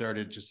 and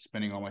started just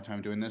spending all my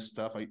time doing this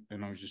stuff. I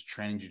was just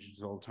training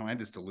jiu-jitsu all the time. I had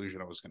this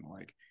delusion I was going to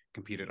like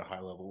compete at a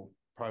high level.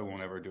 Probably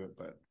won't ever do it,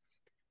 but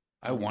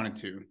I wanted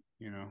to,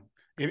 you know.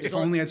 If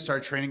only I'd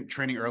start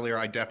training earlier,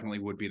 I definitely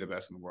would be the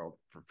best in the world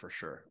for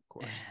sure. Of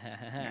course.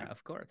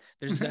 Of course.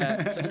 There's so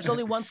there's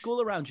only one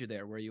school around you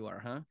there where you are,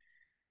 huh?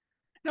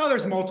 No,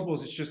 there's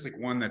multiples. It's just like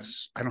one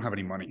I don't have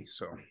any money,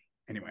 so.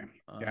 Anyway,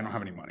 I don't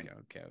have any money.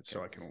 Okay.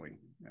 So I can only.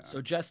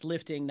 So just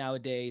lifting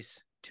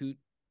nowadays, two.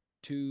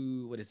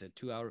 What is it?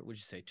 2 hours? Would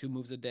you say 2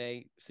 moves a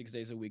day, 6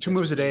 days a week? 2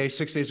 moves a day,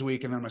 6 days a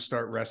week, and then I'm gonna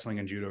start wrestling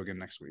and judo again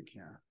next week.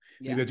 Yeah.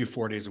 Maybe I do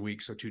 4 days a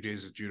week, so 2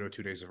 days of judo,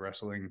 2 days of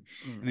wrestling,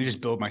 and then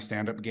just build my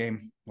stand-up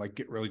game. Like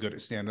get really good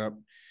at stand-up,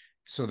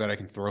 so that I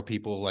can throw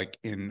people like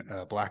in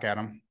Black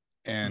Adam,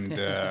 and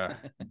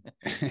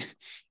and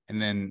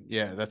then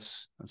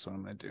that's what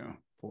I'm gonna do.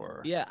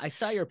 I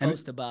saw your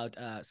post about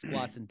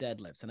squats and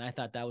deadlifts, and I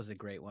thought that was a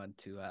great one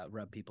to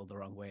rub people the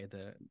wrong way,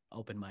 the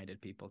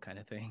open-minded people kind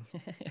of thing.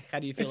 How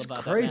do you feel about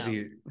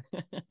crazy.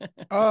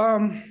 that?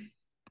 I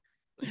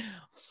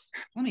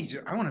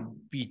want to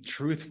be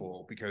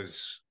truthful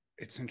because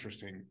it's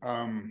interesting.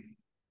 I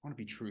want to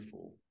be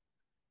truthful.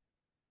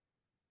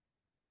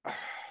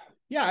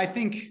 I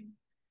think,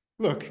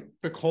 look,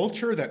 the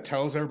culture that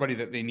tells everybody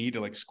that they need to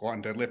like squat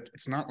and deadlift,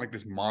 it's not like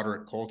this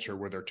moderate culture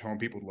where they're telling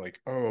people like,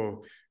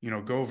 oh,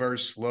 go very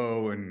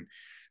slow and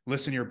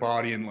listen to your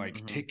body and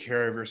like take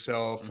care of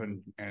yourself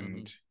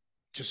and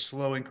just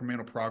slow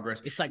incremental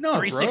progress. It's like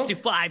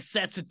 365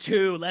 sets of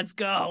 2. Let's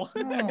go.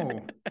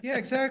 No. Yeah,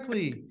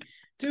 exactly.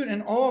 Dude,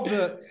 and all of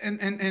the and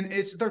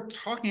they're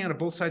talking out of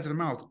both sides of their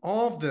mouth.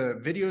 All of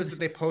the videos that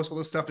they post, all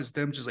this stuff is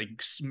them just like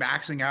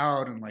maxing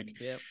out and like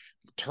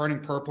turning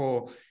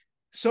purple.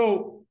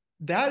 So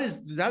that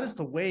is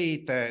the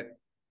way that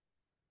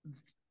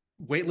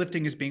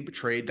weightlifting is being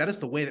portrayed. That is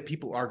the way that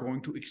people are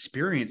going to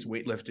experience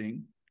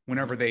weightlifting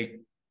whenever they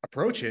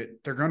approach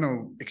it. They're going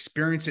to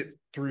experience it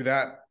through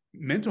that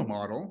mental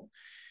model.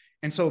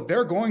 And so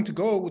they're going to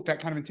go with that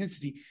kind of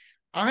intensity.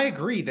 I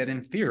agree that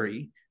in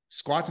theory,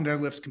 squats and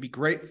deadlifts can be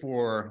great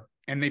for,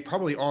 and they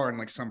probably are in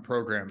like some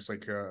programs,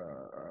 like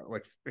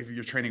if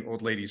you're training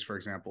old ladies, for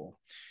example,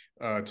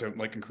 to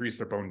like increase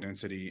their bone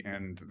density,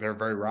 and they're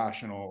very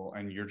rational,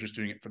 and you're just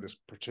doing it for this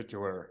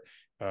particular,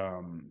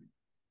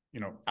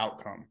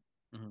 outcome.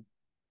 Mm-hmm.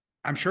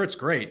 I'm sure it's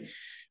great,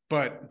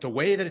 but the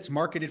way that it's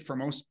marketed for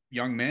most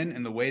young men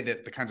and the way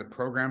that the kinds of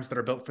programs that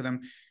are built for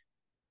them,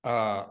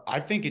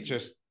 I think it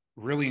just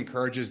really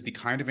encourages the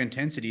kind of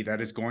intensity that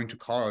is going to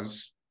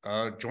cause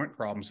joint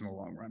problems in the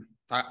long run.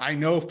 I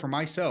know for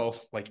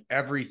myself, like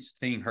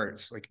everything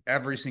hurts, like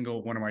every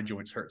single one of my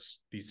joints hurts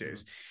these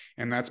days.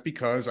 And that's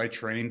because I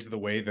trained the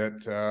way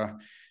that,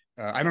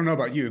 I don't know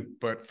about you,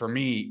 but for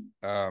me,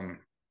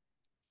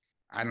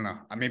 I don't know,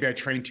 maybe I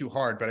train too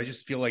hard, but I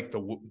just feel like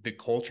the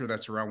culture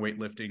that's around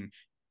weightlifting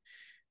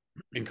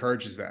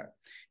encourages that.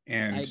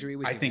 And I agree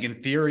with you. I think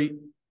in theory,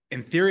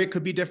 it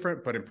could be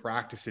different, but in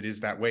practice, it is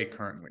that way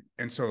currently.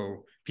 And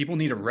so people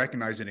need to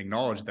recognize and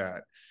acknowledge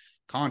that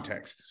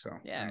context. So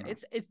yeah,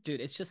 it's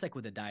dude, it's just like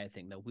with the diet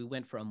thing though. We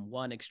went from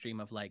one extreme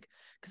of like,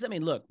 because I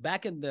mean, look,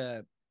 back in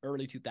the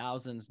early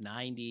 2000s,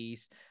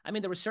 90s, I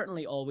mean, there was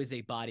certainly always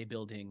a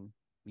bodybuilding,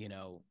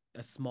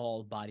 a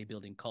small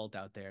bodybuilding cult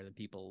out there that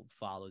people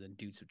followed and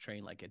dudes who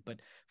train like it. But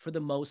for the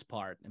most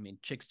part, I mean,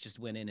 chicks just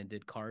went in and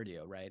did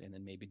cardio, right? And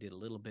then maybe did a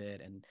little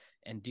bit,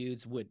 and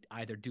dudes would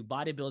either do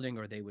bodybuilding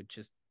or they would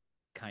just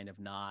kind of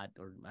not,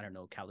 or I don't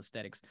know,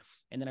 calisthenics.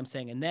 And then I'm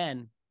saying, and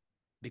then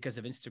because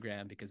of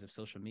Instagram, because of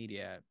social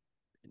media,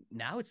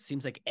 now it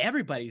seems like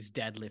everybody's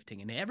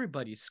deadlifting and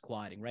everybody's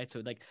squatting, right?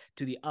 So like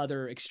to the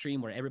other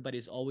extreme where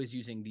everybody's always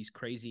using these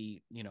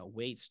crazy,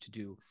 weights to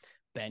do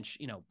bench,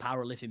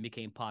 powerlifting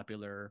became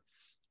popular.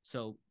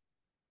 So,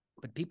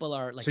 but people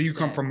are like, so you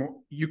come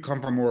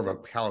from more of a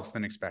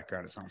calisthenics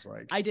background, it sounds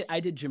like. I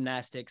did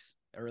gymnastics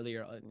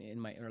earlier in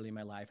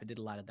my life. I did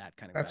a lot of that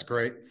kind of. That's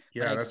great.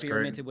 Yeah, but I that's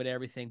experimented great with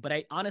everything. But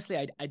I honestly,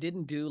 I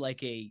didn't do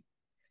like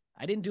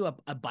I didn't do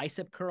a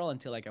bicep curl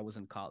until like I was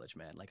in college,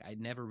 man. Like I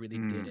never really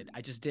did it.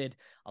 I just did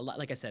a lot.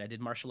 Like I said, I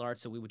did martial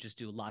arts. So we would just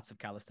do lots of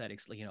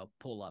calisthenics, like,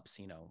 pull-ups,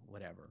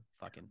 whatever.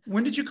 Fucking.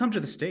 When did you come to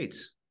the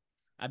States?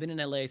 I've been in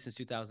LA since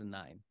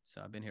 2009.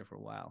 So I've been here for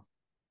a while.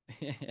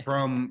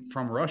 From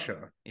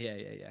Russia.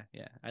 Yeah.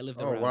 I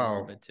lived around a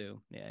little bit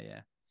too.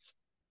 Yeah.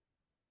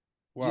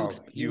 Wow.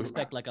 You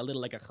expect like a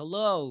little, like a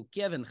hello,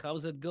 Kevin,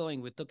 how's it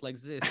going? We took like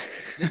this.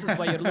 This is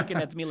why you're looking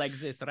at me like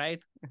this,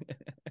 right?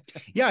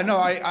 Yeah, no,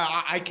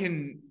 I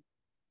can,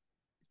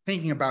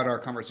 thinking about our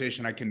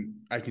conversation, I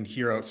can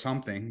hear out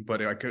something,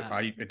 but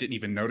I didn't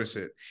even notice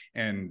it.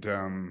 And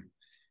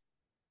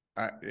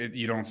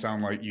you don't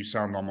sound like, you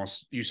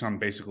sound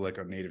basically like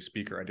a native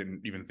speaker. I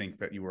didn't even think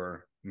that you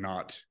were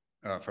not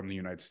from the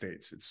United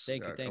States. It's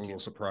thank a little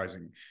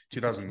surprising.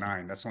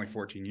 2009, that's only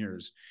 14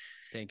 years.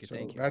 Thank you. So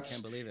Thank you. I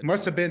can't believe it.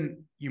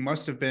 You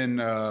must have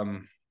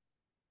been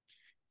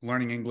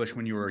learning English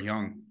when you were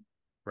young,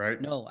 right?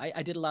 No,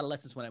 I did a lot of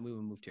lessons when I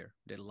moved here.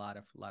 Did a lot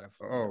of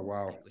oh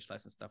wow, English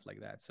lessons, stuff like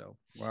that. So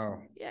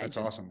wow, yeah, that's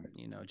awesome.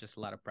 Just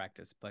a lot of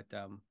practice. But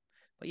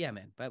yeah,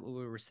 man. But what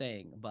we were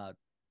saying about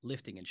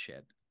lifting and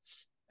shit.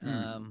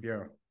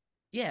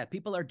 Yeah,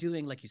 people are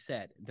doing, like you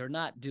said, they're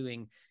not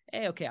doing,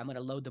 hey, okay, I'm going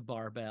to load the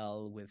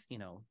barbell with,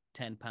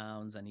 10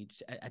 pounds on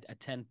each, a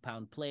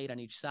 10-pound plate on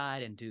each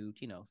side and do,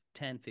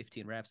 10,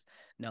 15 reps.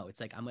 No, it's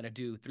like, I'm going to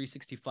do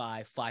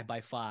 365,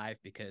 5x5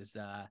 because,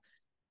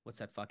 what's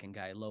that fucking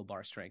guy? Low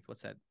bar strength.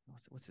 What's that?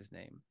 What's his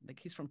name? Like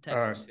he's from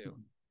Texas too.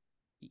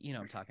 You know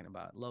what I'm talking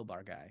about. Low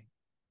bar guy.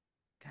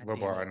 Low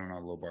bar. I don't know.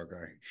 Low bar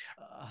guy.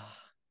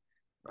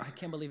 I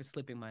can't believe it's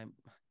slipping my,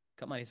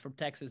 come on. He's from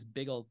Texas.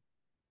 Big old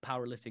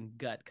powerlifting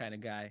gut kind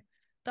of guy.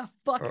 The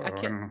fuck? I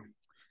can't.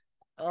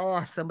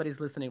 Oh, somebody's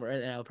listening right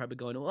now, probably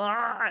going,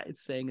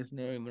 it's saying his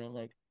name, and I'm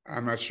like,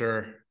 I'm not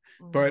sure,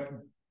 but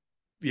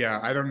yeah,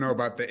 I don't know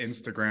about the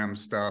Instagram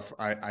stuff.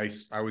 I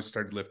always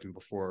started lifting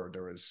before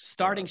there was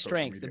Starting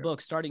Strength, media. The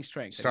book Starting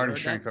Strength. Starting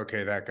Strength. That?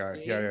 Okay, that guy.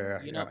 See? Yeah.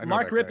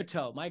 Mike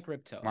Ripito. Mike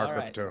Ripito. Mark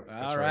Ripito.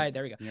 All right,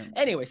 there we go. Yeah.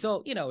 Anyway,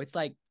 so it's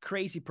like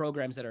crazy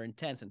programs that are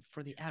intense, and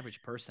for the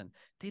average person,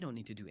 they don't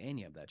need to do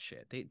any of that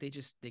shit.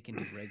 They can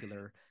do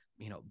regular.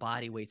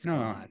 Body weight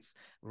squats,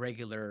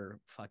 regular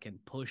fucking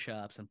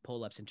push-ups and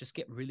pull-ups, and just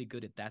get really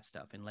good at that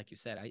stuff. And like you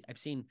said,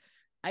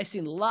 I've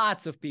seen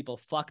lots of people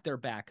fuck their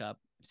back up.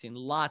 I've seen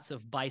lots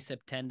of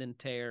bicep tendon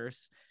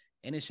tears.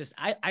 And it's just,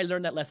 I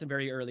learned that lesson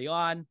very early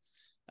on.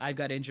 I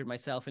got injured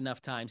myself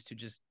enough times to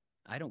just,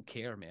 I don't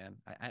care, man.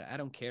 I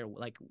don't care.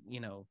 Like,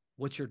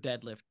 what's your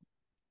deadlift?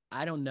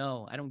 I don't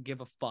know. I don't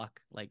give a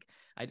fuck. Like,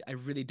 I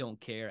really don't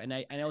care. And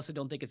I also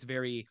don't think it's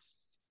very,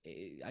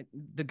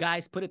 the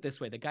guys, put it this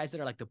way, the guys that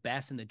are like the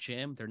best in the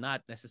gym, they're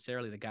not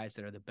necessarily the guys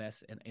that are the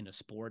best in a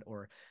sport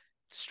or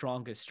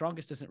strongest.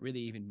 Strongest doesn't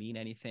really even mean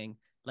anything.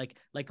 Like,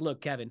 look,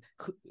 Kevin,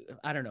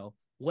 I don't know,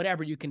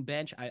 whatever you can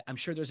bench. I'm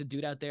sure there's a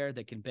dude out there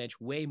that can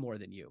bench way more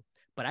than you.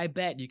 but I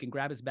bet you can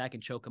grab his back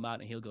and choke him out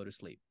and he'll go to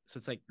sleep. So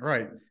it's like,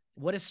 Right.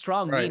 what does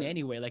strong Right. mean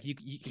anyway? Like he'll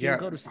Yeah,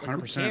 go to like,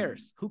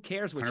 100%. who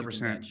cares what you can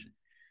 100%. bench?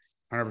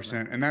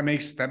 100%. And that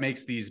makes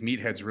these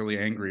meatheads really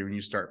angry when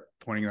you start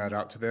pointing that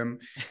out to them,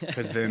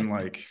 because then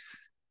like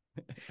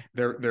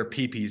their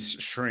peepees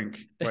shrink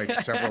like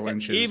several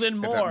inches even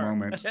more at that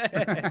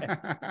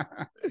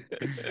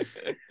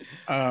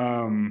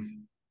moment.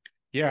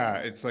 Yeah,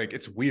 it's like,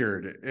 it's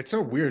weird. It's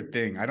a weird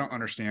thing. I don't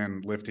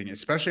understand lifting,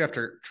 especially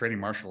after training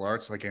martial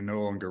arts. Like, I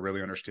no longer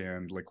really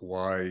understand like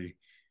why.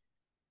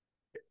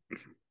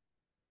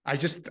 I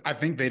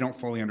think they don't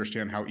fully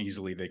understand how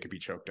easily they could be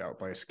choked out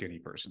by a skinny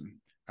person.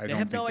 I They don't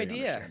have think no they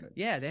idea. understand it.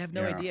 Yeah, they have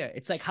no Yeah. idea.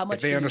 It's like, how much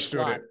If they can you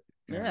understood squat? it.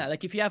 Yeah,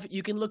 like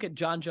you can look at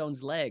John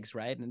Jones' legs,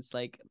 right? And it's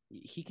like,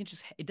 he can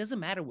just, it doesn't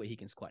matter what he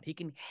can squat. He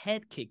can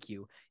head kick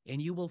you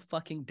and you will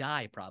fucking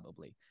die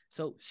probably.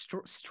 So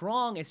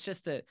strong, it's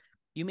just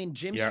you mean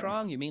gym Yeah.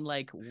 strong? You mean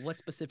like, what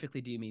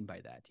specifically do you mean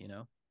by that, you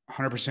know?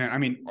 100%. I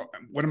mean,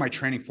 what am I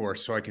training for?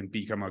 So I can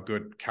become a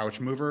good couch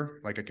mover?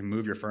 Like, I can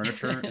move your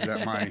furniture?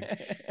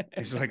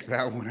 Is like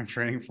that what I'm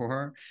training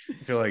for?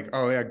 I feel like,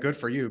 oh yeah, good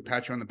for you.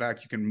 Pat you on the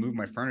back. You can move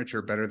my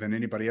furniture better than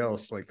anybody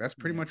else. Like, that's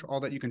pretty much all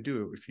that you can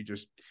do if you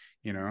just,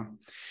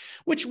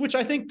 which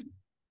I think,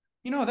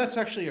 that's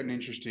actually an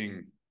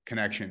interesting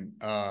connection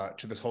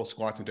to this whole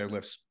squats and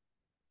deadlifts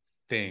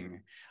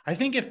thing. I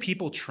think if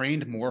people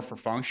trained more for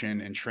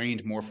function and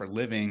trained more for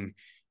living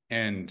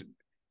and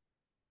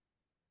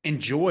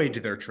enjoyed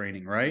their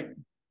training, right?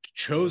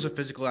 Chose a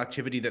physical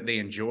activity that they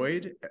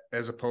enjoyed,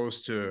 as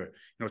opposed to,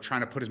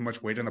 trying to put as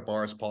much weight on the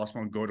bar as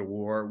possible and go to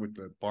war with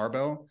the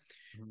barbell.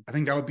 I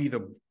think that would be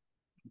the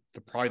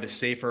probably the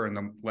safer and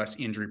the less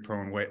injury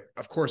prone way.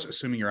 Of course,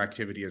 assuming your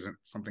activity isn't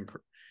something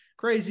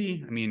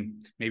crazy. I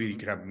mean, maybe you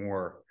could have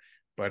more,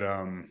 but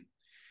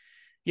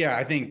yeah,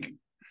 I think,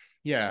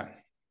 yeah,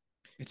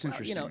 it's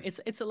interesting.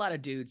 It's a lot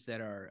of dudes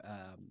that are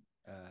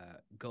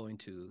going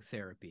to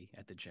therapy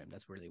at the gym.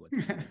 That's really what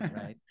they're doing,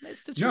 right?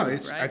 It's the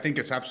truth, right? I think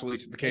it's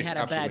absolutely the case. They had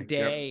a absolutely. bad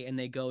day and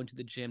they go into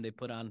the gym, they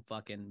put on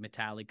fucking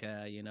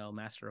Metallica,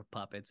 Master of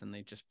Puppets, and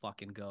they just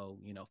fucking go,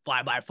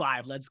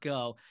 5x5, let's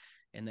go.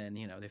 And then,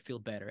 they feel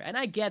better. And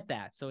I get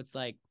that. So it's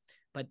like,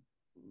 but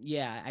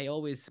yeah,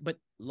 but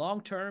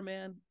long term,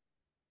 man,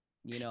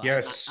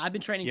 yes, I've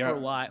been training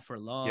for a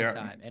long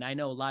time. And I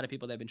know a lot of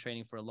people that have been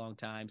training for a long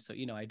time. So,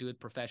 I do it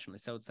professionally.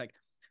 So it's like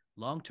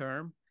long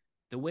term,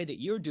 the way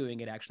that you're doing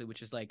it actually,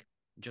 which is like,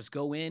 just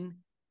go in,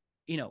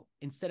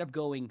 instead of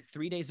going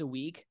 3 days a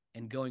week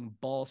and going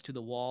balls to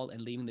the wall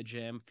and leaving the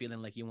gym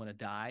feeling like you want to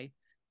die,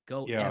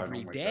 go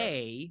every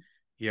day.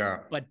 Yeah.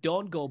 But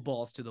don't go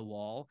balls to the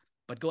wall,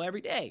 but go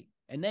every day.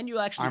 And then you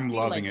actually I'm feel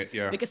loving like, it.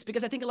 Yeah.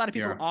 Because I think a lot of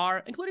people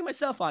are, including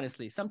myself,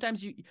 honestly.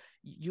 Sometimes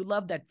you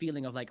love that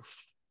feeling of like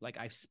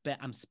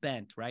I'm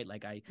spent, right?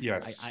 Like I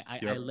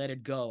let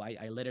it go.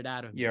 I let it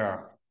out of me. Yeah.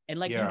 And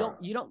like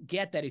you don't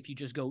get that if you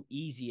just go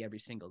easy every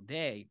single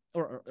day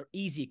or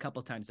easy a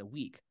couple times a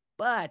week.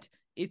 But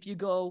if you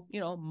go,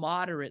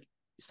 moderate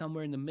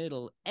somewhere in the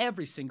middle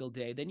every single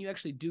day, then you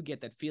actually do get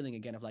that feeling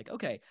again of like,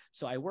 okay,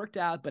 so I worked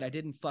out, but I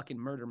didn't fucking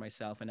murder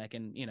myself and I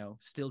can,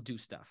 still do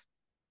stuff.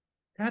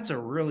 That's a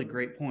really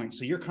great point.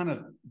 So you're kind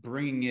of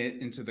bringing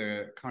it into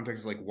the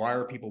context of like, why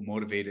are people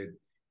motivated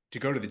to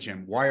go to the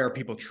gym? Why are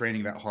people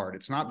training that hard?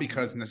 It's not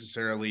because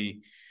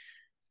necessarily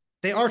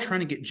they are trying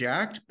to get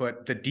jacked,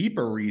 but the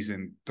deeper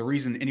reason, the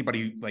reason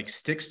anybody like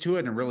sticks to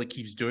it and really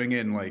keeps doing it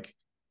and like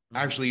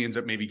actually ends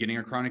up maybe getting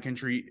a chronic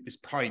injury is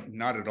probably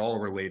not at all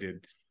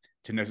related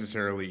to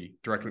necessarily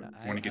directly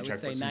want to get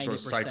jacked, but some sort of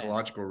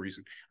psychological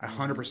reason.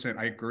 100%.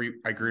 I agree.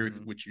 I agree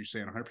with what you're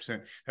saying.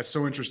 100%. That's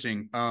so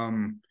interesting.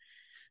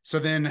 So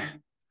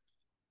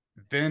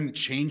then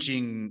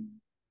changing,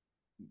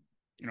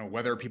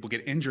 whether people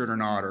get injured or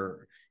not,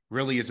 or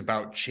really is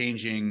about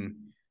changing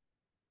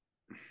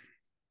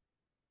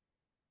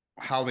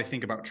how they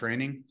think about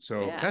training.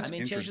 So that's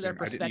interesting. Change their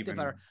perspective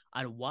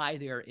on why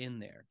they're in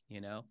there,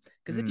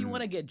 because if you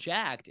want to get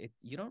jacked,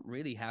 you don't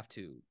really have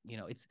to,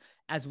 it's,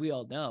 as we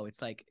all know,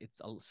 it's like,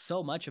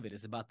 so much of it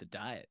is about the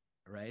diet,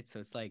 right? So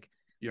it's like,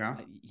 look,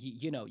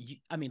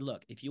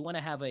 if you want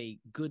to have a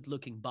good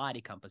looking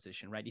body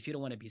composition, right? If you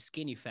don't want to be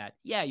skinny fat,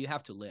 you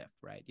have to lift,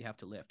 right? You have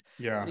to lift.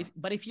 Yeah.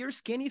 But if you're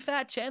skinny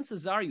fat,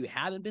 chances are you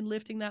haven't been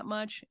lifting that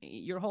much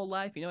your whole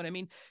life. You know what I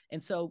mean?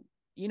 And so,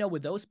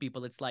 with those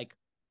people, it's like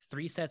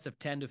 3 sets of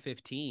 10 to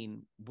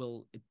 15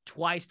 will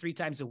twice, 3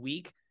 times a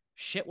week,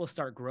 shit will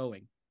start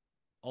growing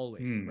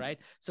always. Right.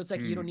 So it's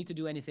like, you don't need to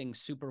do anything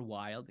super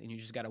wild and you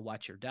just got to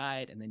watch your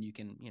diet and then you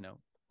can,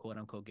 quote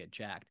unquote, get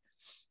jacked.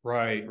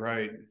 Right.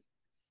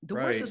 The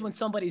worst is when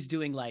somebody's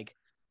doing like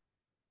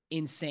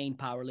insane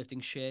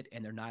powerlifting shit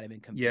and they're not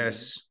even competing.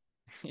 Yes.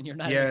 And you're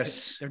not,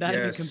 they're not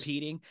even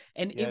competing.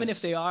 And even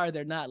if they are,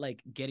 they're not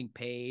like getting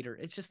paid, or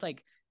it's just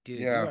like, dude,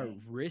 you are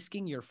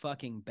risking your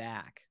fucking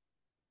back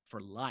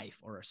for life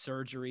or a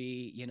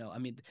surgery.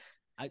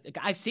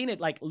 I've seen it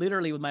like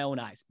literally with my own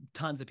eyes.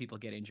 Tons of people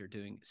get injured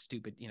doing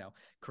stupid,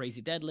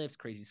 crazy deadlifts,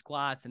 crazy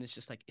squats. And it's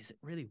just like, is it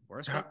really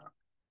worth it?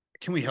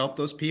 can we help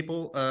those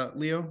people,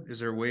 Leo? Is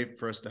there a way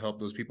for us to help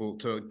those people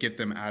to get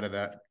them out of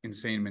that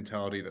insane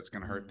mentality that's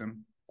going to hurt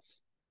them?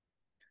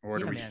 Or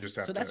do we man. just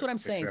have So to that's what I'm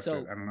saying. accept So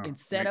it? I don't know.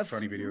 instead Make of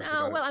funny videos no,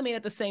 about well, it. I mean,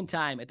 at the same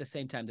time,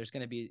 there's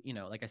going to be,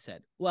 like I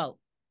said, well,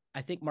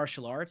 I think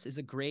martial arts is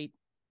a great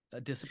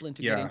discipline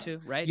to get into,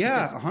 right?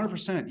 Yeah,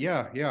 100%.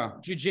 Yeah, yeah,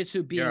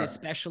 Jiu-jitsu being yeah.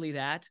 especially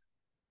that,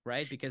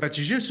 right? Because But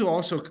jiu-jitsu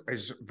also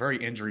is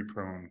very injury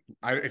prone.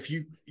 If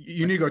you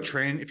need to go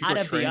train, if you out go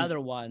of train, the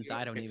other ones,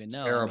 I don't it's even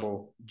know. terrible.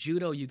 I mean,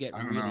 judo, you get I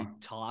don't really know.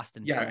 tossed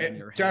and Yeah, turned on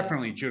your head.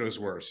 definitely judo's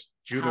worse.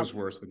 Judo's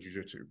worse than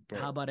jiu-jitsu.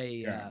 How about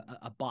yeah.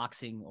 a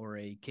boxing or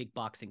a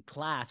kickboxing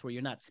class where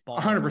you're not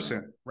sparring?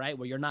 100%. Right?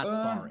 Where you're not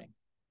sparring.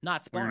 Not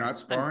When sparring. you're not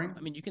sparring?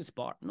 I mean, you can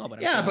spar. No, but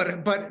I'm Yeah,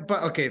 saying, but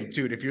okay,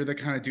 dude, if you're the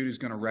kind of dude who's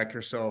gonna wreck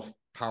yourself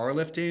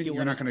powerlifting, you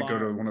you're not gonna go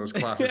to one of those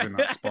classes and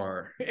not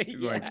spar. Yeah,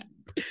 Like,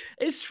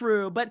 it's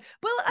true. But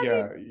I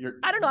yeah, mean,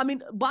 I don't know. I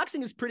mean,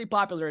 boxing is pretty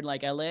popular in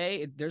like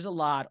LA. There's a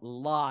lot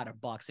of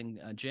boxing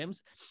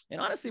gyms. And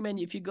honestly, man,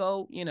 if you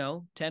go,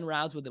 10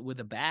 rounds with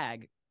a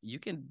bag, you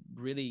can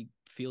really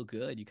feel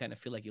good. You kind of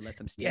feel like you let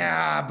some steam.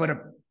 Yeah,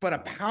 but a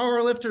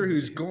power lifter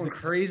who's going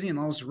crazy and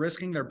almost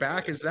risking their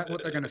back, is that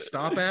what they're gonna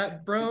stop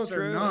at, bro? It's They're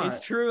true. not. It's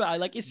true.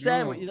 Like you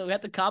said, No. we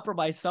have to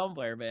compromise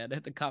somewhere, man. They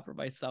have to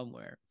compromise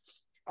somewhere.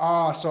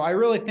 So I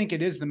really think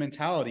it is the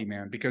mentality,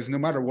 man, because no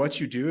matter what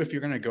you do, if you're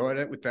going to go at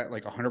it with that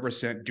like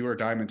 100% do or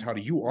die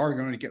mentality, you are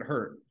going to get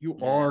hurt. You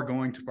are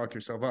going to fuck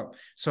yourself up.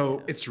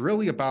 So it's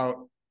really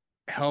about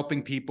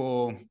helping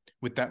people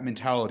with that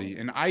mentality.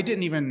 And I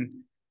didn't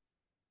even,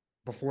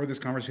 before this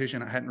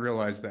conversation, I hadn't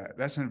realized that.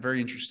 That's a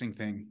very interesting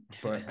thing.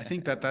 But I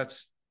think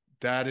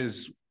that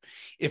is,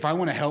 if I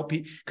want to help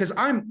people, because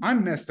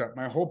I'm messed up.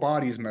 My whole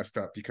body is messed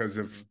up because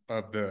of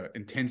the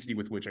intensity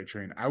with which I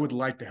train. I would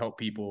like to help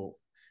people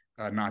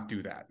not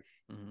do that.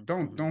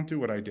 Don't do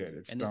what I did.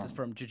 It's and dumb. This is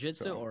from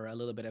jiu-jitsu or a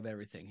little bit of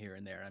everything here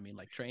and there. I mean,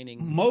 like training.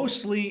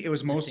 It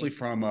was mostly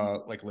from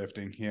like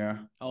lifting. Yeah.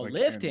 Oh, like,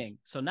 lifting.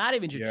 So not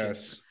even jiu-jitsu.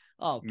 Yes.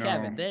 Oh, No.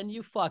 Kevin, then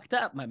you fucked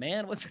up, my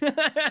man. What's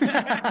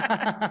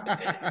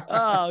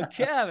Oh,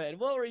 Kevin,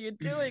 what were you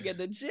doing at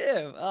the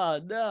gym?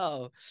 Oh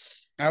no.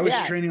 I was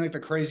training like the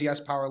crazy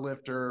ass power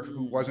lifter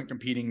who wasn't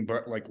competing,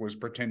 but like was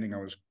pretending I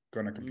was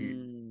gonna compete.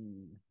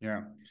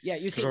 Yeah. Yeah,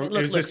 you see, so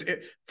look,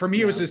 for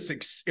me, it was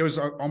this. It was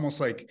almost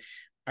like,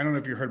 I don't know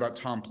if you heard about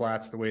Tom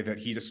Platz, the way that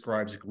he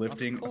describes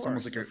lifting. It's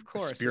almost like a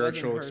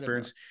spiritual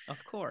experience. Of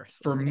course.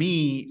 For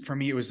me,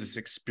 it was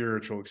this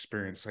spiritual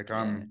experience. Like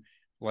I'm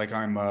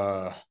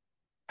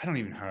I don't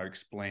even know how to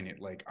explain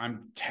it. Like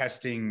I'm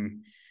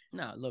testing.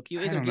 No, look,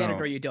 you either get it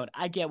or you don't.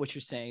 I get what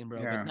you're saying,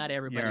 bro, but not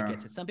everybody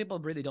gets it. Some people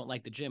really don't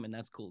like the gym, and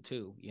that's cool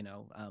too,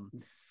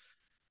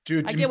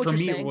 Dude, I get what for you're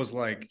me, saying. it was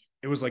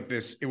like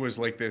this.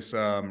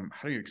 How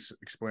do you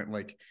explain?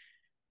 Like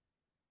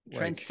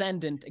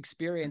transcendent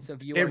experience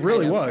of you. It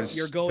really was.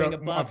 You're going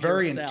above a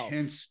very yourself.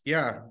 intense.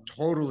 Yeah,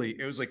 totally.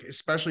 It was like,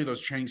 especially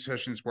those training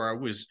sessions where I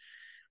was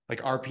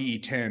like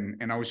RPE 10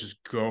 and I was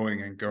just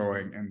going and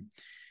going.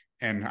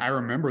 And I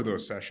remember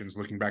those sessions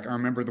looking back. I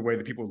remember the way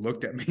that people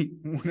looked at me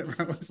whenever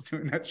I was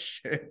doing that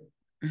shit.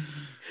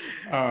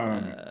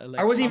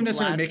 I wasn't even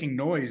necessarily making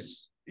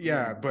noise.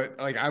 Yeah, but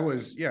like I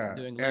was,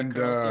 doing leg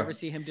curls. You ever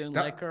see him doing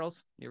leg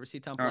curls? You ever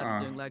see Tom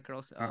Platz doing leg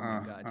curls? Oh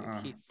my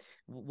god, dude.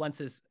 Once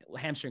his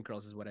hamstring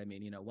curls is what I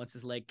mean. Once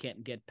his leg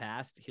can't get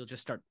past, he'll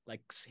just start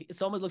like,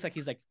 it almost looks like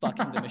he's like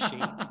fucking the machine.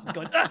 He's just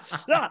going,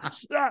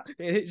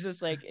 It's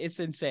just like, it's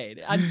insane.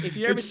 If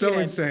you ever it's so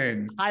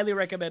insane. Highly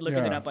recommend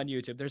looking it up on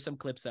YouTube. There's some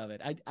clips of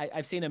it.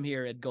 I've seen him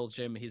here at Gold's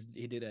Gym.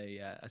 He did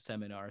a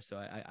seminar, so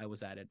I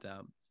was at it.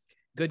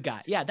 Good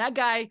guy. Yeah, that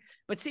guy.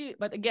 But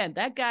again,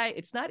 that guy,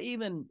 it's not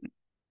even.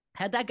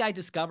 Had that guy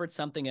discovered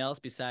something else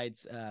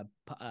besides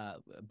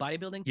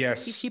bodybuilding,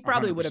 yes, he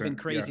probably would have been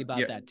crazy about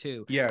that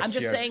too. Yes, I'm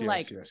just saying,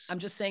 I'm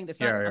just saying that's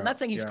not. I'm not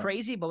saying he's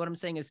crazy, but what I'm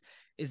saying is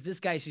this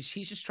guy? He's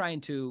just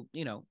trying to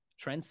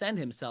transcend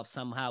himself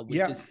somehow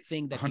with this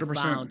thing that 100%. He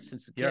found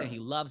since a kid, and he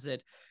loves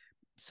it.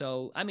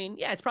 So I mean,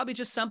 it's probably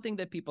just something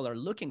that people are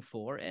looking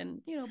for,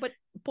 and But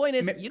the point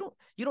is, you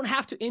don't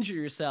have to injure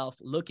yourself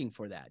looking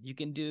for that. You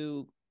can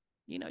do,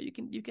 you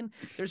can.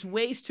 There's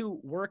ways to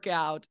work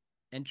out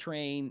and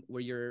train where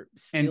you're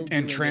still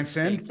and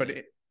transcend, but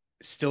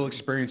still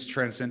experience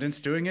transcendence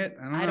doing it.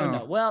 I don't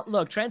know. Well,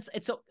 look,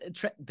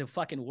 the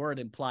fucking word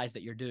implies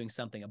that you're doing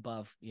something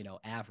above,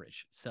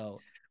 average. So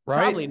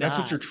right, probably that's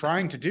not. what you're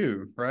trying to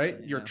do, right?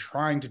 Yeah. You're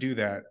trying to do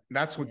that.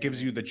 That's what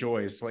gives you the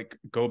joy. Is like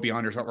go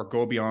beyond yourself or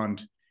go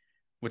beyond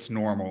what's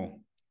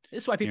normal.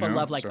 This is why people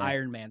love like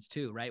Ironmans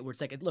too, right? Where it's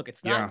like, look,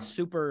 it's not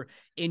super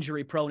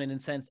injury prone in a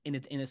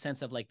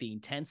sense of like the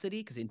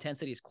intensity, because the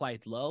intensity is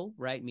quite low,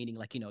 right? Meaning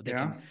like, they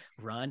can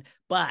run,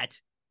 but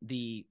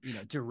the,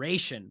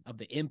 duration of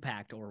the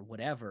impact or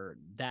whatever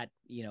that,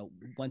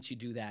 once you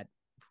do that,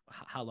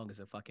 how long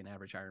is a fucking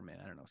average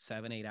Ironman? I don't know,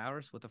 7-8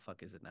 hours. What the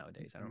fuck is it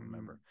nowadays? I don't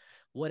remember.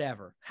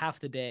 Whatever, half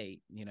the day,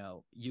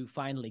 you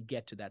finally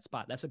get to that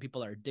spot. That's what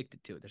people are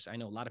addicted to. I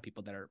know a lot of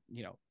people that are,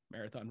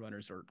 marathon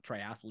runners or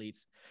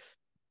triathletes.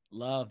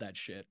 Love that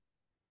shit.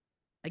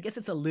 I guess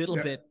it's a little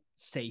bit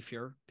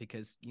safer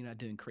because you're not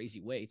doing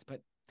crazy weights,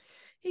 but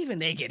even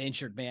they get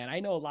injured, man. I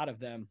know a lot of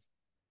them.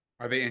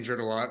 Are they injured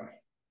a lot?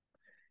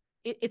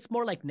 It's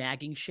more like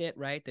nagging shit,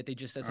 right? That they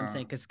just, as I'm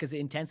saying, because the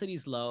intensity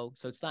is low,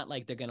 so it's not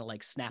like they're gonna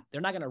like snap.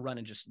 They're not gonna run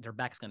and just their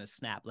back's gonna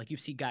snap. Like you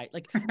see guys,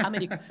 like how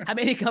many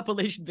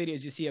compilation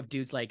videos you see of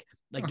dudes like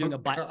doing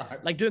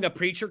doing a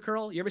preacher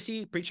curl. You ever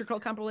see preacher curl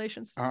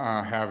compilations?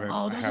 Haven't.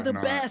 Oh, those are the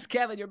best,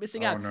 Kevin. You're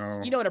missing out.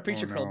 No. You know what a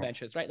preacher curl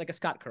bench is, right? Like a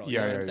Scott curl. You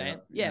know what I'm saying?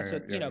 Yeah. So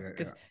you know,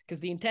 because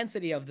the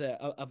intensity of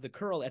the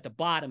curl at the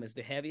bottom is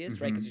the heaviest,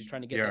 right? Because you're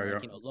trying to get that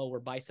like, lower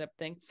bicep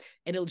thing,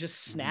 and it'll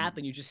just snap,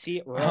 and you just see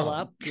it roll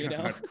up. You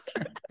know.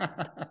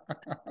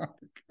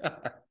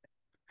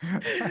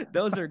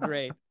 Those are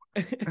great.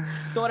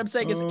 So what I'm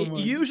saying is it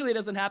usually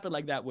doesn't happen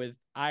like that with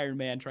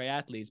Ironman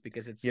triathletes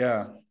because it's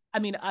I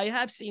mean, I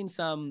have seen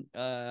some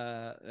what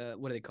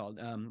are they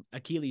called?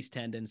 Achilles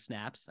tendon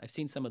snaps. I've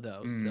seen some of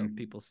those. So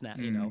people snap,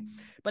 you know.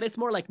 But it's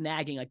more like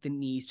nagging, like the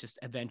knees just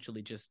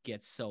eventually just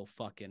get so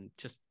fucking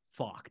just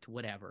fucked,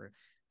 whatever.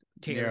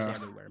 Tears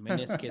everywhere,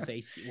 meniscus,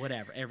 AC,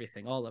 whatever,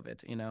 everything, all of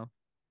it, you know.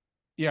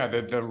 Yeah,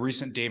 the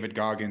recent David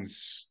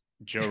Goggins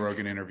Joe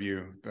Rogan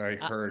interview that I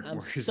heard I'm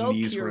where his so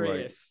knees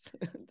curious.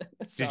 were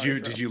like Sorry,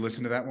 did you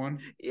listen to that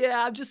one?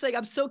 Yeah, I'm just saying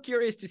I'm so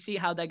curious to see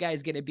how that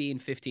guy's gonna be in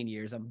 15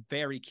 years. I'm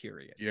very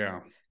curious. Yeah.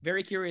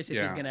 Very curious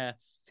if he's gonna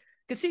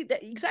because see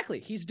that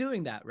exactly he's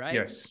doing that, right?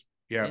 Yes.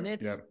 Yeah. And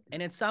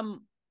it's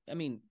some I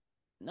mean,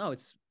 no,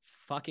 it's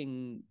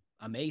fucking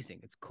amazing.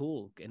 It's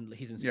cool. And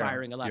he's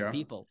inspiring a lot of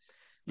people.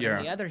 But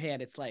on the other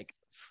hand, it's like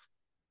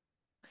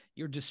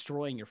you're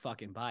destroying your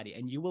fucking body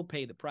and you will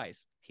pay the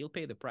price. He'll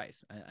pay the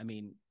price. I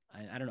mean,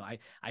 I don't know.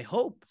 I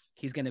hope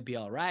he's going to be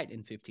all right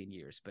in 15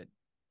 years, but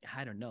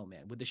I don't know,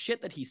 man. With the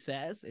shit that he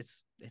says,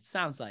 it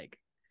sounds like,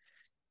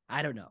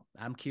 I don't know.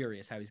 I'm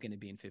curious how he's going to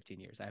be in 15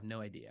 years. I have no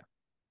idea.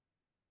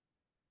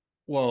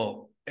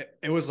 Well,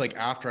 it was like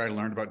after I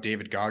learned about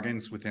David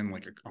Goggins within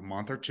like a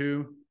month or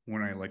two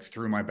when I like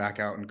threw my back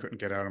out and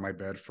couldn't get out of my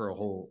bed for a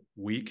whole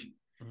week.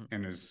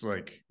 And it's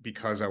like,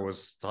 because I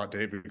thought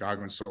David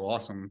Goggins was so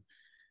awesome.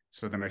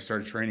 So then I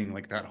started training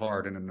like that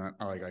hard, and then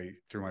I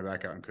threw my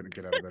back out and couldn't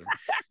get out of bed.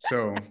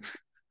 So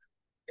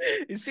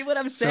you see what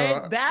I'm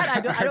saying?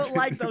 That I don't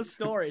like those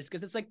stories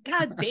because it's like,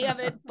 God damn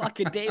it,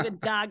 fucking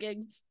David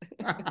Goggins.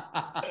 Dude,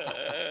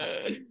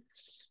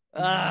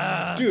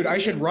 I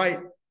should write.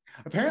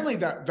 Apparently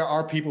that there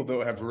are people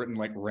that have written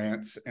like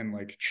rants and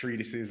like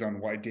treatises on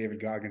why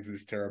David Goggins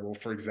is terrible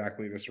for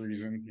exactly this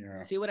reason. Yeah.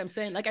 See what I'm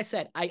saying? Like I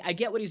said, I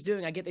get what he's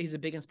doing. I get that he's a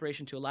big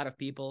inspiration to a lot of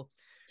people.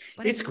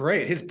 But it's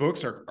great. His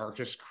books are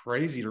just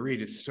crazy to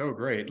read. It's so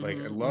great. Like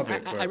I love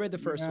it. I read the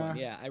first one.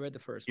 Yeah, I read the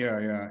first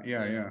one.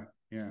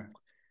 Yeah.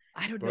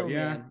 I don't know,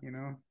 man. You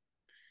know,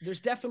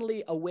 there's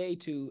definitely a way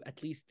to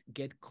at least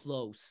get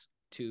close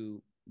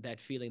to that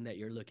feeling that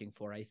you're looking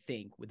for, I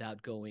think,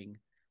 without going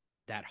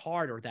that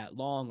hard or that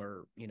long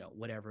or, you know,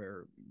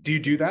 whatever. Do you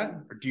do that?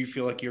 Or do you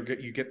feel like you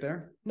get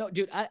there? No,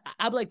 dude,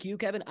 I'm like you,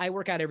 Kevin. I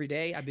work out every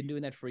day. I've been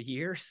doing that for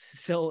years.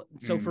 So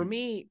for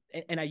me,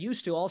 and I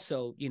used to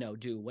also, you know,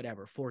 do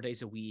whatever, 4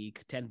 days a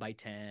week, 10 by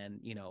 10,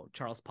 you know,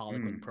 Charles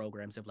Poliquin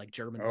programs of like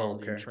German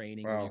volume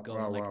training. Where you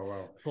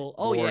go full.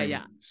 Oh, boring.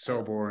 Yeah.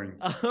 So boring.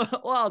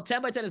 Well,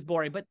 10 by 10 is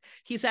boring, but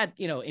he's had,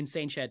 you know,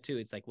 Insane Shed too.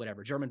 It's like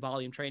whatever, German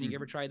volume training. You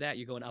ever tried that?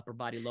 You're going upper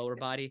body, lower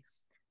body.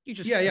 You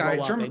just throw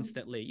up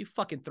instantly. You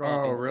fucking throw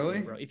up instantly,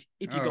 really? Bro.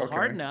 If you go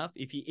hard enough,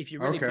 if you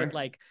really put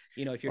like,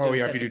 you know, if you're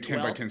if you do 10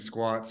 by 10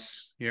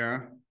 squats,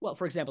 Well,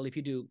 for example, if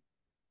you do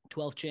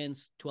 12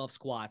 chins, 12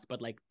 squats,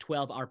 but like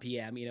 12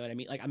 RPM, you know what I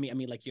mean? Like I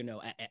mean like, you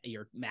know, at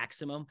your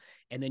maximum,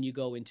 and then you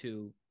go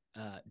into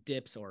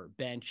dips or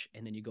bench,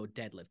 and then you go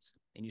deadlifts,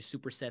 and you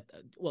superset.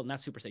 Well, not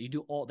superset. You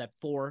do all that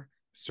four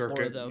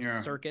of those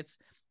circuits.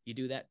 You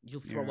do that,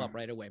 you'll throw up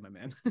right away, my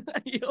man.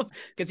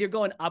 Because you're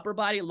going upper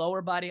body,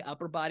 lower body,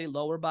 upper body,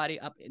 lower body,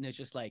 up, and it's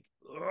just like,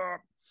 ugh.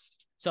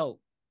 So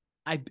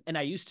I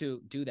used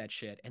to do that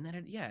shit, and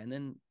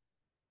then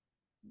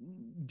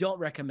don't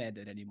recommend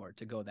it anymore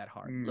to go that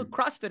hard. Look,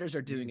 CrossFitters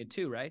are doing it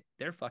too, right?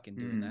 They're fucking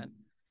doing that.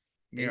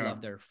 They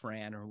love their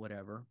Fran or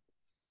whatever.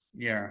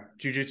 Yeah,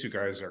 jiu-jitsu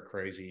guys are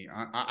crazy.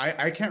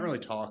 I can't really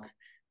talk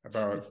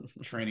about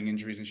training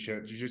injuries and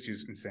shit. Jiu-jitsu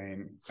is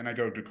insane, and I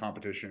go to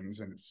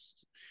competitions, and it's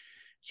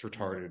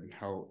retarded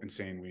how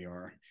insane we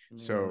are.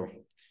 So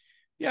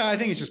yeah, I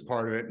think it's just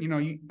part of it. You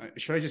know,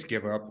 should I just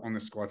give up on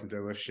the squats and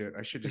deadlift shit?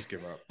 I should just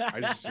give up.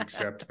 I just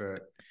accept that,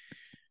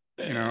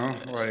 you know,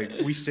 like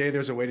we say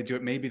there's a way to do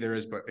it. Maybe there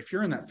is, but if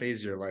you're in that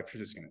phase of your life,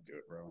 you're just going to do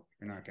it, bro.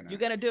 You're not going to. You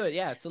got to do it.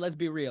 Yeah. So let's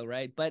be real,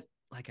 right? But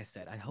like I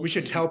said, I hope we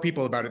should tell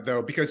people about it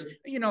though, because,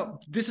 you know,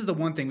 this is the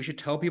one thing we should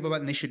tell people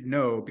about, and they should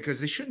know, because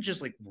they shouldn't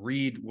just like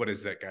read, what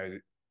is that guy?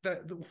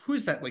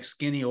 Who's that like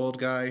skinny old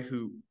guy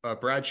who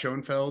Brad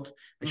Schoenfeld?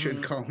 I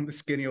shouldn't call him the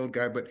skinny old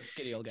guy, but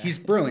skinny old guy. He's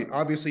brilliant.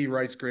 Obviously he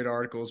writes great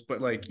articles, but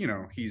like, you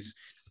know, he's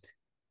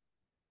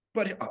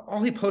But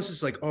all he posts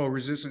is like, oh,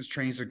 resistance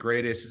training's the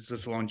greatest. It's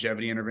this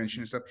longevity intervention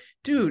and stuff.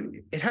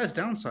 Dude, it has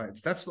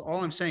downsides. That's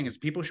all I'm saying is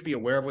people should be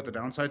aware of what the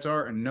downsides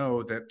are and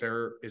know that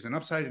there is an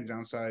upside and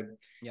downside.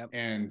 Yep.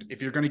 And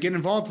if you're going to get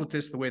involved with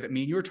this the way that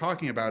me and you were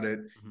talking about it,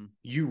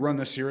 you run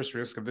the serious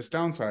risk of this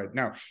downside.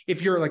 Now,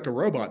 if you're like a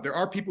robot, there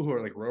are people who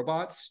are like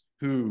robots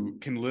who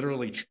can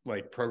literally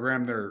like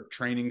program their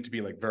training to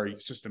be like very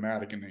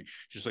systematic, and they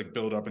just like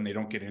build up and they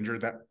don't get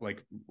injured that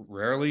like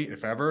rarely,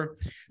 if ever.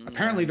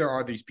 Apparently there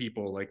are these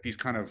people like these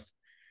kind of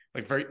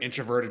like very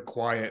introverted,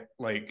 quiet,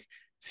 like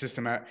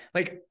systematic,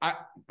 like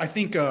I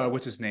think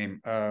what's his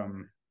name?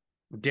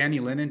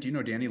 Danny Lennon. Do you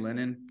know Danny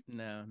Lennon?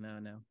 No.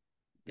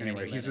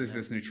 Anyway, he's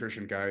this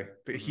nutrition guy,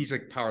 but he's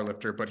like power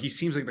lifter, but he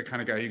seems like the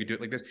kind of guy who could do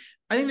it like this.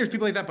 I think there's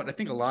people like that, but I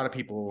think a lot of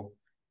people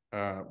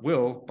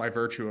will, by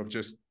virtue of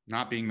just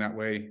not being that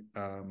way,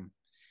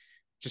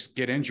 just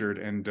get injured.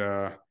 And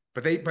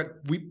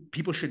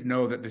people should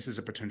know that this is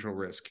a potential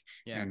risk,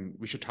 and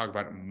we should talk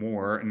about it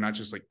more and not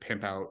just like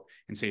pimp out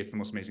and say it's the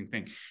most amazing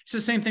thing. It's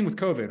the same thing with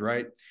COVID,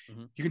 right?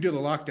 You can do the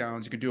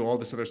lockdowns, you can do all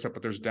this other stuff,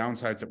 but there's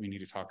downsides that we need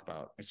to talk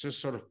about. It's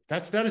just sort of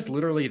that is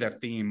literally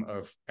that theme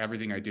of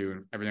everything I do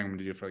and everything I'm going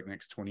to do for like the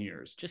next 20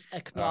 years. Just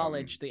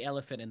acknowledge the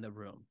elephant in the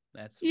room.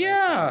 That's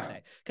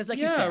because like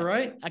you said,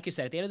 right? Like you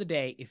said, at the end of the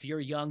day, if you're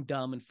young,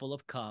 dumb, and full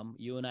of cum,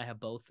 you and I have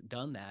both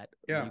done that.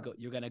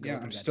 You're gonna go.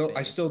 Yeah,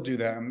 I still do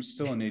that. I'm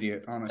still an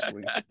idiot,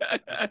 honestly.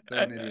 Still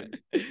an idiot.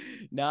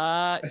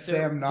 I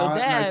say I'm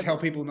not. And I tell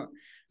people not.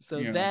 So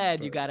you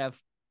gotta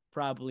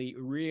probably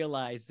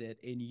realize it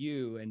in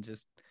you and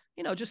just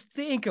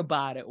think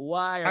about it.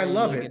 Why are you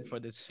looking for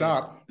this?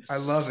 Stop. I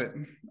love it.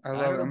 I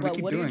love it. I'm gonna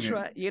keep doing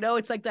it.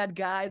 It's like that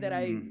guy that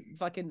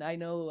I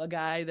know a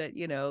guy that,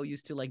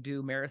 used to like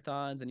do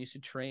marathons and used to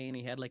train.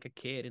 He had like a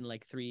kid and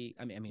like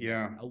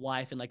a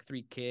wife and like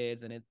 3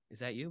 kids. And is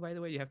that you, by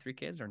the way? You have 3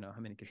 kids or no? How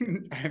many kids?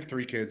 I have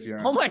 3 kids.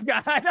 Yeah. Oh my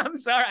God. I'm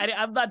sorry.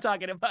 I'm not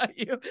talking about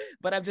you,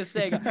 but I'm just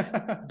saying,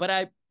 but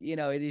I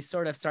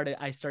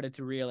started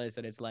to realize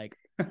that it's like,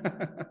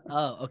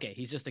 oh, okay.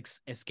 He's just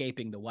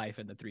escaping the wife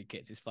and the 3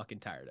 kids. He's fucking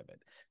tired of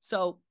it.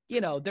 So,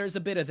 there's a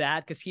bit of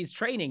that because he's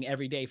training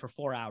every day for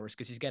 4 hours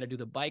because he's got to do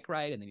the bike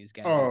ride and then he's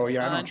got. Oh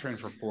yeah, I don't train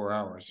for 4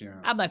 hours. Yeah.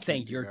 I'm not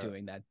saying you're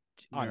doing that,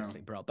 honestly,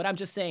 bro. But I'm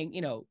just saying,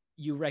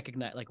 you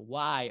recognize like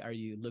why are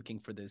you looking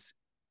for this?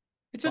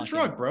 It's a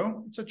drug,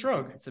 bro. It's a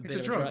drug. It's a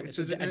drug. It's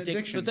an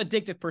addiction. So it's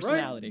addictive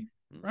personality.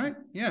 Right?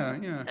 Yeah.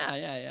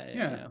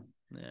 Yeah.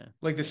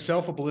 Like the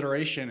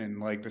self-obliteration and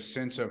like the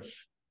sense of,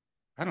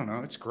 I don't know.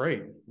 It's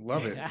great.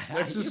 Love it.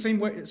 It's the same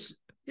way.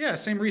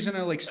 Same reason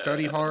I like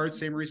study hard.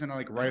 Same reason I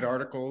like write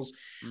articles.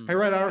 I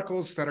write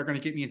articles that are going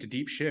to get me into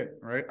deep shit,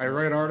 right? I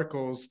write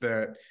articles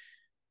that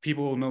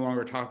people will no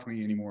longer talk to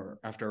me anymore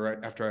after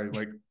I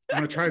like, I'm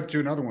going to try to do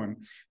another one.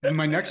 And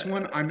my next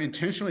one, I'm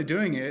intentionally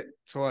doing it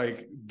to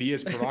like be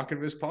as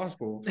provocative as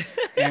possible.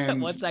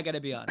 And what's that going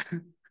to be on?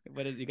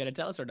 What are you going to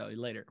tell us or no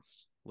later?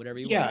 Whatever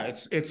you want. Yeah,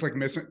 it's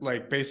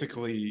like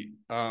basically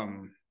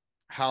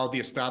how the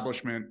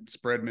establishment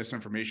spread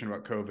misinformation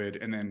about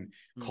COVID and then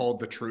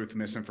called the truth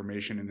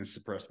misinformation and then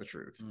suppressed the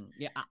truth.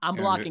 Yeah, I'm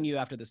blocking you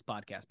after this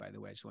podcast, by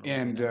the way. I just want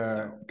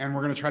to and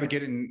we're gonna try to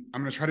get it in. I'm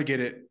gonna try to get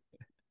it.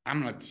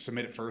 I'm gonna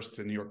submit it first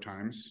to New York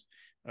Times,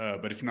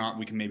 but if not,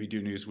 we can maybe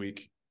do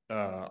Newsweek.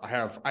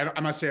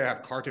 I'm not saying I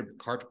have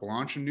carte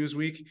blanche in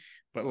Newsweek,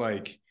 but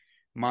like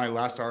my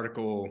last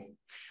article,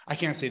 I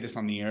can't say this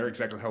on the air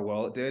exactly how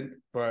well it did,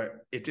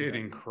 but it did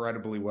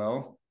incredibly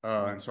well.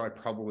 And so I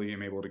probably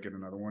am able to get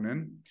another one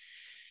in.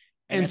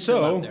 And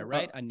so up there,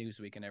 right? On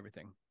Newsweek and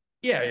everything.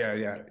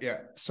 Yeah.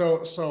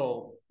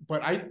 So,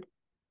 but I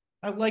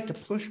like to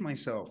push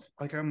myself.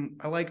 Like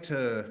I like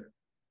to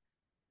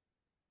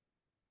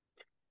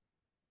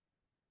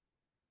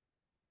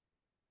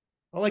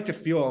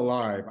feel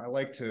alive. I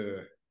like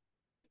to,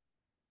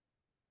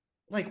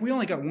 like, we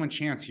only got one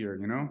chance here,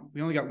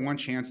 we only got one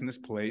chance in this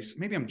place.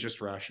 Maybe I'm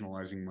just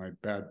rationalizing my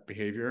bad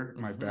behavior,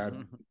 my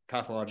bad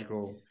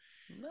pathological.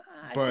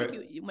 I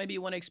think you maybe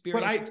want to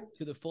experience it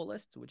to the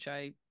fullest, which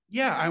I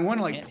want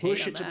to like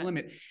push it to the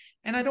limit.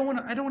 And I don't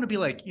want to be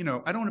like, I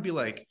don't want to be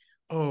like,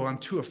 oh, I'm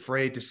too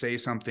afraid to say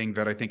something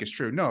that I think is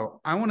true. No,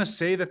 I want to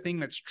say the thing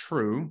that's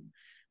true,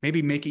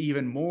 maybe make it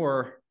even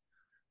more,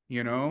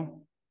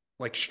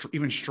 like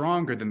even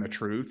stronger than the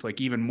truth, like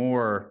even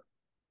more,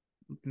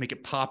 make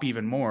it pop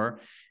even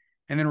more,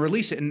 and then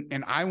release it.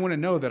 And I want to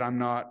know that I'm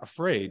not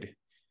afraid.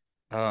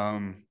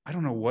 I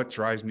don't know what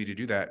drives me to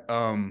do that.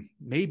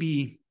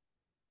 Maybe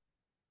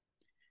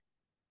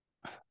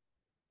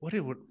what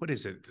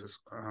is it?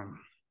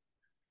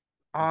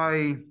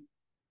 I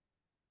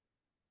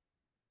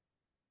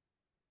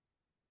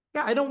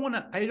don't want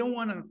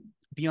to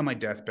be on my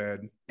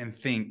deathbed and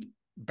think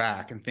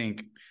back and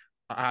think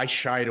I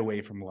shied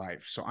away from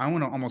life. So I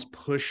want to almost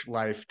push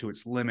life to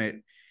its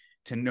limit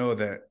to know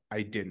that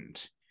I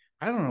didn't.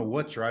 I don't know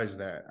what drives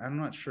that. I'm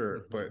not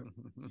sure, but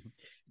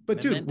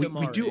dude,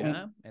 we do,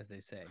 as they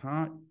say,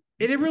 huh?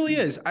 It really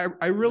is.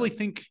 I really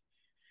think,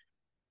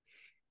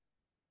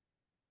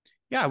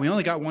 we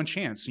only got one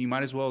chance, so you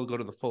might as well go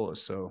to the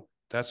fullest. So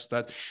That's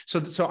that.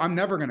 So I'm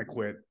never going to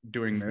quit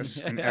doing this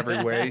in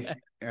every way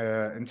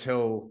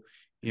until,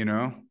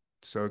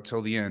 so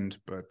till the end.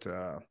 But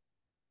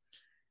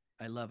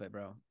I love it,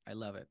 bro. I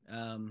love it.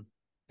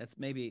 That's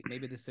maybe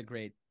this is a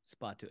great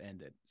spot to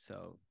end it.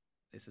 So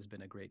this has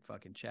been a great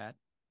fucking chat.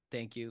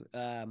 Thank you.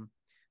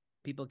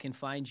 People can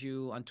find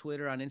you on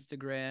Twitter, on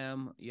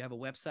Instagram. You have a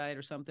website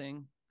or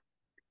something?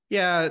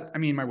 yeah, I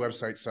mean, my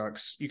website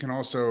sucks. You can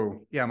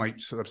also, my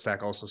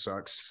Substack also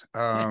sucks.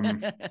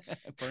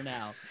 For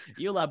now,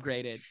 you'll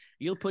upgrade it.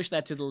 You'll push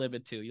that to the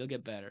limit too. You'll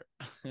get better.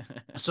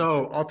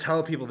 So I'll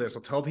tell people this.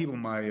 I'll tell people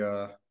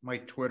my my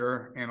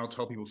Twitter, and I'll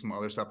tell people some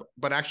other stuff.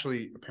 But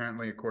actually,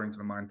 apparently, according to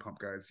the Mind Pump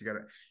guys,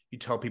 you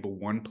tell people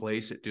one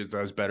place it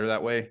does better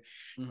that way.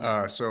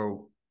 Mhm.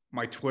 So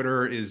my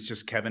Twitter is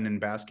just Kevin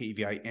Nbass,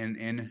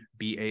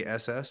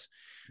 EVINNBASS.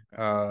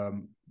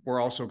 We're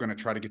also going to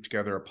try to get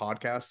together a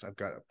podcast. I've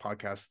got a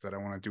podcast that I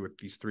want to do with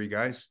these three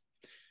guys.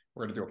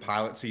 We're going to do a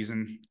pilot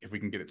season if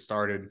we can get it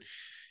started.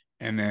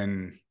 And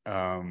then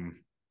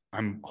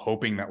I'm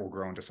hoping that will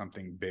grow into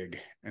something big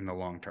in the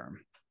long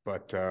term.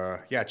 But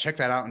check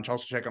that out, and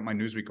also check out my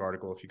Newsweek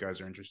article if you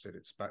guys are interested.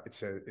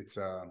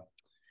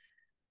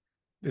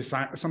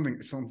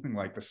 Something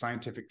like the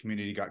scientific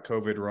community got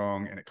COVID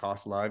wrong and it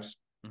cost lives.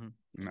 Mm-hmm.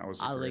 And that was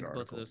I'll link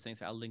article. both of those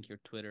things. I'll link your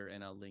Twitter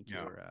and I'll link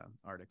your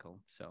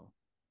article. So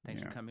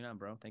thanks for coming on,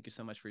 bro. Thank you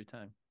so much for your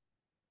time.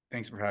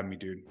 Thanks for having me,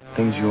 dude.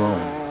 Things you own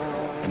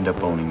end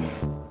up owning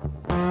you.